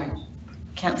 Sorry,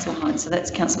 Councillor Hyde. So that's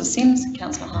Councillor Simms,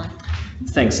 Councillor Hyde.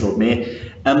 Thanks, Lord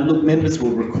Mayor. Look, members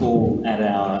will recall at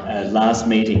our last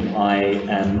meeting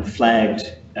I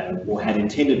flagged or had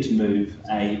intended to move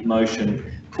a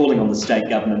motion calling on the state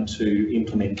government to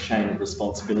implement chain of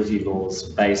responsibility laws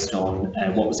based on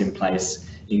what was in place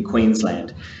in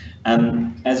Queensland.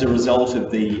 As a result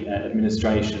of the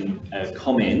administration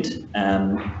comment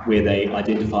where they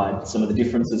identified some of the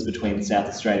differences between South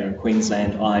Australia and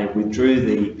Queensland, I withdrew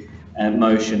the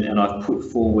motion and I've put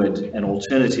forward an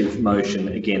alternative motion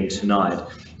again tonight,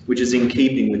 which is in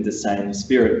keeping with the same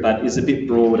spirit but is a bit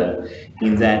broader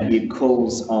in that it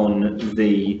calls on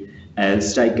the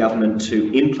state government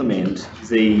to implement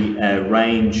the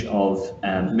range of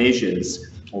measures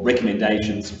or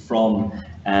recommendations from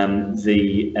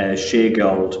the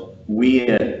Sharegold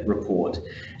Weir report.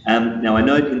 Now, I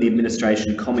note in the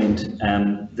administration comment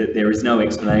that there is no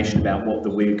explanation about what the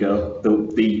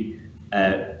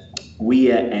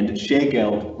Weir and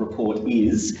Sharegold report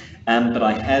is, but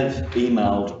I have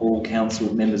emailed all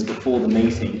council members before the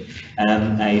meeting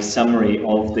a summary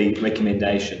of the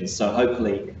recommendations. So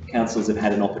hopefully councillors have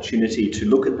had an opportunity to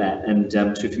look at that and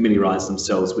to familiarise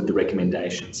themselves with the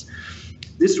recommendations.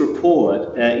 This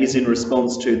report is in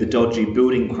response to the dodgy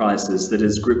building crisis that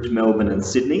has gripped Melbourne and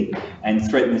Sydney and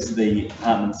threatens the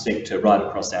apartment sector right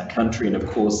across our country and of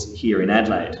course here in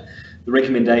Adelaide. The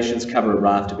recommendations cover a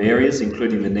raft of areas,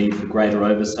 including the need for greater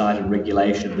oversight and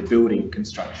regulation of the building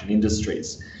construction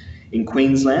industries. In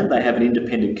Queensland, they have an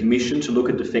independent commission to look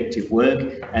at defective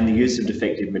work and the use of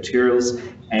defective materials,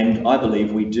 and I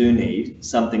believe we do need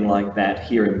something like that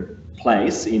here in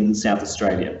place in South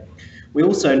Australia. We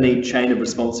also need chain of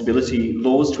responsibility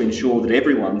laws to ensure that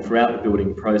everyone throughout the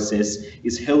building process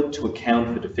is held to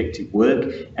account for defective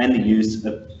work and the use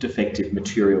of defective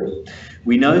material.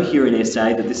 We know here in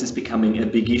SA that this is becoming a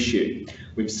big issue.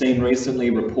 We've seen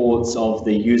recently reports of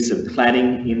the use of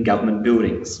cladding in government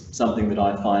buildings, something that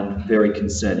I find very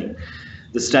concerning.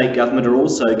 The state government are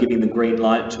also giving the green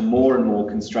light to more and more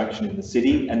construction in the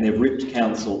city, and they've ripped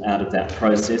council out of that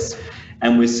process.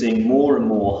 And we're seeing more and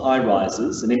more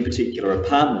high-rises, and in particular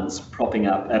apartments, popping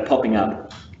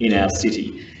up in our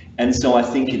city. And so I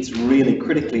think it's really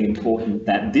critically important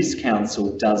that this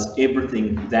council does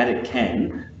everything that it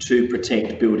can to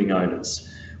protect building owners.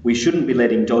 We shouldn't be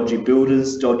letting dodgy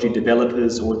builders, dodgy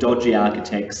developers, or dodgy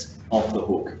architects off the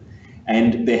hook.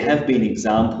 And there have been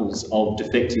examples of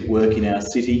defective work in our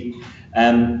city.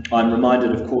 I'm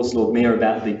reminded, of course, Lord Mayor,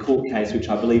 about the court case which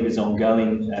I believe is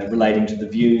ongoing relating to the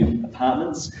View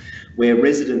apartments, where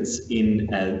residents in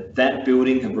that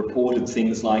building have reported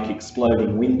things like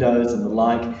exploding windows and the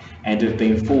like, and have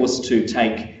been forced to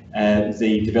take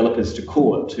the developers to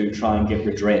court to try and get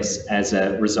redress as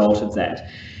a result of that.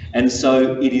 And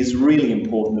so it is really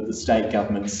important that the state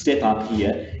government step up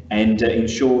here and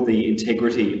ensure the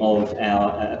integrity of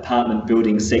our apartment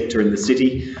building sector in the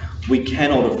city. We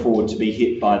cannot afford to be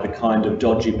hit by the kind of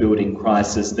dodgy building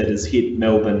crisis that has hit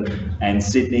Melbourne and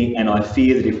Sydney, and I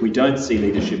fear that if we don't see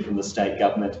leadership from the state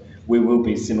government, we will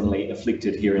be similarly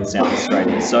afflicted here in South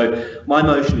Australia. So my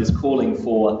motion is calling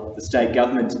for the state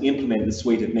government to implement the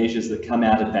suite of measures that come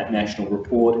out of that national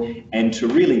report and to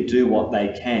really do what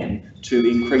they can to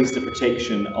increase the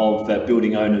protection of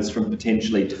building owners from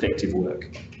potentially defective work.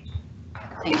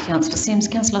 Thank you, Councillor Simms.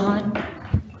 Councillor Hyde.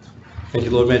 Thank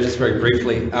you, Lord Mayor. Just very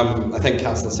briefly, I thank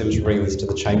Councillor Simms for bringing this to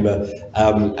the Chamber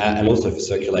and also for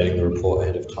circulating the report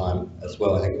ahead of time as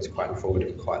well. I think it was quite informative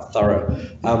and quite thorough.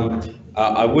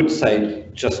 I would say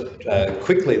just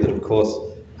quickly that, of course,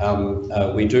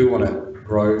 we do want to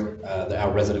grow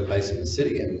our resident base in the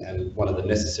city, and one of the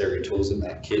necessary tools in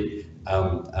that kit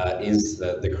is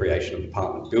the creation of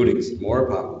apartment buildings, more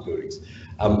apartment buildings.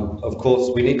 Of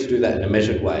course, we need to do that in a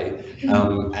measured way,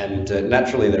 and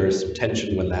naturally there is some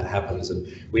tension when that happens, and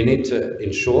we need to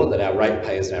ensure that our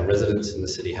ratepayers and our residents in the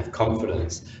city have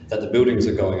confidence that the buildings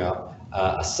are going up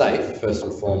are safe, first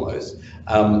and foremost,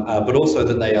 but also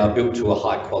that they are built to a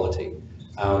high quality.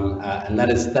 And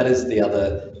that is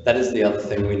the other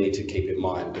thing we need to keep in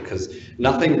mind, because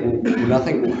nothing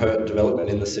will hurt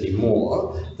development in the city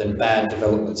more than bad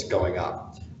developments going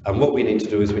up. And what we need to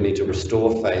do is we need to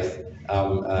restore faith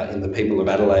in the people of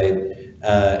Adelaide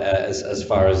as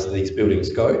far as these buildings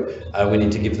go. We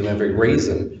need to give them every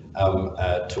reason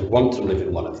to want to live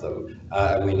in one of them,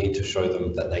 and we need to show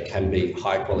them that they can be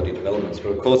high quality developments. But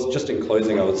of course, just in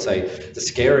closing, I would say the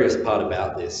scariest part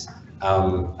about this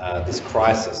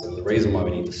crisis, and the reason why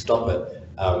we need to stop it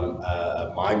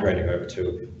migrating over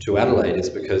to Adelaide, is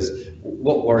because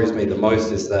what worries me the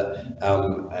most is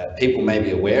that people may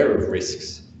be aware of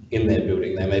risks in their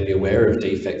building, they may be aware of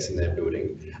defects in their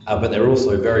building, but they're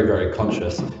also very, very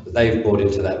conscious that they've bought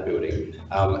into that building,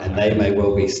 and they may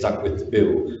well be stuck with the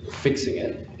bill of fixing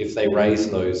it if they raise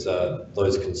those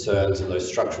concerns and those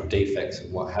structural defects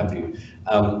and what have you.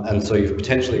 And so you've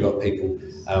potentially got people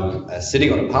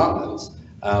sitting on apartments,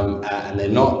 and they're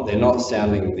not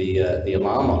sounding the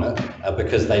alarm on it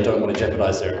because they don't want to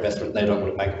jeopardise their investment, they don't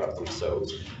want to bankrupt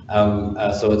themselves.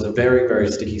 So it's a very,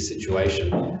 very sticky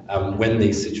situation when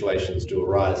these situations do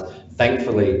arise.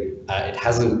 Thankfully, it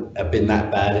hasn't been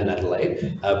that bad in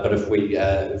Adelaide, but if we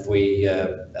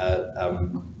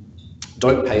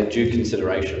don't pay it due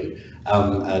consideration,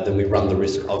 then we run the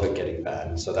risk of it getting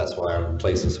bad. So that's why I'm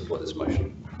pleased to support this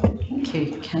motion. Thank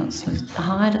you, Councillor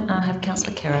Hyde. I have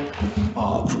Councillor Kerr.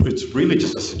 It's really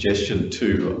just a suggestion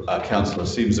to Councillor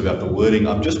Simms about the wording.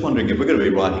 I'm just wondering if we're going to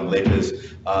be writing letters,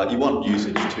 you want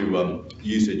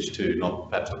usage to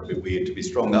not perhaps look a bit weird, to be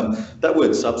strong. That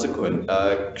word subsequent,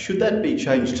 should that be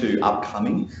changed to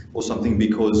upcoming or something?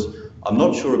 Because I'm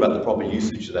not sure about the proper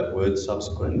usage of that word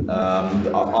subsequent.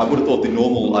 I would have thought the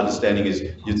normal understanding is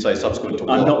you'd say subsequent to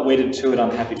what? I'm not wedded to it,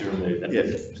 I'm happy to remove that.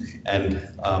 Yeah, and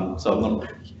so I'm not,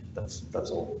 that's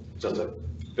all, just a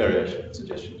variation,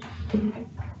 suggestion.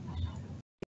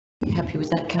 You happy with with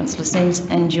that, Councillor Sims,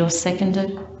 and your seconder,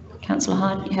 Councillor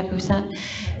Hyde, you happy with that?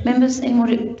 Members, any more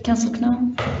to Councillor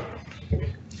Knoll?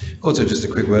 Also, just a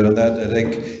quick word on that. I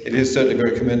think it is certainly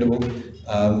very commendable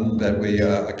that we,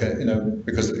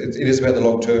 because it is about the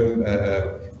long-term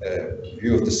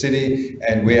view of the city,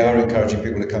 and we are encouraging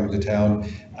people to come into town.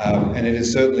 And it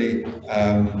is certainly,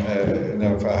 I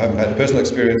haven't had personal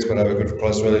experience, but I have a good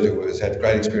close relative who has had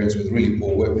great experience with really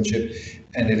poor workmanship,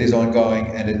 and it is ongoing,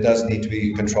 and it does need to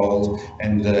be controlled,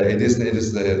 and it is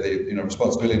the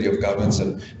responsibility of governments,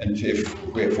 and if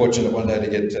we're fortunate one day to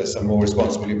get some more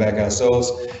responsibility back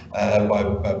ourselves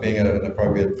by being an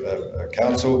appropriate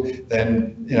council,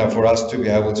 then for us to be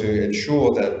able to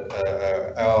ensure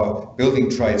that our building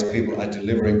trades people are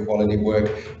delivering quality work,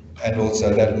 and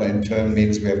also that in turn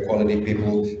means we have quality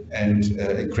people and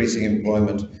increasing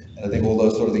employment. And I think all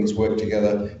those sort of things work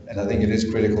together. And I think it is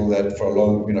critical that for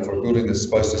for a building that's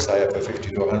supposed to stay up for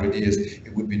 50 to 100 years,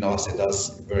 it would be nice it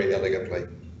does very elegantly.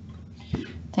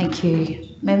 Thank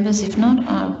you. Members, if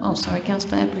not, sorry,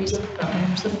 Councillor Abbey. Just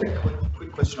a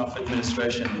quick question of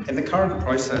administration. In the current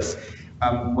process,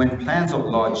 when plans are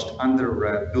lodged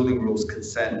under building rules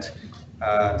consent,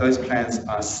 those plans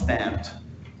are stamped.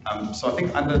 So I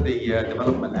think under the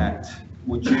Development Act,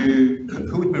 who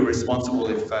would be responsible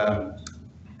if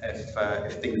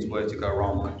things were to go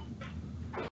wrong?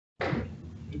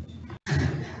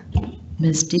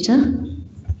 Ms. Ditter.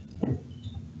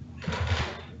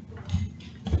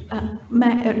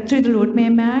 Through the Lord Mayor,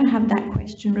 may I have that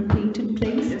question repeated,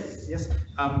 please? Yes.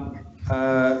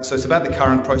 So it's about the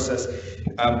current process.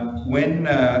 When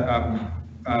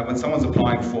someone's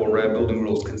applying for building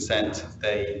rules consent,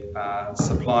 they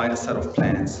supply a set of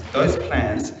plans. Those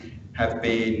plans have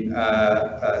been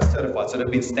certified, so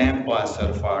they've been stamped by a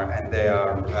certifier, and they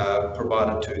are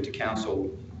provided to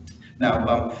council.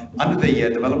 Now, under the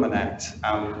Development Act,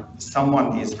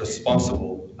 someone is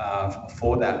responsible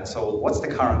for that. So what's the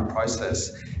current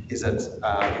process? Is it,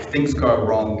 if things go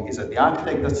wrong, is it the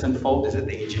architect that's in fault? Is it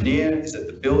the engineer? Is it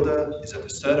the builder? Is it the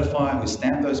certifier who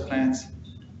stamped those plans?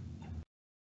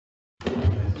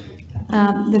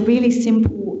 The really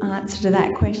simple answer to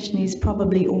that question is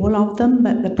probably all of them,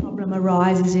 but the problem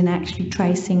arises in actually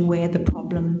tracing where the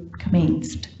problem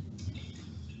commenced.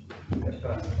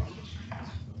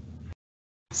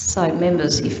 So,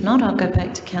 members, if not, I'll go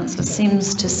back to Councillor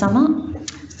Sims to sum up.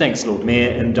 Thanks, Lord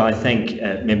Mayor, and I thank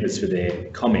members for their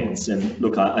comments. And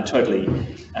look, I totally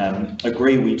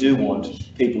agree. We do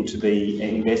want people to be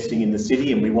investing in the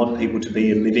city, and we want people to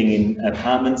be living in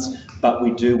apartments, but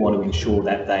we do want to ensure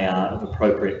that they are of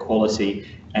appropriate quality.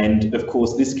 And of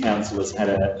course, this council has had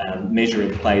a measure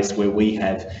in place where we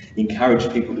have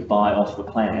encouraged people to buy off the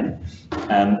plan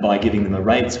by giving them a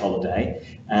rates holiday.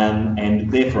 And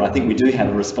therefore, I think we do have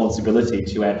a responsibility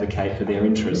to advocate for their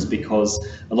interests, because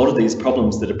a lot of these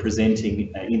problems that are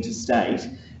presenting interstate,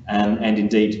 and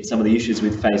indeed some of the issues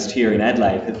we've faced here in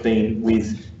Adelaide, have been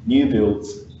with new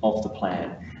builds off the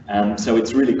plan. So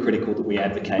it's really critical that we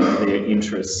advocate for their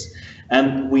interests.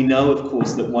 We know, of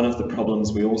course, that one of the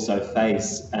problems we also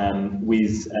face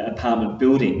with apartment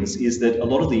buildings is that a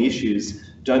lot of the issues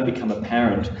don't become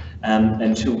apparent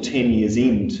until 10 years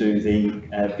into the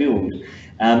build.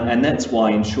 And that's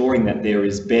why ensuring that there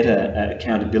is better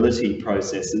accountability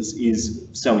processes is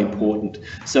so important,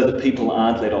 so that people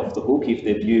aren't let off the hook if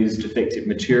they've used defective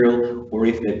material or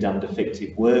if they've done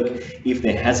defective work, if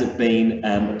there hasn't been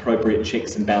appropriate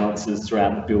checks and balances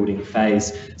throughout the building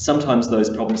phase. Sometimes those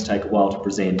problems take a while to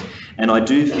present, and I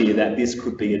do fear that this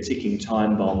could be a ticking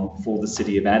time bomb for the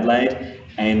City of Adelaide.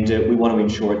 And we want to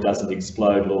ensure it doesn't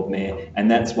explode, Lord Mayor, and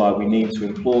that's why we need to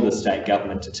implore the state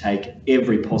government to take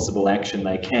every possible action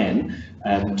they can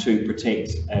to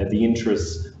protect the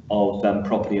interests of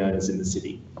property owners in the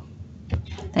city.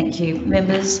 Thank you.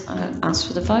 Members, I ask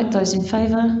for the vote. Those in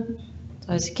favour?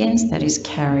 Those against? That is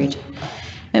carried.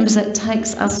 Members, that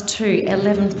takes us to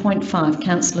 11.5,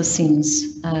 Councillor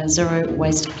Sims, Zero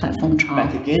Waste Platform Trial.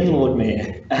 Back again, Lord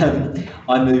Mayor.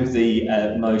 I move the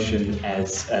motion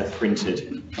as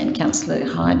printed. And Councillor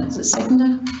Hyde as a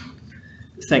seconder.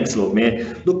 Thanks, Lord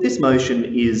Mayor. Look, this motion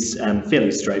is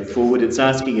fairly straightforward. It's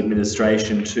asking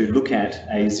administration to look at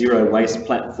a zero waste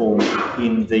platform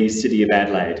in the City of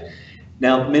Adelaide.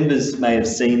 Now, members may have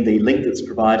seen the link that's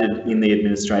provided in the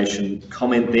administration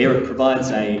comment there. It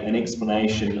provides an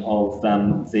explanation of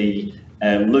the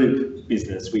Loop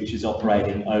business, which is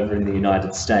operating over in the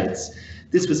United States.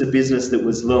 This was a business that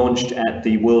was launched at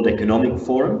the World Economic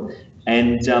Forum,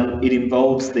 and it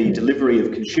involves the delivery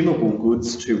of consumable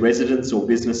goods to residents or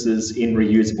businesses in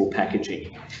reusable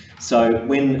packaging. So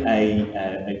when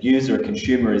a user, a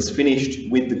consumer, is finished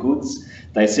with the goods,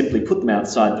 they simply put them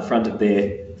outside the front of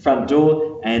their front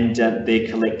door, and they're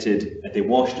collected, they're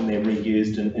washed and they're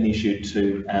reused and issued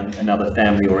to another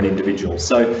family or an individual.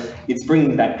 So it's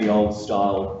bringing back the old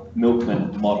style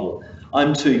milkman model.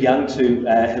 I'm too young to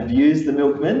have used the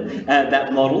milkman,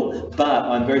 that model, but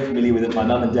I'm very familiar with it. My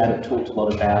mum and dad have talked a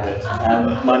lot about it.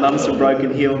 My mum's from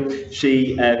Broken Hill.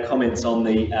 She comments on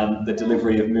the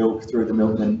delivery of milk through the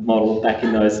milkman model back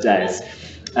in those days.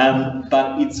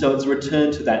 But it's a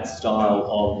return to that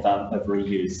style of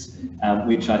reuse,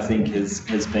 which I think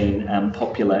has been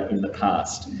popular in the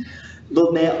past.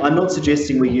 Lord Mayor, I'm not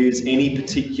suggesting we use any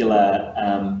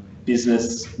particular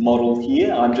business model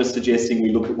here. I'm just suggesting we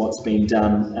look at what's been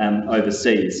done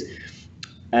overseas.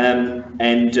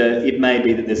 It may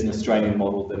be that there's an Australian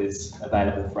model that is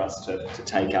available for us to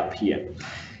take up here.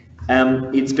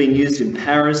 It's been used in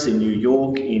Paris, in New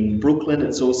York, in Brooklyn.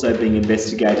 It's also being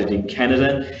investigated in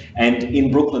Canada. And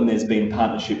in Brooklyn, there's been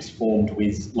partnerships formed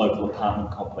with local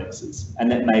apartment complexes.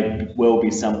 And that may well be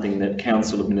something that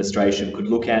council administration could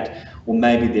look at, or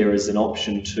maybe there is an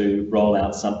option to roll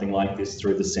out something like this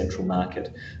through the central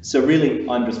market. So really,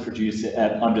 I'm just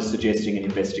suggesting an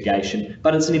investigation,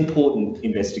 but it's an important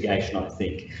investigation, I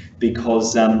think,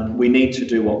 because we need to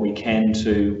do what we can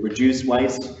to reduce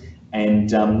waste. And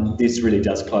this really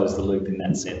does close the loop in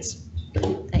that sense.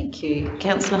 Thank you.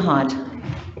 Councillor Hyde.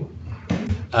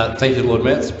 Thank you, Lord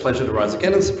Mayor. It's a pleasure to rise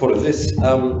again in support of this.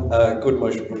 Good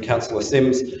motion from Councillor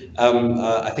Simms.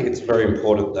 I think it's very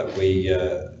important that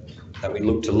we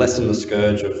look to lessen the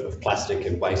scourge of plastic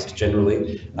and waste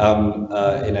generally in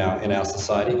our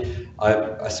society.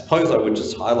 I suppose I would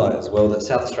just highlight as well that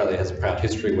South Australia has a proud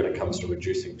history when it comes to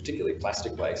reducing particularly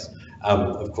plastic waste.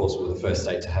 Of course, we're the first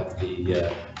state to have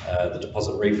the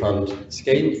deposit refund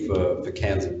scheme for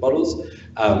cans and bottles,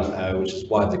 which is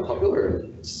widely popular,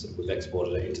 and we've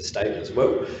exported it interstate as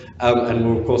well. And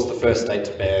we're of course the first state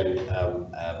to ban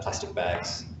plastic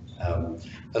bags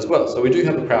as well. So we do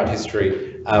have a proud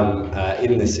history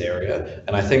in this area,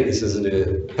 and I think this is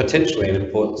potentially an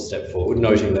important step forward,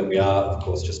 noting that we are, of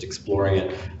course, just exploring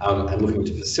it and looking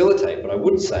to facilitate. But I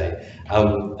would say,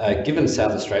 given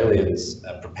South Australians'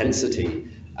 propensity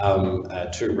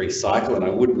to recycle, and I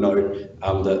would note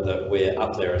that we're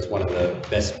up there as one of the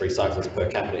best recyclers per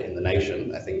capita in the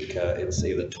nation. I think it's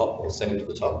either top or second to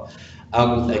the top.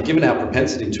 Given our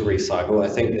propensity to recycle, I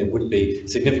think there would be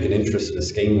significant interest in a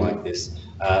scheme like this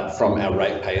from our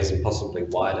ratepayers and possibly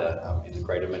wider in the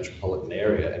greater metropolitan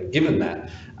area. And given that,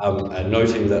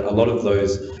 noting that a lot of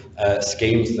those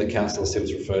schemes that Councillor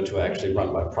Simms referred to are actually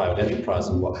run by private enterprise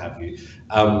and what have you,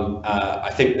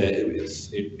 I think that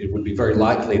it would be very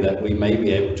likely that we may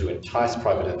be able to entice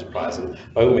private enterprise and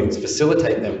by all means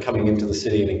facilitate them coming into the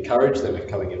city and encourage them in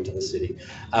coming into the city.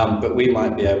 But we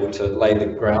might be able to lay the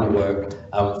groundwork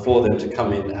for them to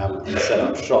come in and set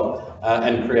up shop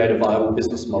and create a viable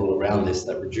business model around this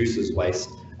that reduces waste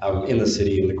in the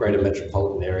city, in the greater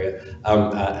metropolitan area,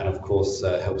 and of course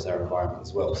helps our environment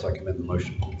as well. So I commend the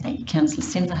motion. Thank you, Councillor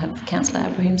Simms. I have Councillor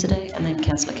Abrahimzadeh and then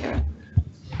Councillor Kerr.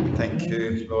 Thank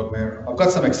you, Lord Mayor. I've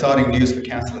got some exciting news for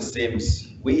Councillor Simms.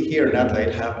 We here in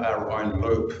Adelaide have our own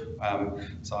loop.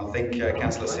 So I think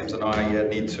Councillor Simms and I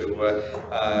need to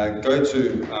go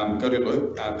to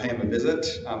Loop, pay him a visit.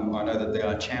 I know that they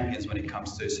are champions when it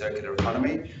comes to circular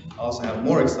economy. I also have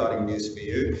more exciting news for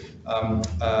you.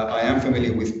 I am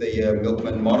familiar with the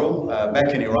milkman model.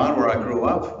 Back in Iran, where I grew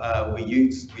up, we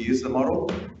used the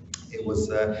model. It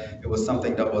was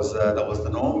something that was the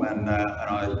norm, and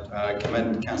I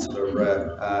commend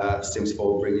Councillor Simms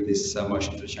for bringing this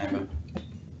motion to the chamber.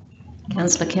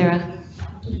 Councillor Kerr.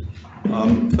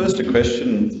 First a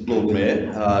question, Lord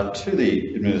Mayor, to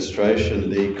the administration.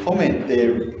 The comment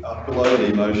there below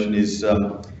the motion is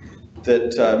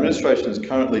that administration is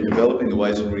currently developing the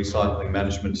waste and recycling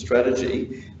management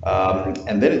strategy,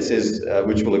 and then it says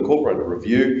which will incorporate a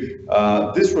review.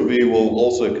 This review will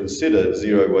also consider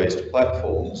zero waste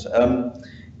platforms.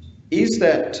 Is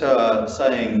that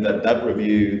saying that that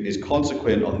review is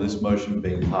consequent on this motion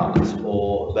being passed,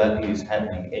 or that is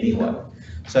happening anyway?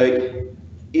 So,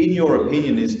 in your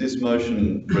opinion, is this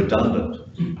motion redundant?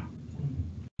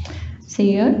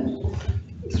 CEO?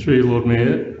 Through you, Lord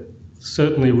Mayor,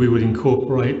 certainly we would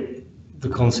incorporate the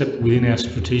concept within our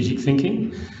strategic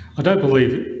thinking. I don't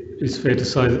believe it's fair to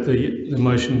say that the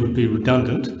motion would be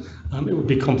redundant. It would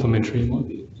be complementary in my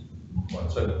view.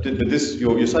 So, but this,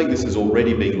 you're saying this is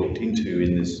already being looked into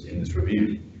in this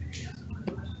review?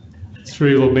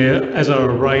 Through you, Lord Mayor, as are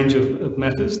a range of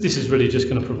matters, this is really just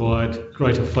going to provide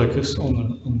greater focus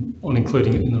on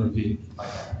including it in the review.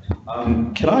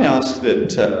 Can I ask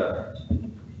that,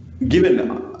 given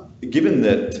given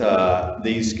that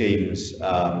these schemes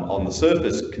on the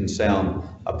surface can sound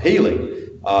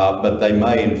appealing, but they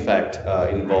may in fact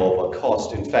involve a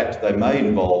cost. In fact, they may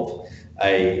involve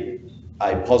a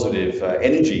positive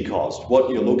energy cost. What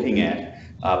you're looking at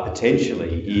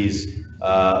potentially is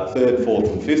third, fourth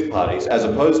and fifth parties, as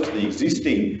opposed to the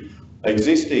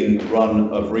existing run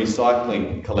of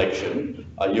recycling collection.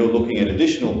 You're looking at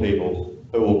additional people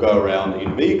who will go around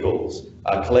in vehicles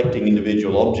collecting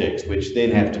individual objects which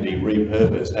then have to be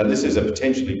repurposed. Now, this is a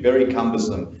potentially very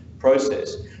cumbersome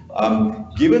process.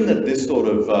 Given that this sort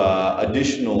of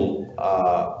additional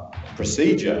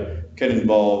procedure can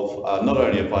involve not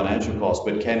only a financial cost,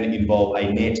 but can involve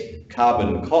a net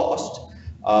carbon cost,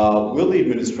 will the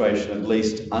administration at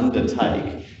least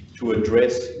undertake to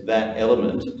address that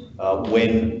element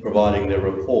when providing their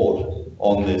report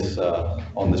on this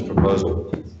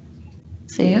proposal?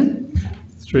 Theo?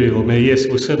 Through you, Lord Mayor, yes,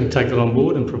 we'll certainly take that on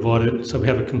board and provide it so we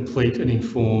have a complete and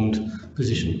informed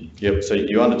position. Yep, so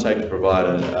you undertake to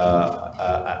provide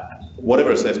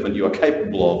whatever assessment you are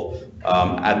capable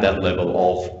of at that level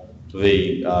of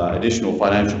the additional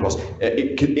financial cost,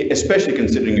 especially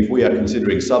considering if we are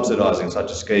considering subsidising such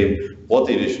a scheme, what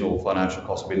the additional financial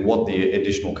cost would be and what the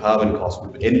additional carbon cost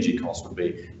would be, energy cost would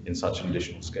be in such an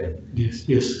additional scheme. Yes,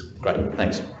 yes. Great,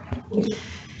 thanks.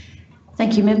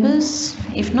 Thank you, members.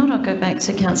 If not, I'll go back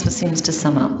to Councillor Simms to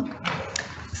sum up.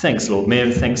 Thanks, Lord Mayor,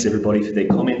 and thanks everybody for their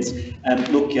comments.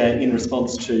 Look, in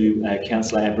response to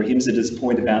Councillor Abrahimzadeh's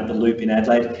point about the loop in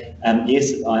Adelaide,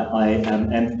 yes, I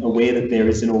am aware that there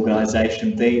is an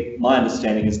organisation. My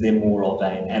understanding is they're more of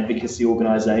an advocacy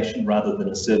organisation rather than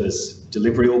a service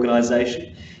delivery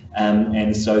organisation.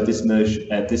 And so this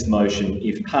motion,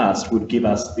 if passed, would give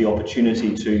us the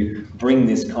opportunity to bring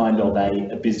this kind of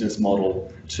a business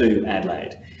model to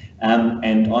Adelaide.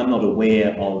 And I'm not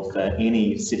aware of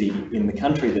any city in the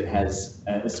country that has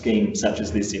a scheme such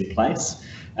as this in place.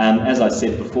 As I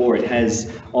said before, it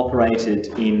has operated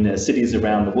in cities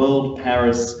around the world,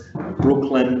 Paris,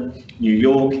 Brooklyn, New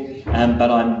York, but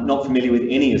I'm not familiar with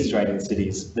any Australian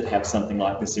cities that have something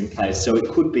like this in place. So it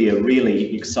could be a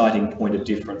really exciting point of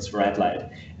difference for Adelaide.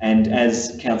 And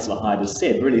as Councillor Hyde has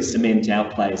said, really cement our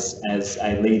place as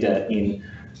a leader in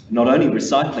not only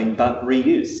recycling, but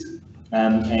reuse.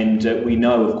 And we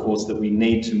know, of course, that we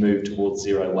need to move towards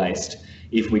zero waste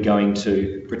if we're going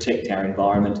to protect our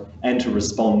environment and to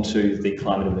respond to the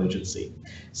climate emergency.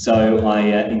 So I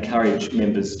encourage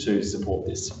members to support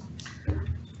this.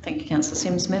 Thank you, Councillor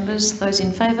Simms. Members, those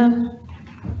in favour?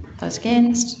 Those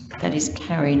against? That is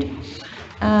carried.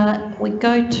 We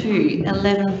go to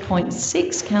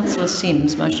 11.6, Councillor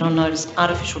Simms, motion on notice,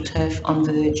 artificial turf on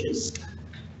verges.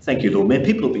 Thank you, Lord Mayor.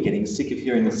 People will be getting sick of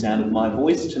hearing the sound of my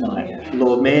voice tonight,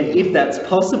 Lord Mayor. If that's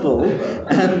possible,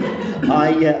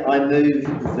 I move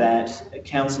that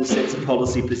Council sets a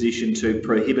policy position to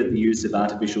prohibit the use of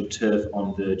artificial turf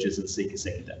on verges and seek a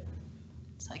seconder.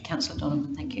 So, Councillor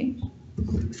Donovan, thank you.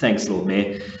 Thanks, Lord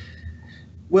Mayor.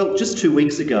 Well, just 2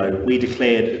 weeks ago, we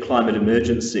declared a climate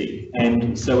emergency,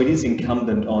 and so it is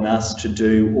incumbent on us to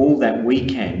do all that we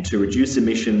can to reduce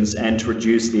emissions and to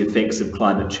reduce the effects of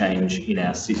climate change in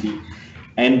our city.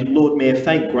 And Lord Mayor,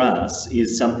 fake grass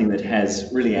is something that has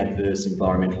really adverse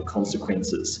environmental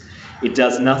consequences. It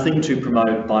does nothing to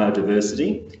promote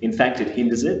biodiversity. In fact, it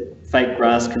hinders it. Fake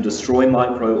grass can destroy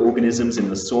microorganisms in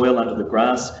the soil under the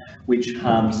grass, which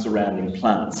harms surrounding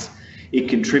plants. It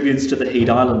contributes to the heat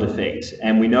island effect,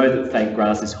 and we know that fake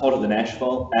grass is hotter than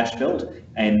asphalt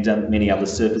and many other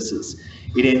surfaces.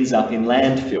 It ends up in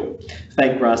landfill.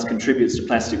 Fake grass contributes to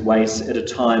plastic waste at a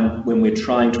time when we're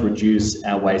trying to reduce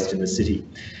our waste in the city.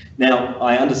 Now,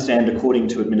 I understand, according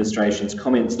to administration's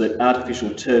comments, that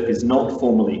artificial turf is not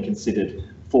formally considered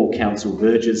for council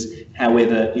verges.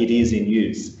 However, it is in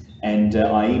use. And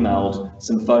I emailed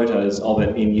some photos of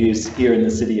it in use here in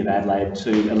the City of Adelaide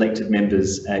to elected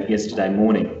members yesterday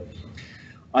morning.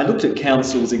 I looked at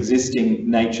Council's existing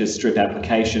nature strip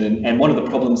application, and one of the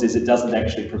problems is it doesn't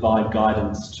actually provide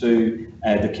guidance to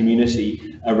the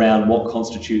community around what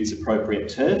constitutes appropriate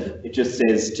turf. It just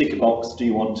says, tick a box, do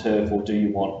you want turf or do you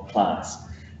want plants?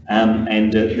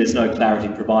 And there's no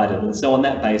clarity provided. And so on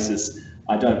that basis,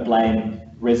 I don't blame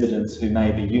residents who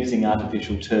may be using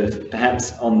artificial turf,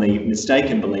 perhaps on the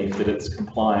mistaken belief that it's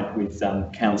compliant with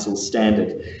council's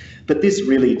standard. But this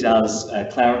really does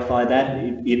clarify that.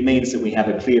 It means that we have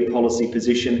a clear policy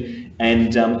position,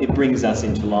 and it brings us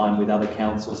into line with other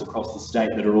councils across the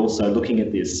state that are also looking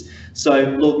at this.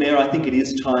 So, Lord Mayor, I think it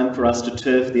is time for us to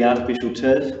turf the artificial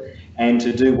turf and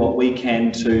to do what we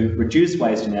can to reduce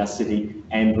waste in our city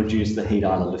and reduce the heat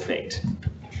island effect.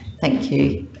 Thank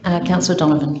you. Councillor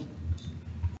Donovan.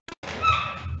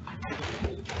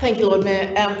 Thank you, Lord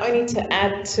Mayor. Only to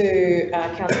add to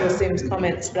Councillor Sim's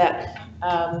comments that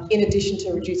in addition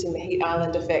to reducing the heat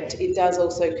island effect, it does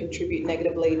also contribute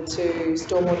negatively to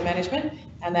stormwater management,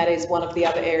 and that is one of the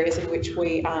other areas in which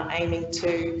we are aiming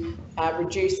to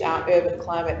reduce our urban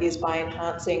climate is by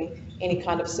enhancing any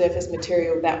kind of surface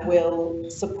material that will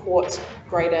support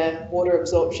greater water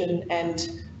absorption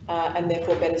and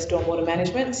therefore better stormwater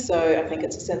management. So I think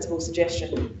it's a sensible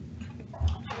suggestion.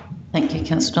 Thank you,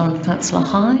 Councillor Donald. Councillor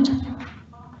Hyde?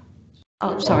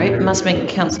 Oh, sorry, it must have been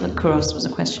Councillor Kouros was a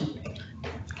question.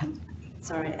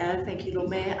 Sorry, thank you, Lord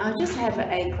Mayor. I just have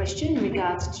a question in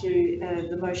regards to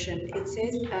the motion. It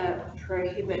says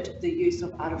prohibit the use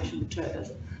of artificial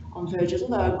turf on verges,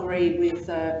 although I agree with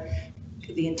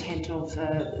the intent of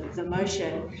the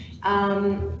motion.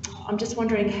 I'm just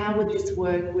wondering, how would this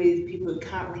work with people who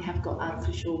currently have got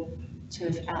artificial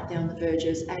turf out there on the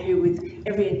verges and who with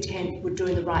every intent were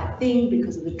doing the right thing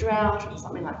because of the drought or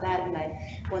something like that, and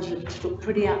they wanted it to look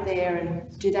pretty out there, and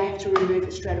do they have to remove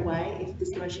it straight away if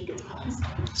this motion gets passed?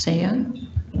 CEO?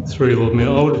 Through Lord Mayor,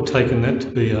 I would have taken that to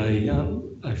be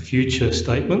a future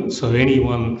statement. So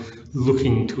anyone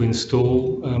looking to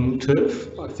install turf,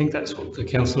 I think that's what the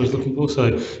councillor is looking for. So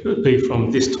it would be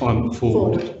from this time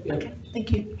forward. Yeah. Okay,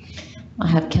 thank you. I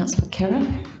have Councillor Kerr.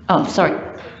 Oh, sorry.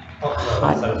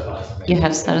 You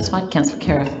have satisfied, Councillor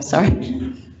Kerr. Sorry.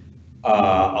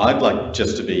 I'd like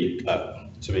just to be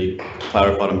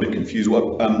clarified. I'm a bit confused.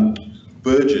 What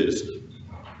verges?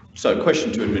 So,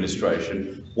 question to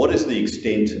administration: what is the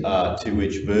extent to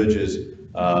which verges,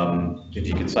 if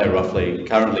you can say roughly,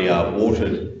 currently are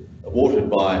watered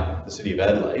by the City of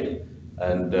Adelaide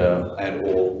and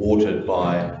or watered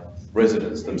by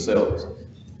residents themselves?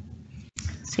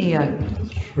 CEO.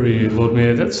 Through Lord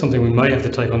Mayor, that's something we may have to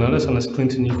take on notice, unless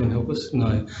Clinton, you can help us.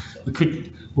 No,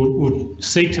 we'll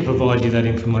seek to provide you that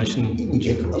information in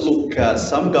due course. Look,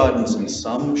 some guidance in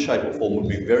some shape or form would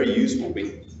be very useful,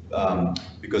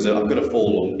 because I'm going to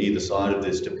fall on either side of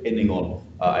this, depending on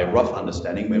a rough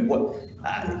understanding. I mean,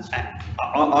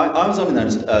 I was under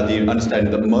the understanding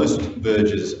that most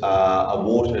verges are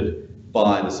watered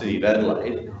by the City of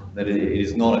Adelaide, that it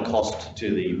is not a cost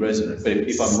to the resident. But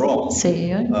if I'm wrong,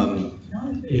 CEO.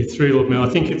 Yeah, through Lord Mayor, I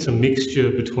think it's a mixture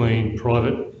between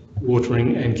private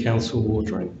watering and council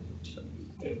watering.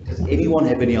 Does anyone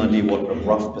have any idea what a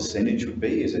rough percentage would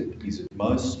be? Is it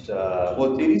most?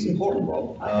 Well, it is important,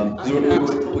 Rob.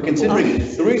 We're considering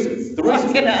the reason. I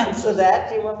can answer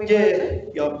that. Do you want me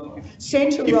to? Yeah.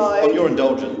 Centre Road. On your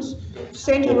indulgence.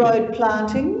 Centre Road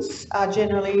plantings are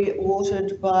generally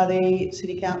watered by the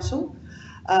City Council.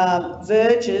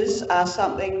 Verges are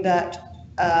something that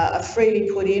are freely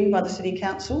put in by the City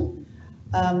Council.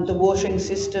 The watering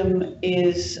system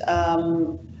is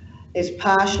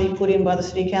partially put in by the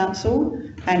City Council,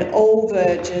 and all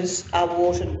verges are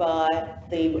watered by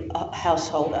the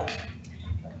householder.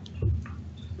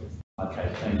 Okay,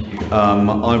 thank you.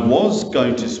 I was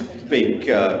going to speak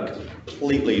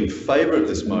completely in favour of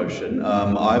this motion.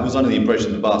 I was under the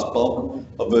impression the vast bulk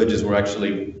of verges were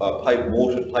actually paid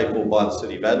for by the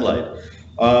City of Adelaide.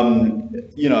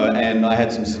 You know, and I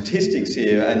had some statistics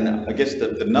here, and I guess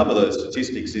the nub of those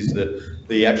statistics is that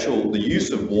the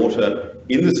use of water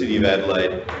in the City of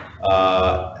Adelaide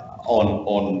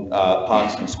on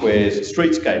parks and squares,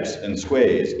 streetscapes and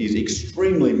squares, is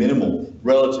extremely minimal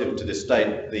relative to the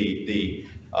state, the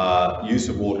use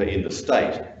of water in the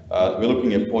state. We're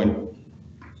looking at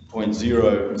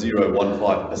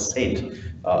 0.0015%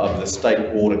 of the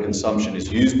state water consumption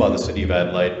is used by the City of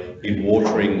Adelaide in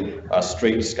watering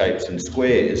streetscapes and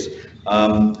squares.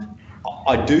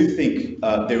 I do think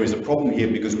there is a problem here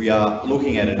because we are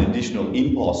looking at an additional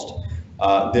impost.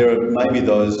 There are maybe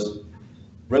those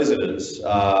residents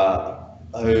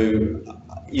who,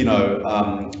 you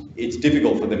know, it's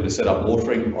difficult for them to set up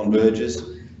watering on verges.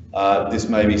 This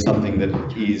may be something that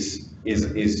is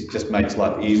just makes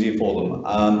life easier for them.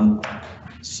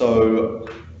 So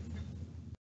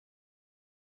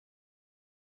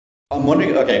I'm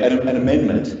wondering, okay, an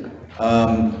amendment.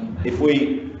 If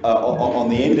we on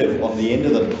the end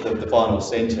of the final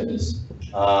sentence,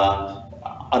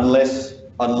 unless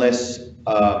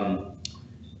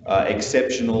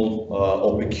exceptional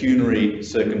or pecuniary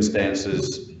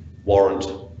circumstances warrant.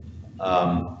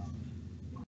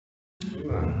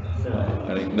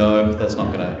 No, that's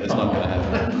not gonna. It's not gonna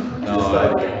happen. No,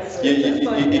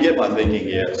 you get my thinking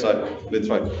here. So let's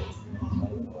try.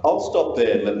 I'll stop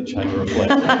there and let the chamber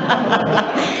reflect.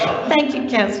 Thank you,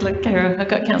 Councillor Kerr. I've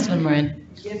got Councillor Moran.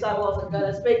 Yes, I wasn't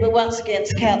going to speak, but once again,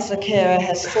 Councillor Kerr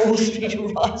has forced me to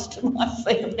rise to my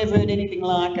feet. I've never heard anything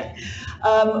like it.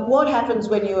 What happens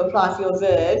when you apply for your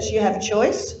verge? You have a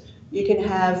choice. You can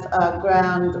have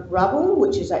ground rubble,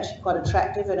 which is actually quite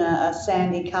attractive in a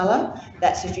sandy colour.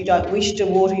 That's if you don't wish to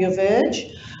water your verge.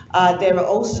 There are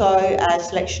also a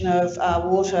selection of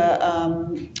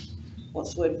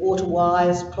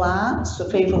water-wise plants for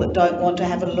people that don't want to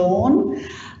have a lawn.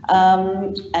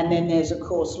 And then there's, of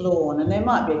course, lawn, and there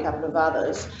might be a couple of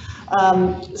others.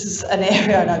 This is an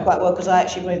area I know quite well because I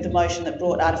actually moved the motion that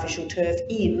brought artificial turf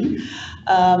in,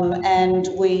 and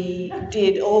we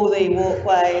did all the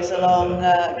walkways along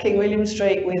King William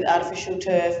Street with artificial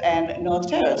turf and North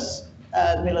Terrace,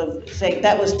 middle of the thing.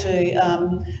 That was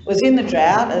was in the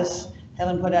drought, as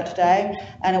Helen pointed out today,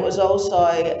 and it was also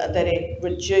that it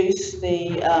reduced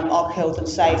the health and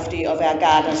safety of our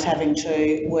gardeners having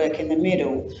to work in the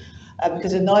middle.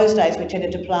 Because in those days we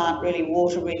tended to plant really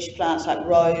water-rich plants like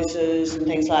roses and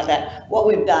things like that. What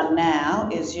we've done now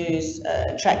is use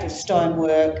attractive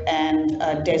stonework and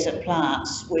desert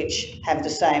plants which have the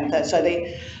same. So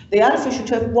the artificial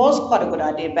turf was quite a good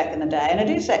idea back in the day, and it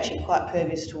is actually quite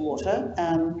pervious to water.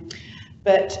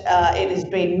 But it has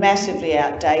been massively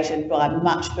outdated by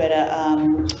much better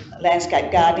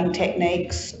landscape gardening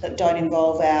techniques that don't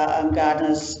involve our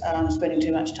gardeners spending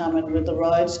too much time with the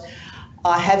roads.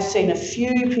 I have seen a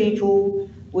few people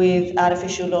with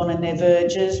artificial lawn in their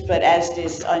verges, but as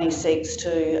this only seeks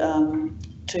to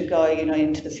go,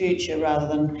 into the future rather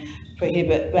than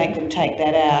make them take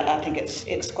that out, I think it's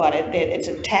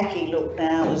a tacky look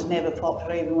now. It was never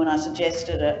popular even when I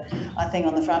suggested it. I think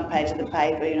on the front page of the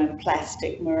paper,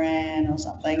 plastic Moran or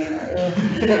something.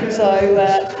 So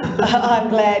I'm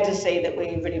glad to see that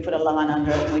we really put a line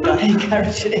under it and we don't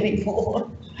encourage it anymore.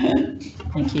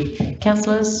 Thank you.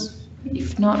 Councillors?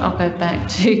 If not, I'll go back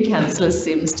to Councillor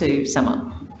Simms to sum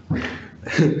up.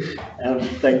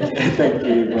 Thank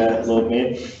you, Lord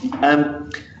Mayor.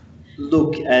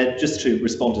 Look, just to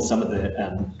respond to some of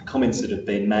the comments that have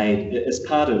been made, as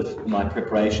part of my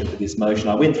preparation for this motion,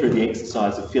 I went through the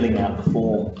exercise of filling out the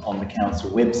form on the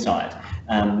council website,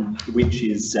 which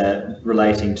is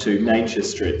relating to nature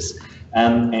strips.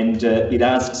 And it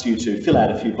asks you to fill out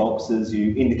a few boxes.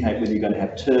 You indicate whether you're going to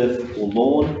have turf or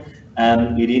lawn.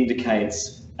 It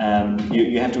indicates,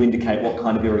 you have to indicate what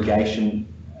kind of irrigation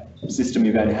system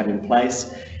you're going to have in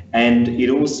place, and it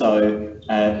also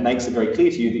makes it very clear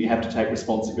to you that you have to take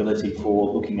responsibility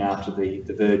for looking after the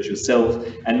verge yourself,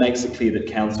 and makes it clear that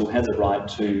council has a right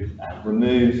to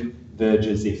remove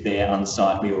verges if they're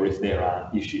unsightly or if there are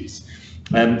issues.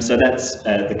 So that's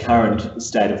the current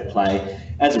state of play.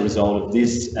 As a result of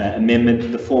this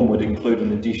amendment, the form would include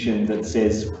an addition that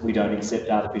says we don't accept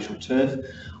artificial turf.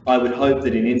 I would hope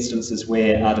that in instances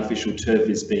where artificial turf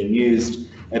is being used,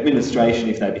 administration,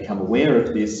 if they become aware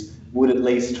of this, would at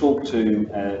least talk to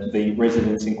the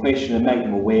residents in question and make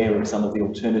them aware of some of the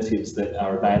alternatives that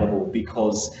are available,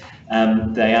 because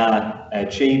they are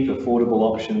cheap, affordable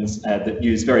options that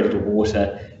use very little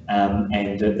water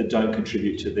and that don't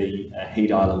contribute to the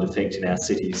heat island effect in our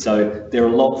city. So there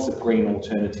are lots of green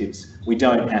alternatives. We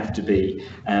don't have to be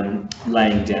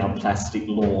laying down plastic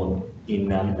lawn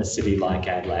in a city like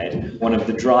Adelaide, one of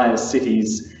the driest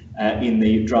cities in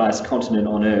the driest continent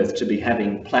on earth. To be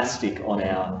having plastic on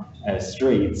our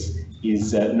streets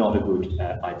is not a good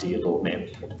idea, Lord Mayor.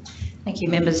 Thank you.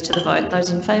 Members, to the vote. Those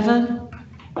in favour?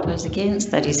 Those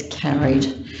against? That is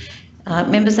carried.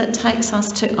 Members, that takes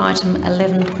us to item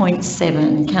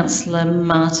 11.7. Councillor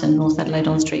Martin, North Adelaide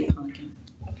on-street parking.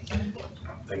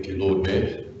 Thank you, Lord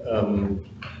Mayor. Do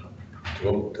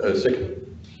you want a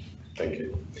second? Thank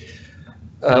you.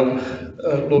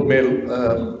 Lord Mayor,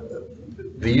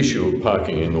 the issue of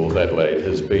parking in North Adelaide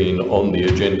has been on the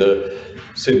agenda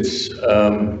since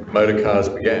motor cars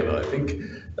began, I think,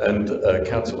 and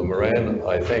Councillor Moran,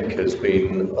 I think, has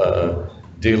been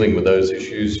dealing with those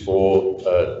issues for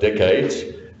decades,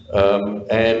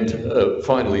 and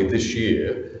finally this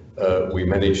year we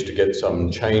managed to get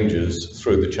some changes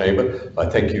through the chamber. I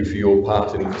thank you for your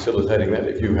part in facilitating that.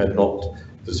 If you had not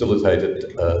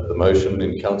facilitated the motion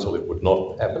in council, it would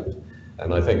not happen.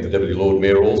 And I thank the Deputy Lord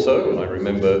Mayor also, and I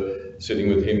remember sitting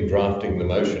with him drafting the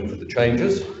motion for the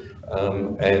changes,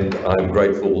 and I'm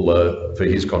grateful for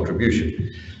his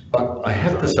contribution. But I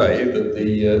have to say that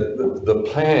the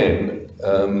plan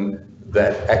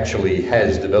that actually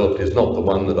has developed is not the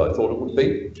one that I thought it would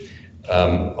be.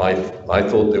 I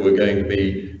thought there were going to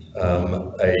be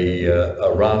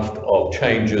a raft of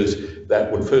changes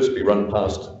that would first be run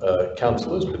past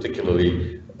councillors,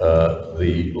 particularly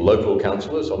the local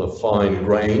councillors, on a fine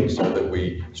grain, so that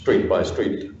we street by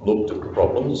street looked at the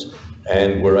problems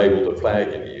and were able to flag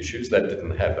any issues. That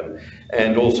didn't happen.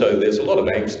 And also there's a lot of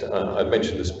angst, I've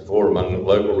mentioned this before, among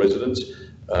local residents,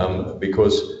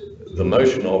 because the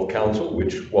motion of council,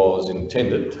 which was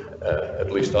intended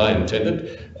at least I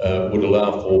intended, would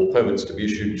allow for permits to be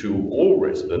issued to all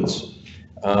residents,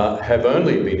 have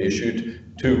only been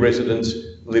issued to residents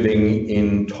living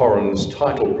in Torrens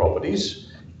title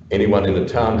properties. Anyone in a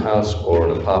townhouse or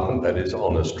an apartment that is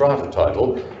on a strata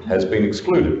title has been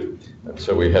excluded. And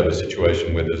so we have a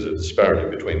situation where there's a disparity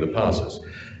between the passes.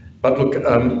 But look,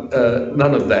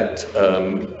 none of that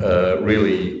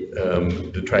really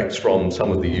detracts from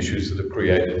some of the issues that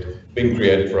have been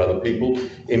created for other people,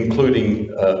 including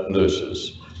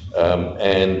nurses.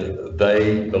 And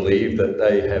they believe that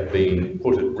they have been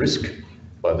put at risk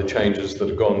by the changes that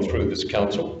have gone through this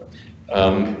council.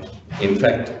 In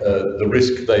fact, the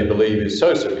risk, they believe, is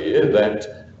so severe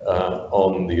that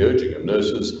on the urging of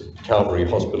nurses, Calvary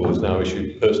Hospital has now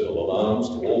issued personal alarms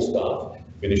to all staff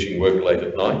finishing work late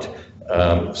at night,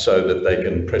 so that they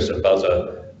can press a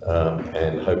buzzer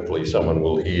and hopefully someone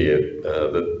will hear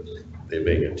that they're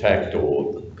being attacked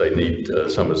or that they need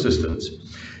some assistance.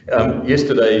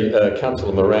 Yesterday,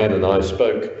 Councillor Moran and I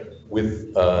spoke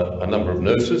with a number of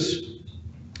nurses,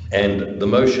 and the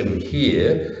motion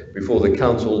here before the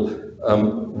council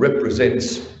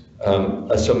represents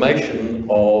a summation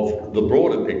of the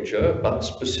broader picture, but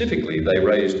specifically they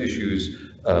raised issues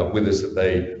with us that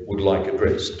they would like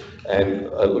addressed. And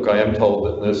look, I am told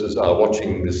that nurses are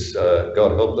watching this,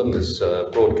 God help them, this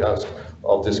broadcast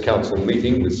of this council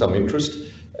meeting with some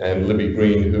interest. And Libby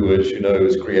Green, who, as you know,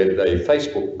 has created a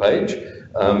Facebook page,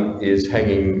 is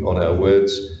hanging on our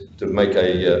words to make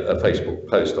a Facebook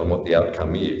post on what the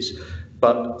outcome is.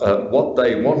 But what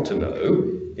they want to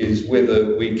know is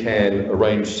whether we can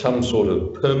arrange some sort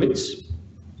of permits,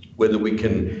 whether we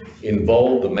can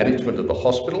involve the management of the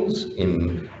hospitals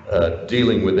in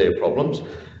dealing with their problems,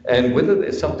 and whether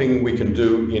there's something we can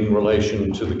do in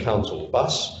relation to the council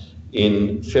bus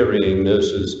in ferrying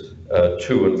nurses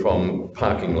to and from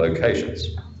parking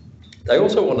locations. They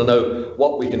also want to know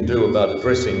what we can do about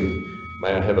addressing,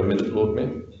 may I have a minute, Lord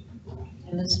Mayor?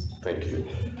 Yes. Thank you.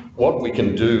 What we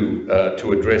can do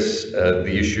to address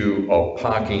the issue of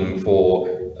parking for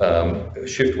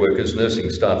shift workers, nursing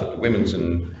staff at the Women's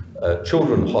and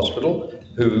Children's Hospital,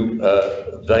 who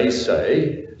they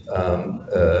say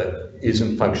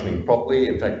isn't functioning properly.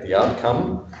 In fact, the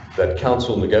outcome that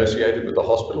council negotiated with the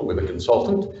hospital with a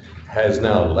consultant has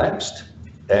now lapsed,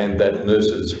 and that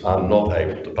nurses are not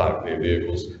able to park their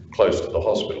vehicles close to the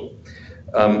hospital.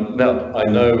 Now, I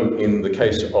know in the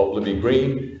case of Libby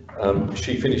Green,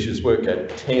 she finishes work at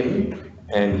 10,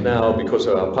 and now, because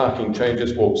of our parking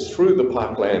changes, walks through the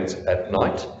parklands at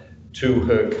night to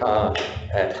her car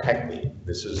at Hackney.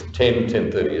 This is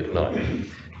 10:30 at night.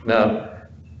 Now,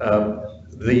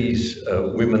 these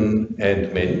women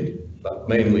and men, but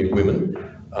mainly women,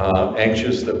 are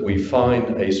anxious that we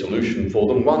find a solution for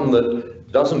them, one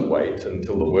that doesn't wait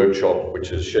until the workshop,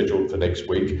 which is scheduled for next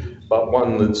week, but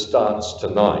one that starts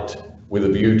tonight with a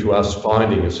view to us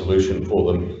finding a solution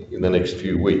for them in the next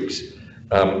few weeks.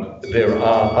 There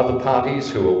are other parties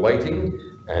who are waiting,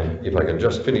 and if I can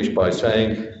just finish by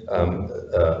saying,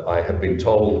 I have been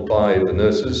told by the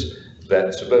nurses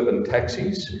that Suburban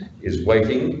Taxis is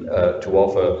waiting to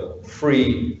offer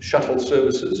free shuttle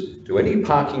services to any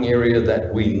parking area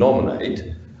that we nominate,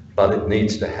 but it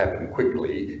needs to happen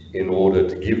quickly in order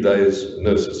to give those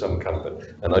nurses some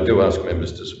comfort. And I do ask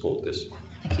members to support this.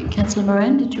 Thank you. Councillor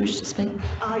Moran, did you wish to speak?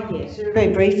 Yes,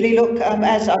 very briefly. Look,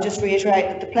 as I'll just reiterate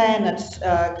that the plan that's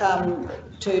come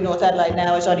to North Adelaide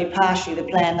now is only partially the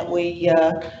plan that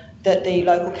that the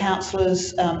local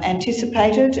councillors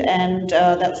anticipated, and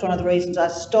that's one of the reasons I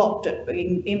stopped it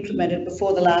being implemented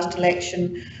before the last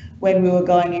election when we were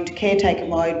going into caretaker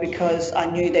mode, because I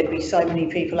knew there'd be so many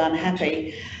people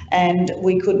unhappy and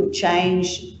we couldn't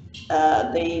change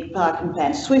the parking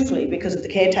plan swiftly because of the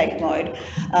caretaker mode,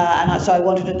 so I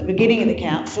wanted at the beginning of the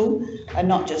council, and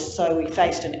not just so we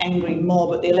faced an angry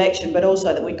mob at the election, but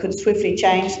also that we could swiftly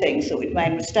change things that we'd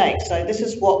made mistakes. So this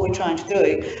is what we're trying to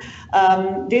do.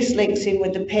 This links in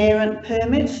with the parent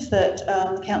permits that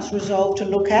council resolved to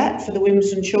look at for the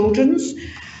women's and children's.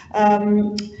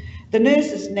 The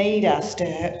nurses need us to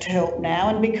help now,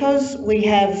 and because we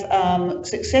have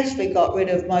successfully got rid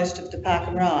of most of the park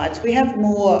and rides, we have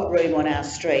more room on our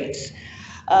streets.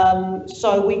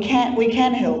 So we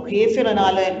can help here. Phil and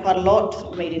I learned quite a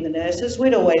lot meeting the nurses.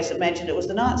 We'd always imagined it was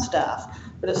the night staff,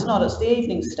 but it's not, it's the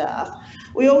evening staff.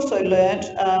 We also learnt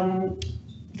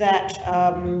that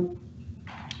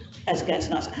as cancer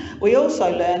nurse. We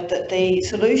also learned that the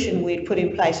solution we'd put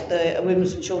in place at the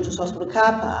Women's and Children's Hospital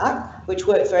car park, which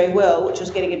worked very well, which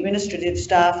was getting administrative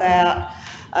staff out,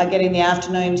 getting the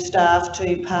afternoon staff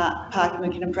to park in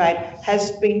McKinnon Parade,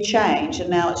 has been changed, and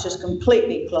now it's just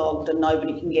completely clogged and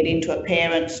nobody can get into it,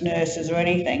 parents, nurses or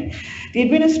anything. The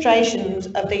administrations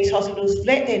of these hospitals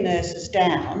let their nurses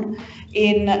down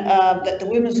in that the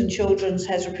Women's and Children's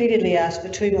has repeatedly asked for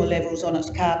 2 more levels on its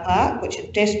car park, which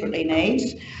it desperately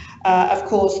needs. Of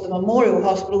course, the Memorial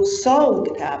Hospital sold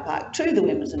the car park to the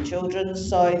Women's and Children's,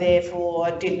 so therefore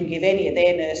didn't give any of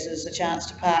their nurses a chance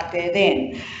to park there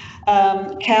then.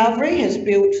 Calvary has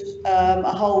built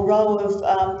a whole row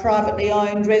of privately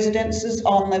owned residences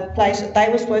on the place that they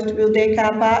were supposed to build their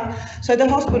car park. So the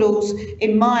hospitals,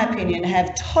 in my opinion,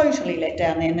 have totally let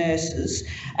down their nurses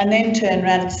and then turned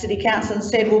around to the City Council and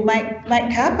said, well,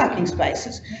 make car parking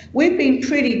spaces. We've been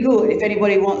pretty good, if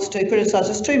anybody wants to criticise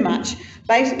us too much.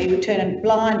 Basically, we turn a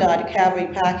blind eye to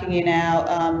Calvary parking in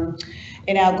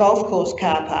our golf course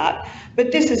car park.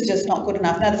 But this is just not good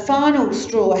enough. Now, the final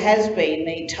straw has been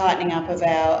the tightening up of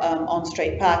our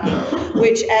on-street parking,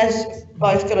 which, as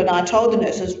both Phil and I told the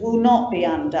nurses, will not be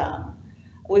undone.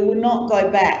 We will not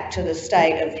go back to the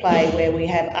state of play where we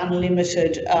have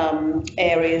unlimited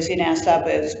areas in our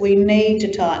suburbs. We need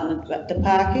to tighten the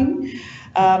parking.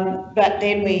 But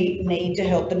then we need to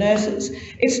help the nurses.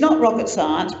 It's not rocket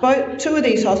science. Two of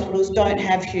these hospitals don't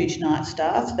have huge night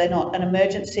staff. They're not an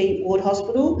emergency ward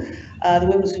hospital. The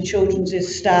Women's and Children's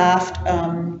is staffed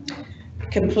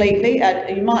completely.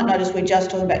 You might notice we're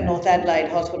just talking about North Adelaide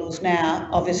hospitals now.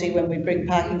 Obviously, when we bring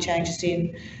parking changes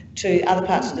in to other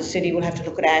parts of the city, we'll have to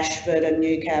look at Ashford and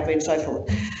New Calvary and so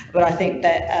forth. But I think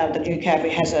that the New Calvary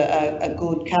has a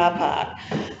good car park.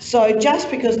 So just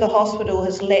because the hospital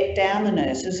has let down the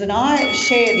nurses, and I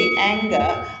share the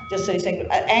anger, just so you think,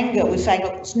 anger with saying,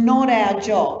 look, it's not our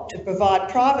job to provide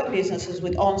private businesses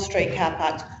with on-street car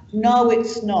parks. No,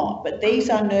 it's not. But these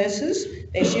are nurses,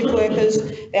 they're shift workers,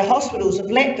 their hospitals have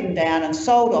let them down and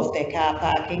sold off their car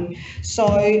parking. So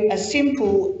a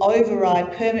simple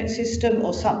override permit system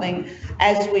or something,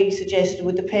 as we suggested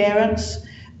with the parents.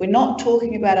 We're not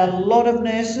talking about a lot of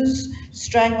nurses.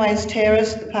 Strangways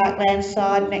Terrace, the parkland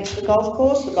side next to the golf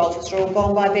course, the golfers are all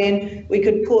gone by then. We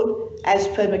could put, as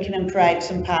per McKinnon Parade,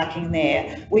 some parking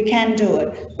there. We can do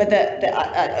it, but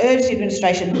I urge the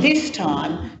administration this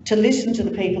time to listen to the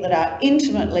people that are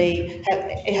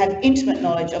have intimate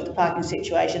knowledge of the parking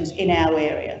situations in our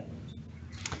area.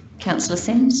 Councillor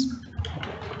Simms.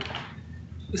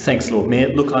 Thanks, Lord Mayor.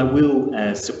 Look, I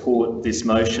will support this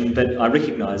motion, but I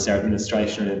recognise our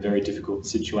administration in a very difficult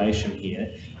situation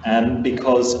here,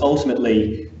 because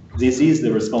ultimately this is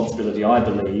the responsibility, I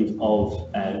believe, of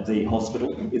the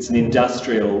hospital. It's an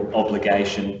industrial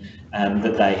obligation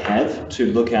that they have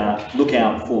to look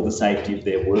out for the safety of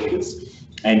their workers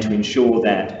and to ensure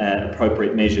that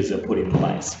appropriate measures are put in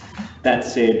place. That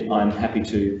said, I'm happy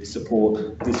to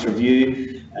support this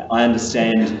review. I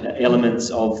understand elements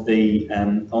of the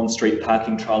on-street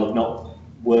parking trial have not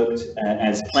worked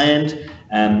as planned.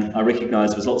 I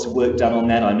recognise there's lots of work done on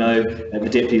that. I know the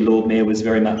Deputy Lord Mayor was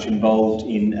very much involved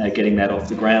in getting that off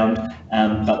the ground,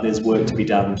 but there's work to be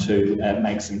done to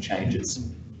make some changes.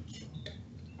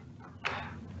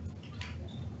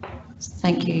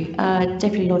 Thank you.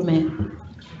 Deputy Lord Mayor.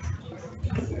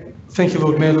 Thank you,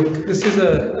 Lord Mayor. Look, this is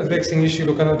a vexing issue.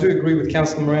 Look, and I do agree with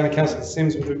Councillor Moran and Councillor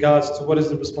Simms with regards to what is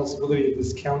the responsibility of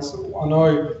this council. I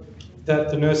know that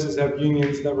the nurses have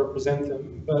unions that represent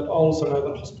them, but I also know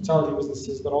that hospitality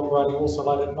businesses that are operating also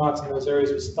late at nights in those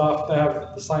areas with staff, they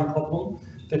have the same problem.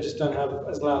 They just don't have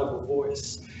as loud of a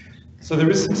voice. So there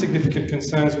is some significant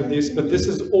concerns with this, but this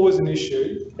is always an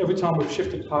issue. Every time we've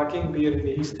shifted parking, be it in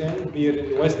the East End, be it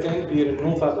in the West End, be it in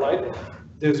North Adelaide,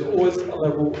 there's always a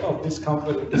level of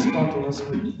discomfort and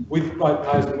disgruntledness with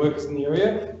ratepayers and workers in the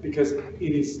area, because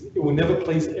it will never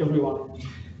please everyone.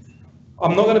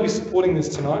 I'm not going to be supporting this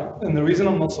tonight, and the reason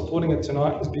I'm not supporting it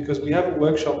tonight is because we have a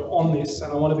workshop on this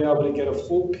and I want to be able to get a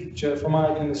full picture from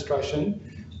our administration.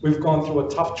 We've gone through a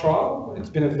tough trial. It's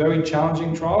been a very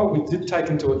challenging trial. We did take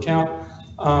into account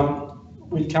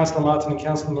with Councillor Martin and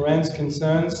Councillor Moran's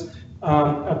concerns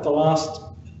at the last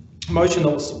motion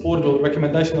that was supported, or the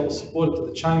recommendation that was supported to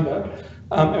the chamber,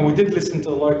 and we did listen to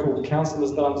the local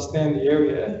councillors that understand the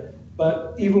area.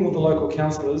 But even with the local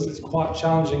councillors, it's quite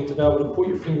challenging to be able to put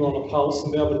your finger on a pulse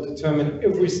and be able to determine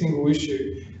every single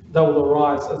issue that will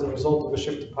arise as a result of a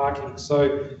shift to parking.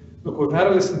 So look, we've had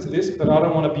to listen to this, but I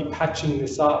don't want to be patching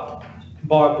this up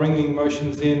by bringing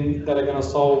motions in that are going to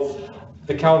solve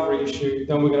the Calvary issue.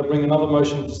 Then we're going to bring another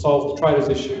motion to solve the traders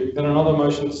issue, then another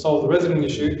motion to solve the resident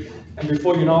issue, and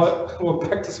before you know it, we're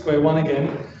back to square one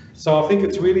again. So I think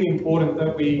it's really important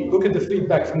that we look at the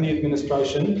feedback from the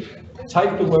administration,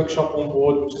 take the workshop on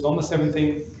board, which is on the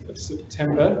 17th of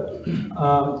September,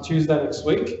 Tuesday next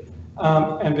week,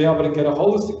 and be able to get a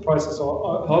holistic process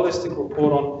or a holistic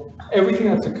report on everything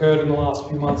that's occurred in the last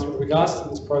few months with regards to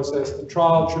this process, the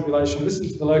trial, tribulation, listen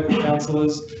to the local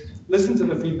councillors, listen to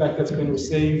the feedback that's been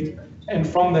received, and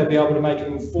from there be able to make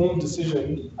an informed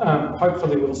decision,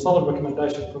 hopefully with a solid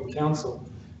recommendation from council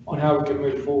on how we can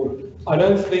move forward. I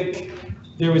don't think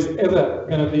there is ever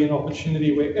going to be an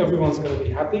opportunity where everyone's going to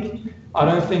be happy. I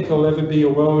don't think there'll ever be a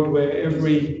world where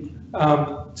every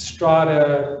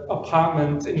strata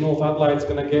apartment in North Adelaide is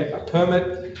going to get a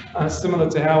permit, similar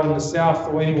to how in the south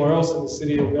or anywhere else in the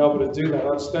city will be able to do that.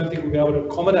 I just don't think we'll be able to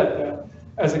accommodate that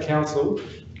as a council.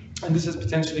 And this is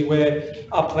potentially where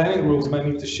our planning rules may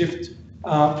need to shift,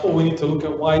 or we need to look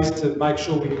at ways to make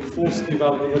sure we enforce the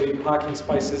availability of parking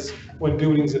spaces when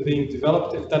buildings are being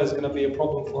developed, if that is going to be a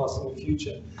problem for us in the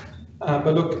future.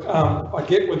 But look, I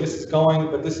get where this is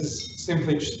going, but this is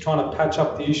simply just trying to patch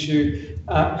up the issue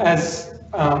as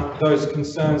those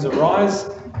concerns arise.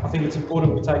 I think it's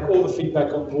important we take all the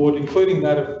feedback on board, including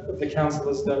that of the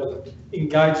councillors that have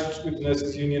engaged with the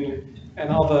Nurses Union and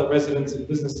other residents and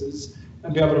businesses,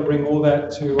 and be able to bring all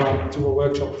that to a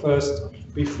workshop first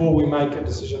before we make a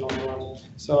decision on one.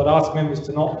 So I'd ask members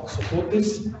to not support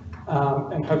this,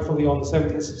 and hopefully on the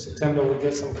 17th of September we'll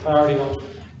get some clarity on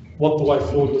what the way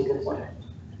forward would look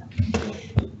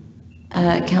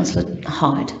like. Councillor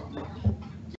Hyde.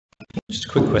 Just a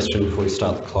quick question before we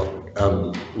start the clock,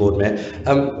 Lord Mayor.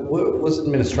 Was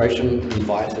administration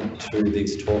invited to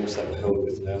these talks that were held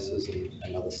with nurses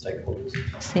and other stakeholders?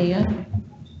 CEO.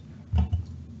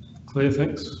 Claire,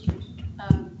 thanks.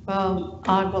 Well,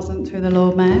 I wasn't through the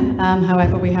Lord Mayor.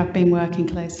 However, we have been working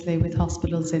closely with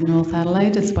hospitals in North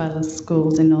Adelaide as well as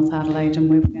schools in North Adelaide, and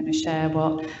we were going to share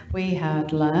what we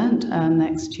had learned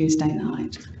next Tuesday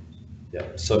night. Yeah,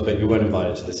 so, but you weren't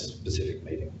invited to this specific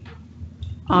meeting?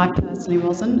 I personally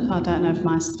wasn't. I don't know if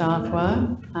my staff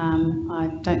were. I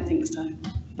don't think so.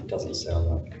 It doesn't sound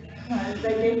like. No,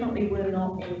 they definitely were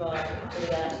not invited to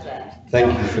that.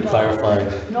 Thank you for clarifying,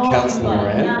 Councillor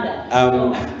Moran.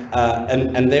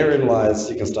 And therein lies,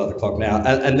 you can start the clock now,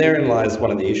 and therein lies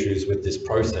one of the issues with this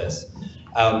process.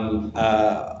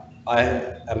 I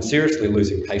am seriously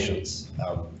losing patience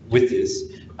with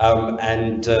this,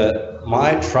 and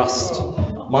my trust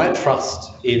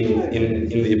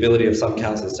in the ability of some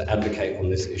councillors to advocate on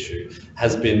this issue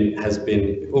has been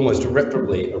almost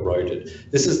irreparably eroded.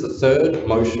 This is the third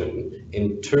motion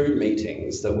in 2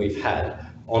 meetings that we've had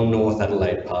on North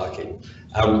Adelaide parking.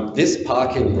 This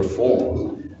parking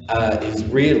reform is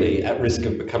really at risk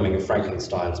of becoming a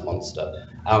Frankenstein's monster,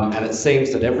 and it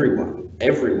seems that everyone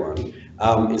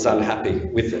is unhappy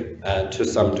with it to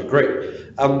some degree.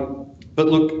 But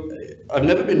look, I've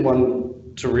never been one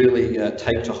to really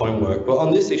take to homework, but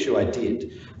on this issue I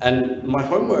did. And my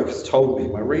homework has told me,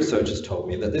 my research has told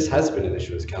me that this has been an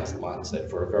issue, as Councillor Martin said,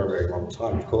 for a very, very long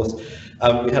time, of course.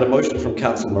 We had a motion from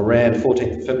Councillor Moran,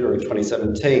 14th of February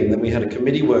 2017, then we had a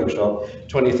committee workshop,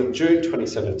 20th of June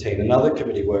 2017, another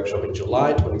committee workshop in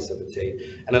July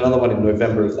 2017, and another one in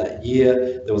November of that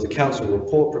year. There was a council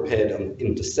report prepared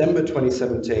in December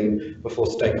 2017 before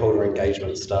stakeholder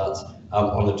engagement starts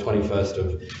on the 21st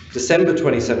of December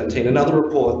 2017. Another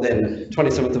report then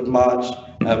 27th of March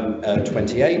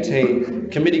 2018,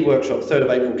 committee workshop 3rd of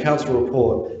April, council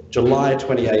report July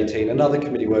 2018, another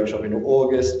committee workshop in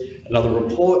August, another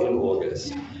report in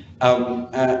August,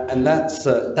 and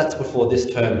that's before this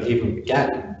term even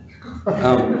began.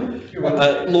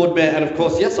 Lord Mayor, and of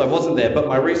course, yes, I wasn't there, but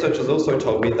my research has also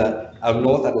told me that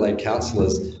North Adelaide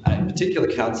councillors, in particular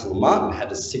Councillor Martin,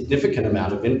 had a significant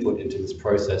amount of input into this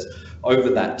process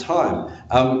over that time.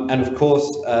 And of course,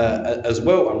 as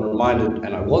well, I'm reminded,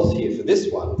 and I was here for this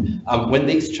one, when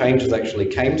these changes actually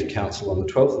came to council on the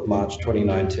 12th of March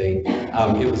 2019,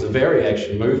 it was a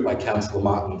variation moved by Councillor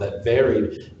Martin that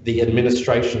varied the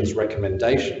administration's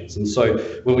recommendations. And so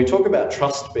when we talk about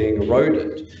trust being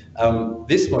eroded,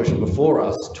 this motion before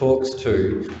us talks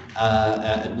to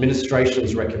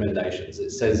administration's recommendations.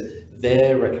 It says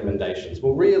their recommendations.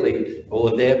 Well, really,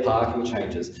 or their parking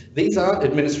changes. These aren't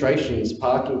administration's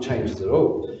parking changes at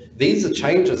all. These are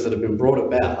changes that have been brought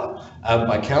about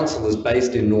by councillors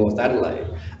based in North Adelaide.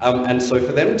 And so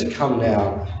for them to come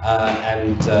now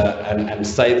and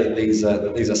say that these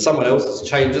are someone else's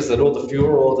changes, that all the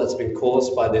furore that's been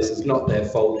caused by this is not their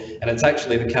fault, and it's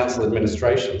actually the council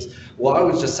administration's, well, I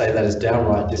would just say that is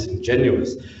downright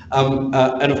disingenuous.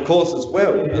 And of course, as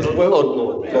well,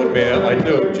 Lord Mayor, I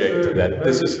do object to that.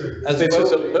 This is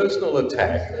a personal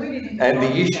attack, and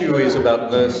the issue is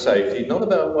about nurse safety, not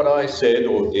about what I said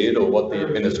or did or what the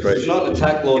administration. It's not an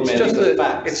attack, Lord Mayor.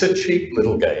 It's a cheap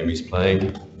little game he's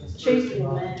playing.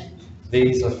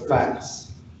 These are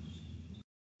facts.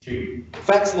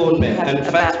 Facts, Lord Mayor, and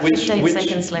facts which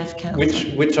seconds left,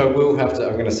 Councillor. which I will have to.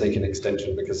 I'm going to seek an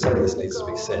extension because some of this needs to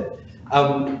be said.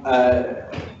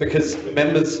 Because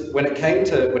members, when it came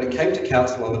to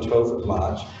council on the 12th of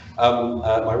March,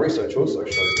 my research also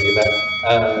shows me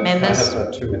that. Members. Can I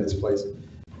have 2 minutes, please?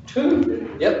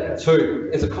 2? Yep, 2.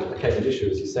 It's a complicated issue,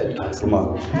 as you said, Councillor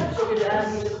Martin.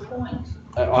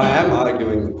 I am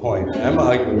arguing the point.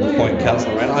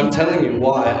 Councillor Rand. I'm telling you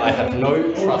why I have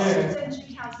no trust.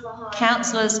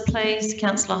 Councillors, please.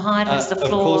 Councillor Hyde has the floor.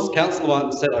 Of course, Councillor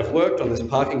Martin said, I've worked on this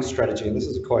parking strategy, and this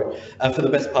is a quote, for the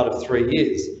best part of 3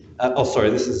 years.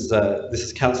 This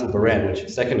is Councillor Baran, when she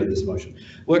seconded this motion.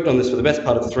 Worked on this for the best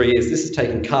part of 3 years. This has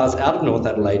taken cars out of North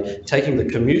Adelaide, taking the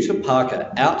commuter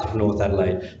parker out of North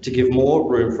Adelaide to give more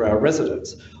room for our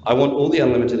residents. I want all the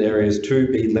unlimited areas to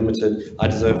be limited. I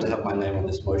deserve to have my name on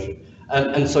this motion.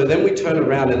 And so then we turn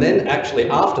around and then actually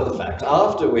after the fact,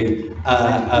 after we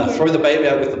throw the baby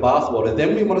out with the bathwater,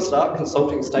 then we want to start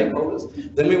consulting stakeholders.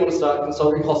 Then we want to start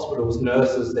consulting hospitals,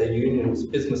 nurses, their unions,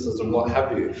 businesses and what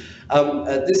have you.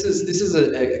 This is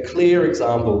a clear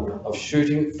example of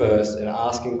shooting first and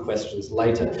asking questions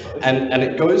later. And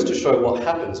it goes to show what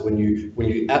happens when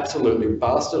you absolutely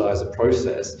bastardize a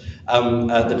process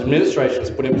that administration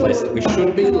has put in place that we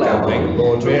should be allowing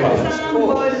to run this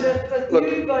course. Look,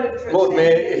 Lord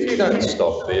Mayor, if you don't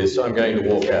stop this, I'm going to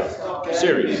walk out.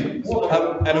 Seriously.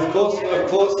 And of course,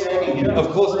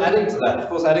 adding to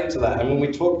that, and when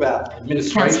we talk about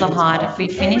administration... Councillor Hyde, have we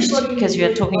finished? Because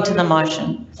you're talking to the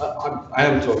motion. I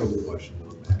am talking to the motion.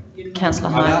 Councillor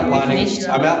Hyde, have we finished?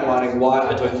 I'm outlining why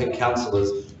I don't think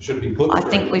councillors should be put... I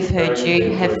think we've heard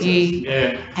you. Have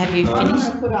you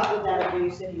finished? Put up with that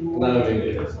abuse anymore. No,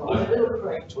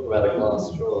 talk about a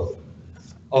glass straw.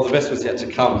 Oh, the best was yet to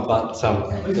come, but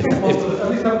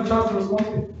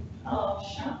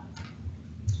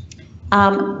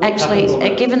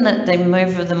actually, given that the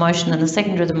mover of the motion and the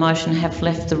seconder of the motion have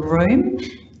left the room,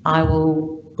 I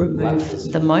will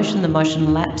remove the motion. The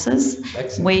motion lapses.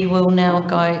 Excellent. We will now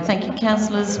go, thank you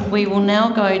councillors, we will now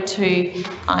go to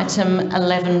item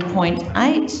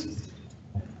 11.8.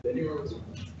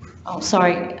 Oh,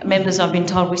 sorry, members, I've been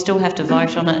told we still have to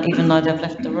vote on it even though they've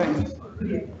left the room.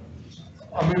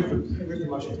 I move the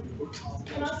motion to be put.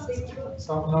 Can I speak to it?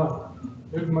 No,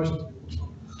 move the motion to be put.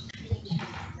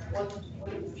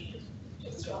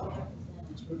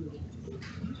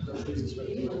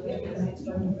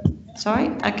 Sorry,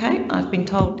 okay, I've been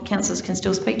told councillors can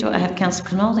still speak to it. I have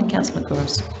Councillor Knoll and Councillor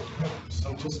Gouros.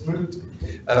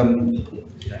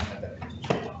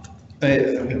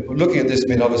 Looking at this, I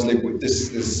mean, obviously,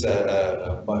 this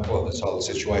whole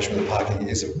situation with the parking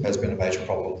has been a major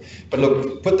problem. But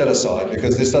look, put that aside,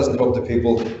 because this doesn't help the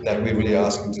people that we're really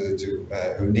asking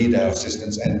who need our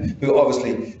assistance and who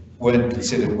obviously weren't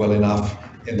considered well enough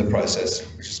in the process,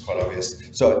 which is quite obvious.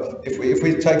 So if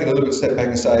we take it a little bit step back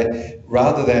and say,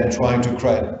 rather than trying to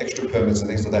create extra permits and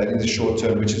things like that in the short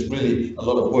term, which is really a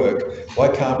lot of work, why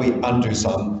can't we undo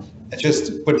some and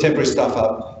just put temporary stuff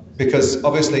up? Because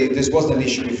obviously this wasn't an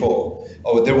issue before,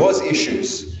 or there was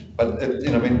issues, but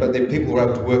but the people were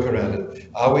able to work around it.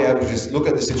 Are we able to just look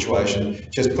at the situation,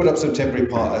 just put up some temporary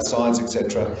signs,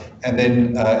 etc., and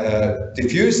then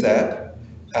diffuse that?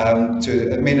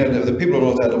 The people of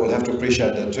North Adelaide will have to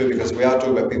appreciate that too, because we are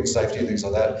talking about people's safety and things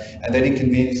like that. And that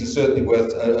inconvenience is certainly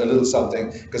worth a little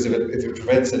something, because if it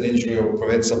prevents an injury or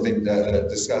prevents something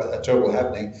terrible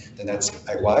happening, then that's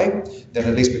a way. Then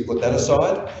at least we put that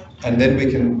aside, and then we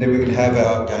can have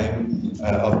our game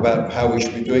about how we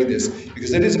should be doing this,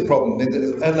 because it is a problem.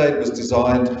 Adelaide was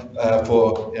designed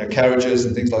for carriages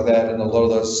and things like that, and a lot of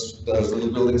those little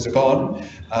buildings are gone.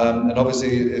 And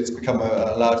obviously it's become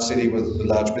a large city with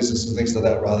large businesses and things like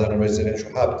that rather than a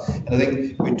residential hub. And I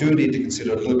think we do need to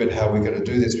consider a little bit how we're going to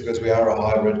do this, because we are a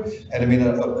hybrid. And I mean,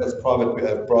 as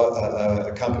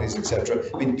private companies, etc.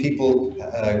 I mean, people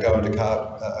go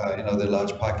into their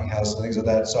large parking houses and things like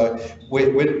that. So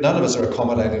none of us are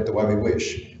accommodated the way we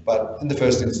wish. But in the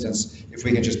first instance, if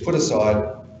we can just put aside,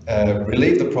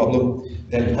 relieve the problem,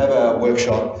 then have our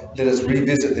workshop, let us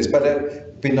revisit this. But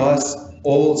it'd be nice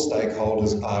all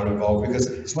stakeholders are involved, because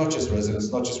it's not just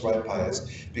residents, not just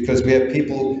ratepayers, because we have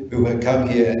people who have come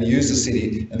here and use the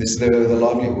city, and this is their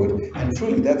livelihood, and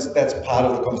truly that's part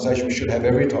of the conversation we should have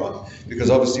every time, because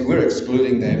obviously we're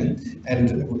excluding them,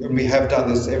 and we have done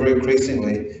this ever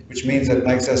increasingly, which means that it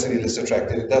makes our city less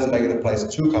attractive. It doesn't make it a place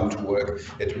to come to work,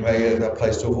 it makes it a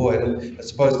place to avoid, and I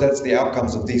suppose that's the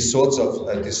outcomes of these sorts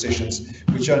of decisions,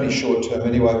 which are only short term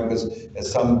anyway, because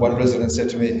as one resident said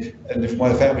to me, and if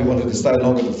my family wanted to stay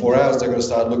longer than 4 hours, they've got to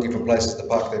start looking for places to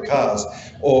park their cars,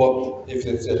 or if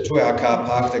it's a 2-hour car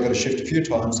park, they've got to shift a few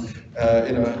times,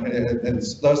 and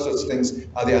those sorts of things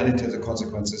are the unintended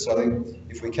consequences. So I think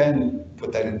if we can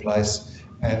put that in place,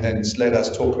 and then let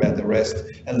us talk about the rest,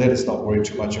 and let us not worry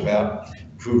too much about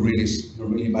who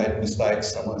really made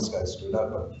mistakes. Someone's going to screw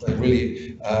up, but they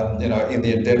really, in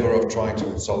the endeavour of trying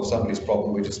to solve somebody's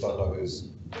problem, we just don't know who's.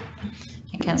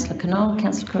 Councillor Knoll,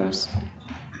 Councillor Couros.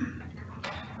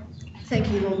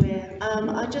 Thank you, Lord Mayor.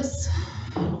 I just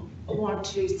want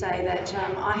to say that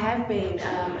I have been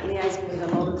liaising with a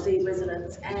lot of the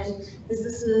residents and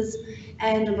businesses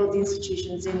and a lot of the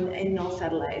institutions in North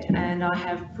Adelaide, and I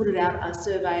have put it out a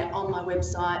survey on my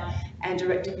website and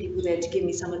directed people there to give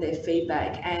me some of their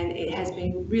feedback, and it has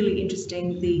been really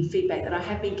interesting, the feedback that I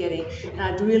have been getting, and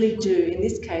I really do, in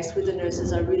this case with the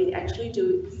nurses, I really actually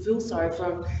do feel sorry for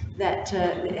them, that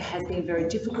it has been very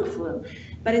difficult for them.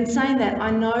 But in saying that, I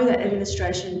know that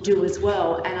administration do as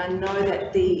well, and I know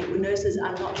that the nurses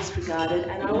are not disregarded,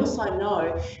 and I also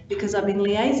know, because I've been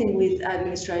liaising with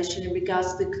administration in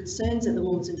regards to the concerns that the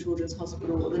Women's and Children's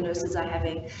Hospital or the nurses are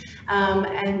having,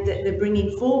 and that they're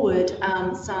bringing forward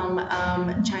some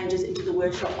changes into the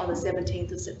workshop on the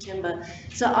 17th of September.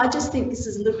 So I just think this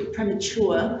is a little bit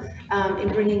premature in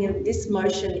bringing in this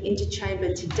motion into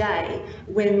chamber today,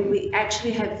 when we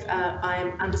actually have,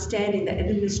 I'm understanding that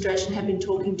administration have been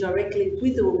talking directly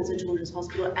with the Women's and Children's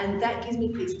Hospital, and that gives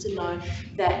me peace to know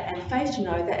that, and faith to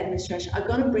know that administration are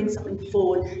going to bring something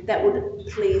forward that would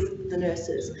please the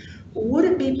nurses. Would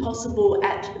it be possible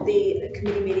at the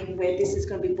committee meeting where this is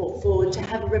going to be brought forward to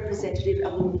have a representative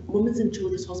of Women's and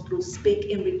Children's Hospital speak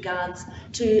in regards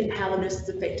to how the nurses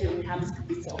are affected and how this could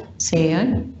be solved?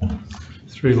 CEO.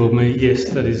 Through Lord Mayor, yes,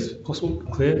 that is possible.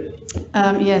 Claire?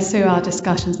 Yes, through our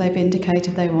discussions, they've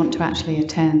indicated they want to actually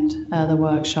attend the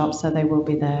workshop, so they will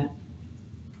be there.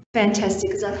 Fantastic,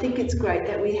 because I think it's great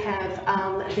that we have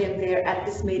them there at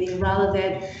this meeting, rather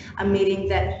than a meeting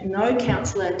that no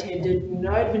councillor attended,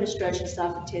 no administration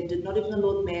staff attended, not even the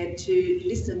Lord Mayor, to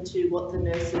listen to what the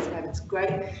nurses have. It's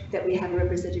great that we have a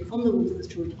representative from the Women's and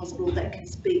Children's Hospital that can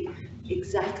speak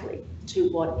exactly to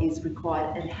what is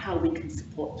required and how we can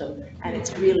support them. And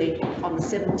it's really on the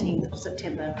 17th of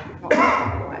September, not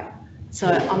far away. So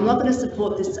I'm not going to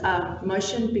support this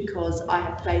motion, because I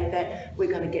have faith that we're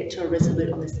going to get to a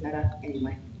resolute on this matter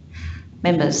anyway.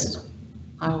 Members,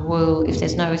 I will, if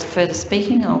there's no further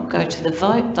speaking, I'll go to the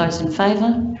vote. Those in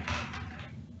favour?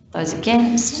 Those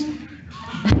against?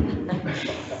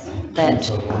 That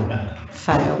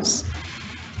fails.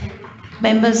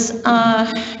 Members,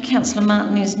 Councillor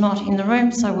Martin is not in the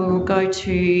room, so we will go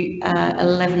to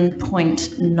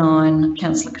 11.9.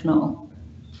 Councillor Knoll.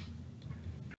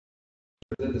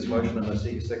 This motion, and I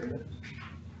seek a second.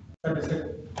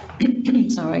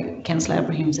 Sorry, Councillor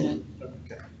Abraham said it.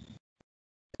 Okay.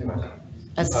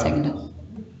 As a seconder.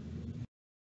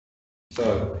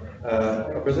 So,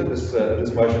 I present this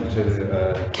motion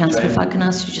to Councillor, if I can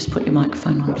ask you to just put your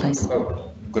microphone on, please.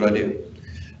 Oh, good idea.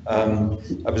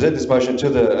 I present this motion to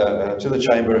the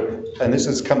chamber, and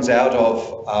this comes out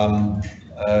of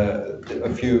a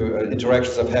few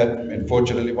interactions I've had,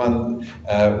 unfortunately one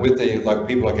with the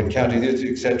people like in County Youth,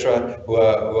 etc., who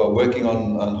are working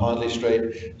on Hindley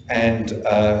Street, and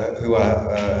who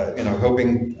are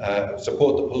helping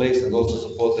support the police and also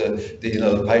support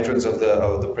the patrons of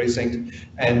the precinct.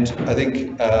 And I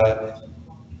think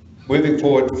moving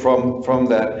forward from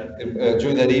that,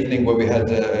 during that evening where we had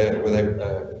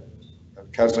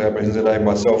Councillor Abraham today and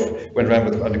myself went around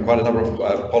with quite a number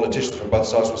of politicians from both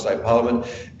sides of the state parliament,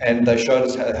 and they showed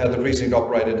us how the precinct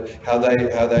operated, how they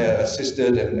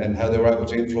assisted, and how they were able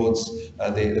to influence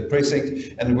the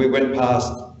precinct. And we went past,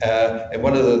 and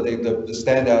one of the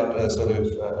standout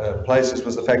places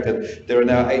was the fact that there are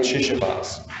now 8 shisha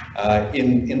bars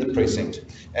in the precinct,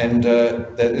 and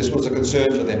that this was a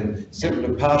concern for them,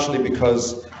 simply partially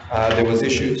because there was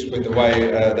issues with the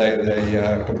way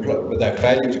they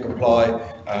failed to comply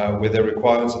with the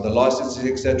requirements of the licenses,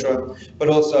 etc., but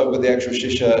also with the actual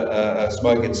shisha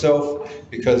smoke itself,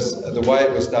 because the way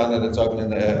it was done, and it's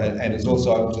open and it's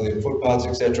also open to the footpaths,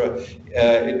 etc.,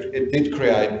 it did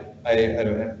create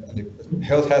a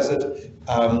health hazard,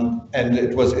 And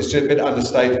it's a bit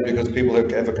understated because people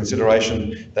have a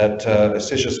consideration that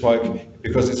shisha smoke,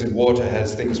 because it's in water,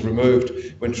 has things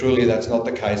removed, when truly that's not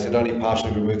the case. It only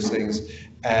partially removes things.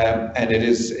 And it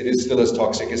is still as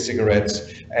toxic as cigarettes,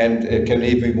 and it can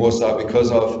even be more so because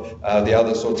of the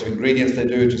other sorts of ingredients they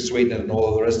do to sweeten it and all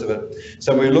of the rest of it.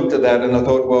 So we looked at that, and I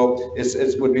thought, well,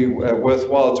 it would be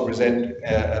worthwhile to present,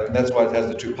 and that's why it has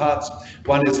the two parts.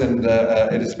 One is,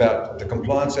 it is about the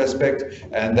compliance aspect,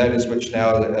 and that is which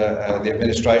now the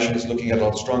administration is looking at a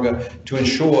lot stronger to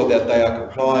ensure that they are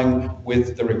complying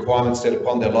with the requirements set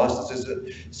upon their licenses,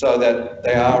 so that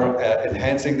they are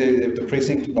enhancing the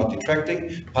precinct, not detracting.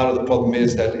 Part of the problem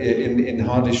is that in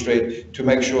Harley Street, to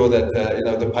make sure that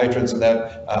the patrons and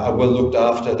that are well looked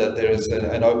after, that there is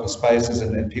an open spaces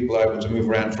and people are able to move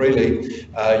around freely,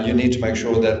 you need to make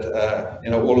sure that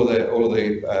all of the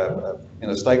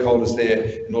stakeholders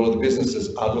there and all of the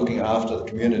businesses are looking after the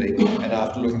community and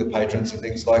after looking at the patrons and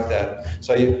things like that.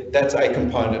 So that's a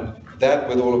component. That,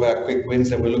 with all of our quick wins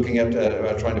that we're looking at,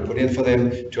 trying to put in for them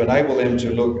to enable them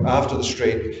to look after the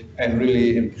street and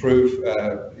really improve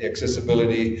the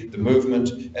accessibility, the movement,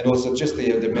 and also just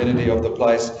the amenity of the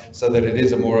place, so that it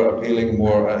is a more appealing,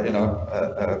 more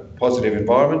positive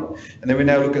environment. And then we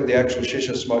now look at the actual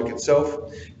shisha smoke itself,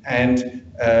 and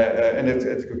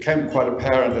it became quite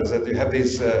apparent is that you have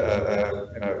these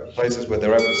places where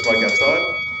they're able to smoke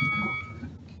outside.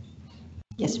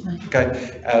 Yes, ma'am.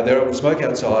 Okay, they're able to smoke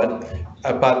outside,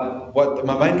 but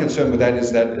my main concern with that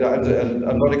is that, and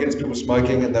I'm not against people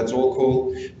smoking, and that's all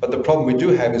cool, but the problem we do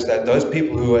have is that those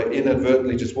people who are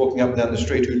inadvertently just walking up and down the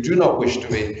street who do not wish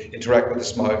to interact with the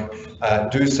smoke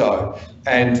do so.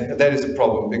 And that is a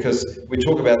problem, because we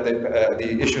talk about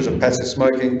the issues of passive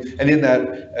smoking, and in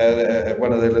that,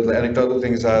 one of the little anecdotal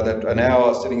things are that an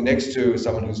hour sitting next to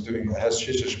someone has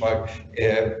shisha smoke,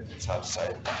 it's hard to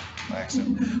say my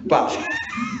accent, but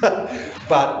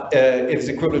it's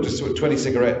equivalent to 20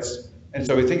 cigarettes. And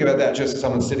so we think about that just as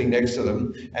someone sitting next to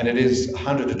them, and it is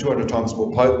 100 to 200 times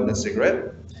more potent than a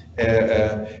cigarette.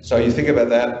 So you think about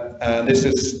that, and this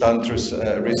is done through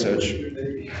research.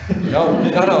 No,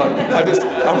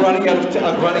 I'm running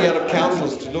out of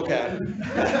councils to look at.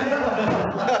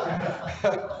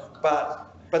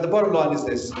 But the bottom line is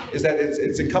this, is that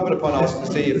it's incumbent upon us to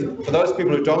see if, for those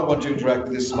people who don't want to interact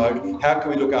with this smoke, how can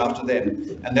we look after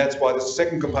them? And that's why the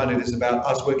second component is about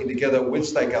us working together with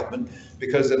state government,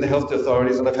 because in the health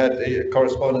authorities, and I've had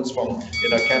correspondence from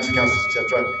cancer councils,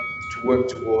 etc., to work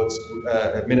towards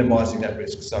minimising that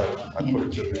risk. So I put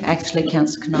it to them. Actually,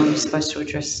 Councillor Knoll is supposed to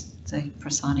address the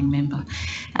presiding member,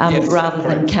 Yes, rather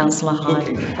than correct. Councillor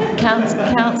Hyde.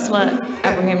 Councillor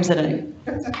Abraham.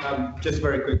 Just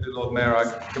very quickly, Lord Mayor, I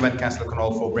commend Councillor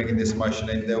Knoll for bringing this motion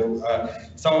in.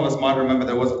 Some of us might remember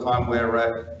there was a time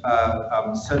where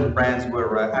certain brands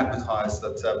were advertised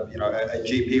that a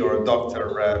GP or a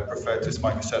doctor preferred to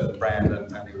smoke a certain brand,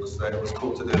 and it was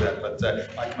cool to do that. But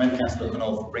I commend Councillor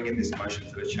Knoll for bringing this motion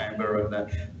to the chamber and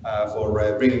for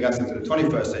bringing us into the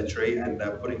 21st century and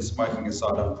putting smoking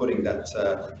aside and putting that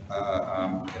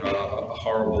a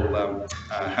horrible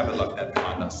habit like that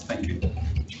behind us. Thank you.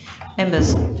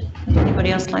 Members,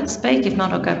 anybody else like to speak? If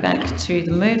not, I'll go back to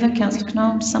the mover. Councillor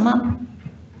Knoll, to sum up.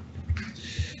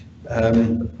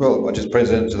 Well, I just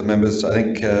present to the members. I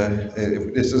think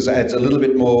this adds a little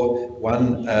bit more,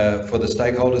 for the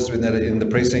stakeholders in the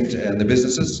precinct and the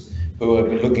businesses who are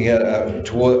looking at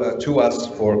to us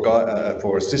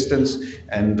for assistance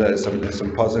and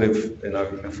some positive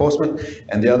enforcement.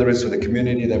 And the other is for the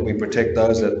community, that we protect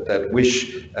those that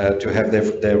wish to have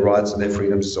their rights and their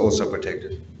freedoms also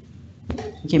protected.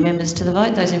 Thank you, members. To the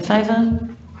vote. Those in favour?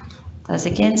 Those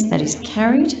against? That is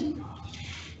carried.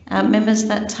 Members,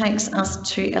 that takes us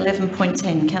to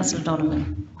 11.10. Councillor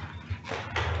Donovan.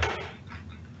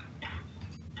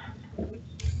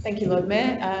 Thank you, Lord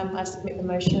Mayor. I submit the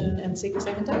motion and seek a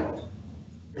seconder.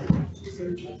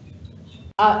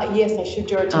 Yes, I should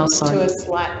draw attention to a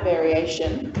slight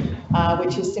variation,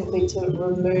 which is simply to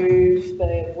remove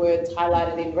the words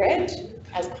highlighted in red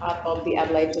as part of the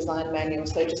Adelaide Design Manual.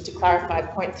 So just to clarify,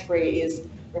 point 3 is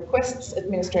requests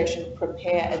administration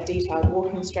prepare a detailed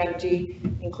walking strategy,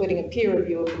 including a peer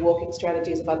review of the walking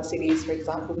strategies of other cities, for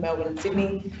example, Melbourne and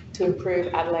Sydney, to improve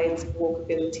Adelaide's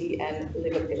walkability and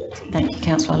livability. Thank you,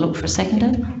 Councillor. I look for a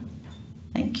seconder.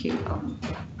 Thank you.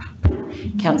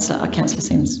 Councillor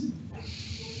Simms.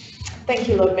 Thank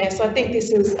you, Lord Mayor. So I think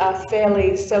this is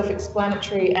fairly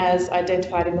self-explanatory as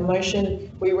identified in the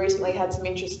motion. We recently had some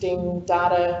interesting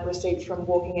data received from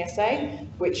Walking SA,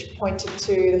 which pointed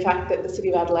to the fact that the City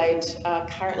of Adelaide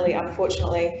currently,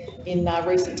 unfortunately, in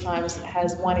recent times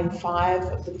has 1 in 5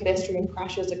 of the pedestrian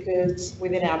crashes occurs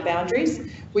within our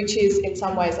boundaries, which is in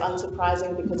some ways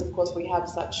unsurprising because, of course, we have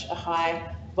such a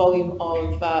high volume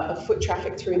of foot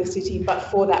traffic through the city, but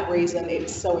for that reason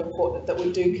it's so important that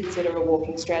we do consider a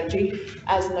walking strategy.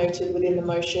 As noted within the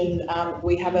motion,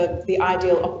 we have the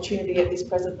ideal opportunity at this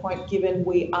present point, given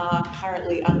we are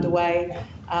currently underway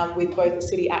with both a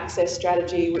city access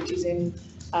strategy, which is in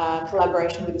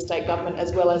collaboration with the state government,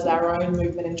 as well as our own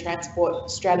movement and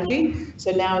transport strategy.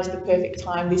 So now is the perfect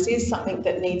time. This is something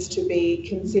that needs to be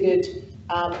considered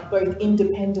both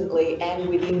independently and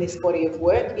within this body of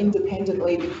work.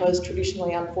 Independently because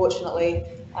traditionally, unfortunately,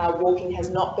 walking has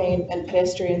not been, and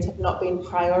pedestrians have not been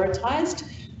prioritised.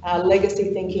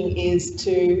 Legacy thinking is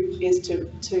to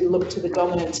look to the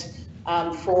dominant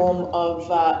form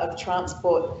of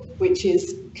transport, which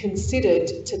is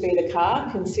considered to be the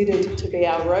car, considered to be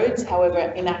our roads. However,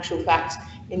 in actual fact,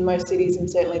 in most cities, and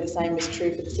certainly the same is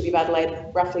true for the City of Adelaide,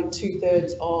 roughly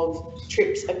 2/3 of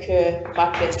trips occur by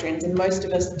pedestrians, and most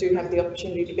of us do have the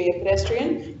opportunity to be a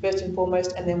pedestrian, first and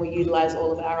foremost, and then we utilise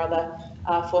all of our other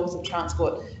forms of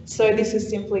transport. So this is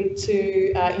simply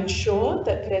to ensure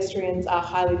that pedestrians are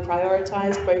highly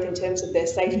prioritised, both in terms of their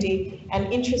safety,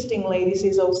 and interestingly, this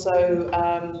is also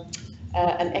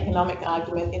an economic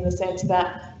argument in the sense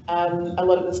that a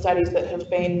lot of the studies that have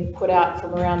been put out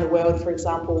from around the world, for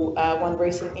example, one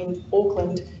recent in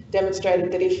Auckland, demonstrated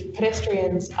that if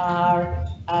pedestrians are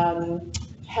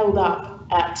held up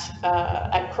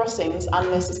at crossings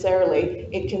unnecessarily,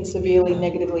 it can severely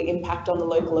negatively impact on the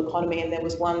local economy. And there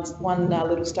was one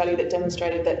little study that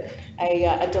demonstrated that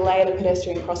a delay at a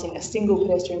pedestrian crossing, a single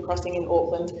pedestrian crossing in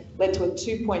Auckland, led to a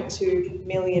 $2.2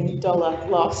 million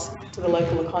loss to the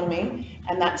local economy.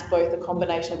 And that's both a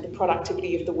combination of the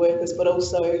productivity of the workers, but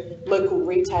also local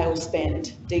retail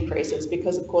spend decreases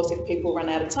because, of course, if people run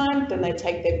out of time, then they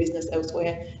take their business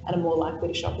elsewhere and are more likely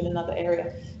to shop in another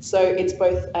area. So it's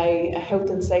both a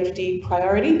health and safety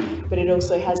priority, but it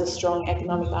also has a strong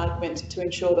economic argument to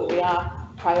ensure that we are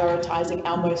prioritising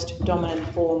our most dominant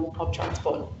form of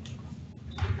transport.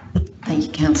 Thank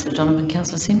you, Councillor Donovan.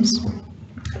 Councillor Simms.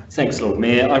 Thanks, Lord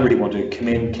Mayor. I really want to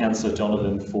commend Councillor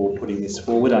Donovan for putting this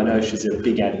forward. I know she's a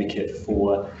big advocate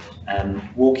for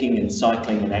walking and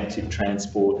cycling and active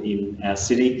transport in our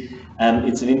city.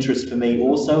 It's an interest for me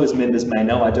also. As members may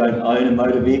know, I don't own a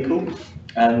motor vehicle,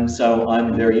 so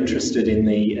I'm very interested in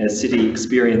the city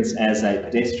experience as a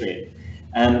pedestrian.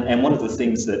 And one of the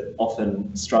things that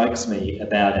often strikes me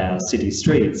about our city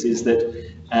streets is that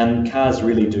cars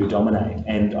really do dominate,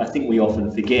 and I think we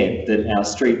often forget that our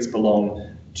streets belong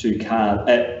to cars.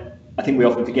 I think we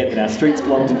often forget that our streets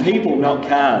belong to people, not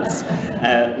cars,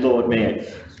 Lord Mayor.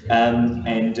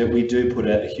 And we do put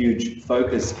a huge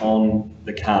focus on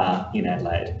the car in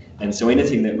Adelaide. And so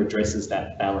anything that redresses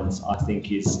that balance, I think,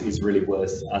 is really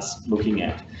worth us looking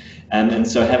at. And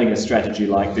so having a strategy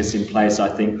like this in place, I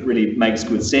think, really makes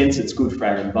good sense. It's good for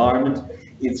our environment.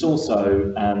 It's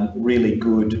also really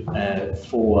good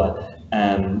for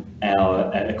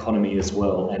our economy as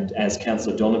well. And as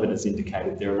Councillor Donovan has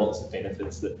indicated, there are lots of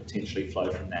benefits that potentially flow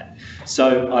from that.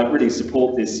 So I really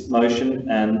support this motion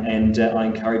and I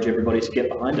encourage everybody to get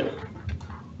behind it.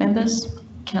 Members,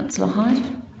 Councillor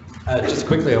Hyde. Just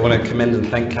quickly, I want to commend and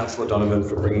thank Councillor Donovan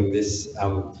for bringing this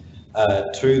to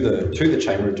the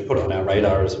Chamber and to put it on our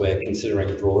radar as we're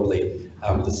considering broadly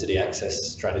the city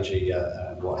access strategy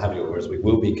and what have you, or as we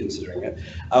will be considering it.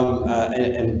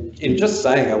 And in just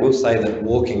saying, I will say that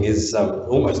walking is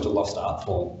almost a lost art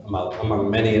form among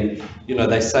many. And, you know,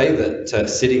 they say that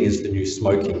sitting is the new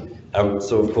smoking.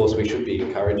 So of course we should be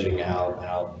encouraging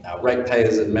our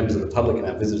ratepayers and members of the public and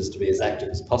our visitors to be as active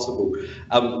as possible.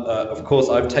 Of course,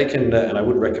 I've taken, and I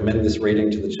would recommend this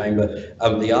reading to the Chamber,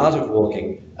 The Art of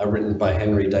Walking, written by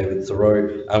Henry David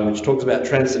Thoreau, which talks about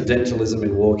transcendentalism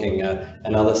in walking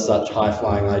and other such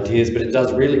high-flying ideas, but it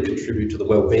does really contribute to the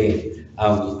well-being.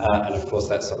 And of course,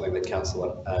 that's something that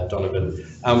Councillor Donovan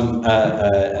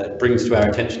brings to our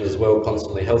attention as well,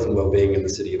 constantly health and well-being in the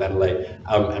City of Adelaide,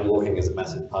 and walking is a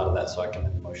massive part of that, so I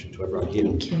commend the motion to everyone here.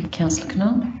 Thank you. Councillor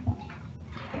Knoll.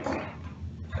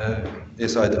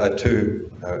 Yes, I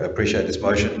too appreciate this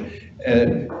motion.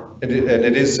 And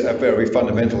it is very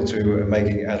fundamental to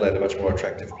making Adelaide a much more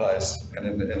attractive place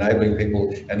and enabling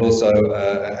people, and also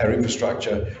our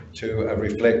infrastructure to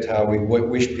reflect how we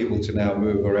wish people to now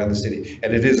move around the city.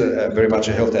 And it is very much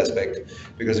a health aspect,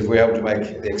 because if we're able to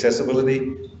make the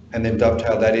accessibility and then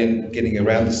dovetail that in, getting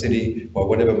around the city by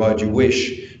whatever mode you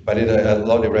wish. But a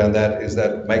lot around that is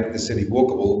that make the city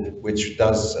walkable, which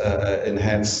does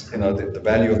enhance, the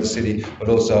value of the city, but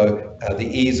also the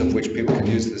ease of which people can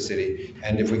use the city.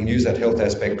 And if we can use that health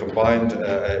aspect combined,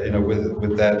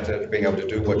 with that being able to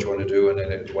do what you want to do and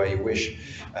in the way you wish,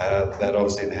 that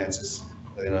obviously enhances,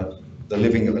 the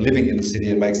living in the city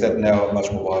and makes that now a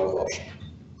much more viable option.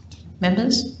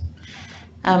 Members?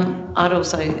 I'd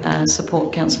also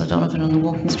support Councillor Donovan on the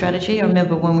walking strategy. I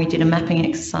remember when we did a mapping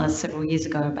exercise several years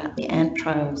ago about the ant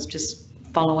trails, just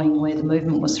following where the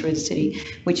movement was through the city,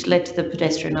 which led to the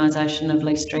pedestrianisation of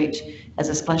Lee Street as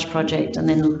a splash project, and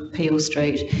then Peel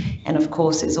Street. And of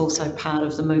course, it's also part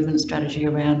of the movement strategy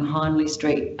around Hindley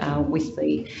Street with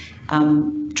the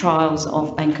trials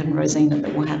of Bank and Rosina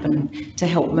that will happen to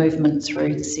help movement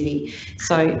through the city.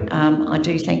 So I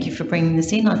do thank you for bringing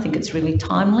this in. I think it's really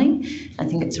timely. I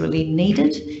think it's really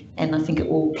needed, and I think it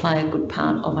will play a good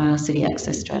part of our city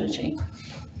access strategy.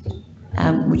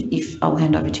 I'll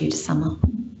hand over to you to sum up.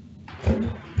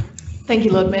 Thank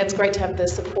you, Lord Mayor. It's great to have the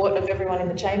support of everyone in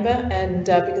the chamber, and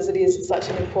because it is such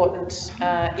an important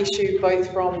issue,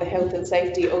 both from the health and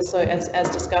safety, also as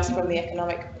discussed from the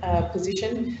economic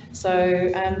position.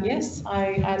 So yes,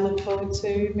 I look forward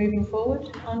to moving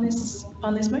forward on this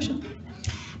motion.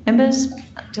 Members,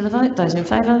 to the vote. Those in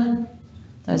favour?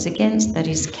 Those against? That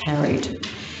is carried.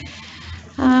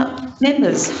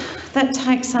 Members, that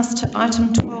takes us to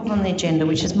item 12 on the agenda,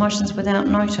 which is motions without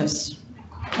notice.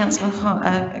 Councillor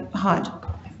Hyde.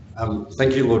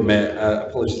 Thank you, Lord Mayor.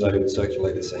 Apologies I didn't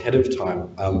circulate this ahead of time,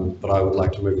 but I would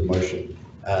like to move a motion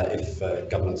if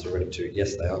governments are ready to.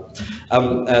 Yes, they are.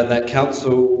 That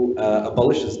Council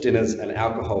abolishes dinners and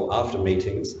alcohol after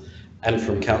meetings and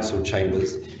from Council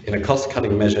chambers in a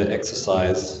cost-cutting measure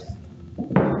exercise.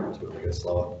 Go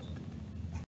slower.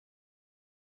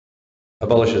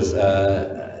 Abolishes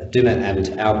dinner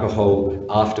and alcohol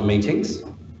after meetings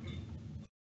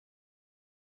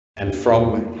and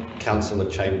from councillor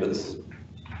chambers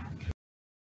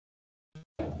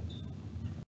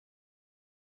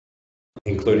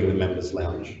including the members'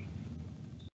 lounge.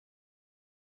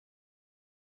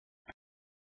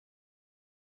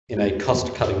 In a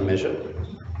cost-cutting measure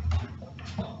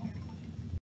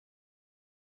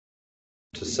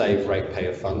to save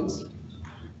ratepayer funds.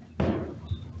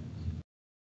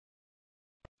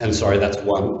 And sorry, that's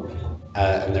one,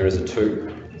 and there is a two.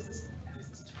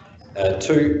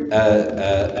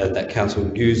 That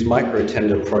council use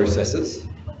micro-tender processes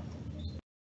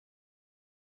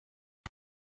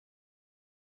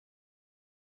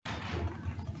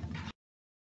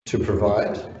to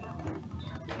provide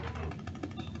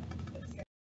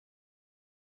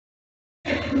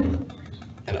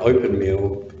an open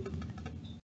meal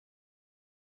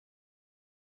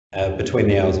between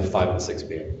the hours of 5 and 6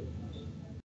 p.m.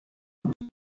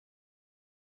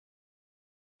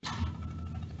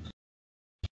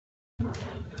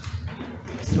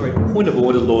 Sorry, point of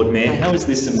order, Lord Mayor. How is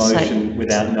this a motion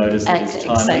without notice at this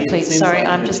time? Exactly. Sorry, like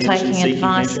I'm just taking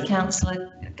advice, measure.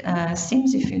 Councillor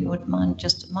Sims, if you would mind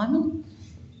just a moment.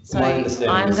 So My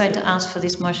I'm going to ask for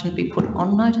this motion to be put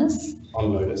on notice.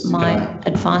 On notice. My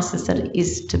advice is that it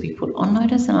is to be put on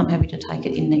notice, and I'm happy to take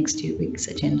it in next week's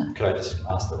agenda. Could I just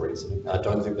ask the reason? I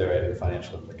don't think there are any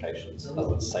financial implications other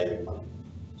than saving money.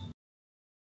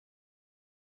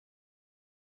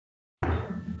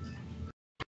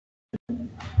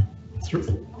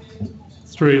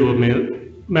 Through you, Lord Mayor,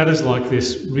 matters like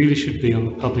this really should be on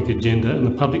the public agenda, and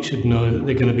the public should know that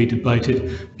they're going to be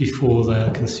debated before they are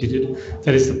considered.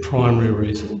 That is the primary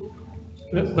reason.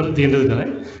 But at the end of the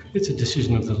day, it's a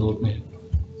decision of the Lord Mayor.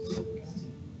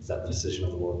 Is that the decision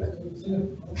of the Lord Mayor?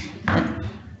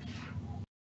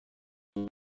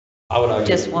 I would argue.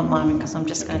 Just one moment, because I'm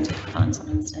just going to find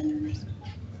something standing.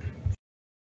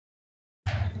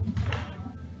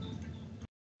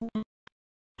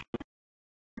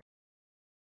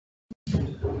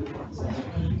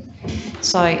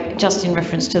 So, just in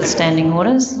reference to the standing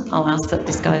orders, I'll ask that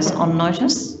this goes on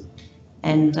notice,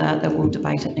 and that we'll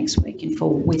debate it next week in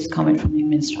full with comment from the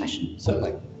administration.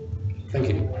 Certainly. Thank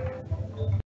you.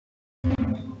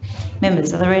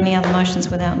 Members, are there any other motions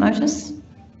without notice?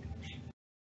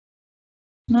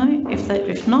 No?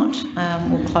 If not,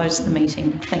 we'll close the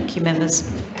meeting. Thank you, members.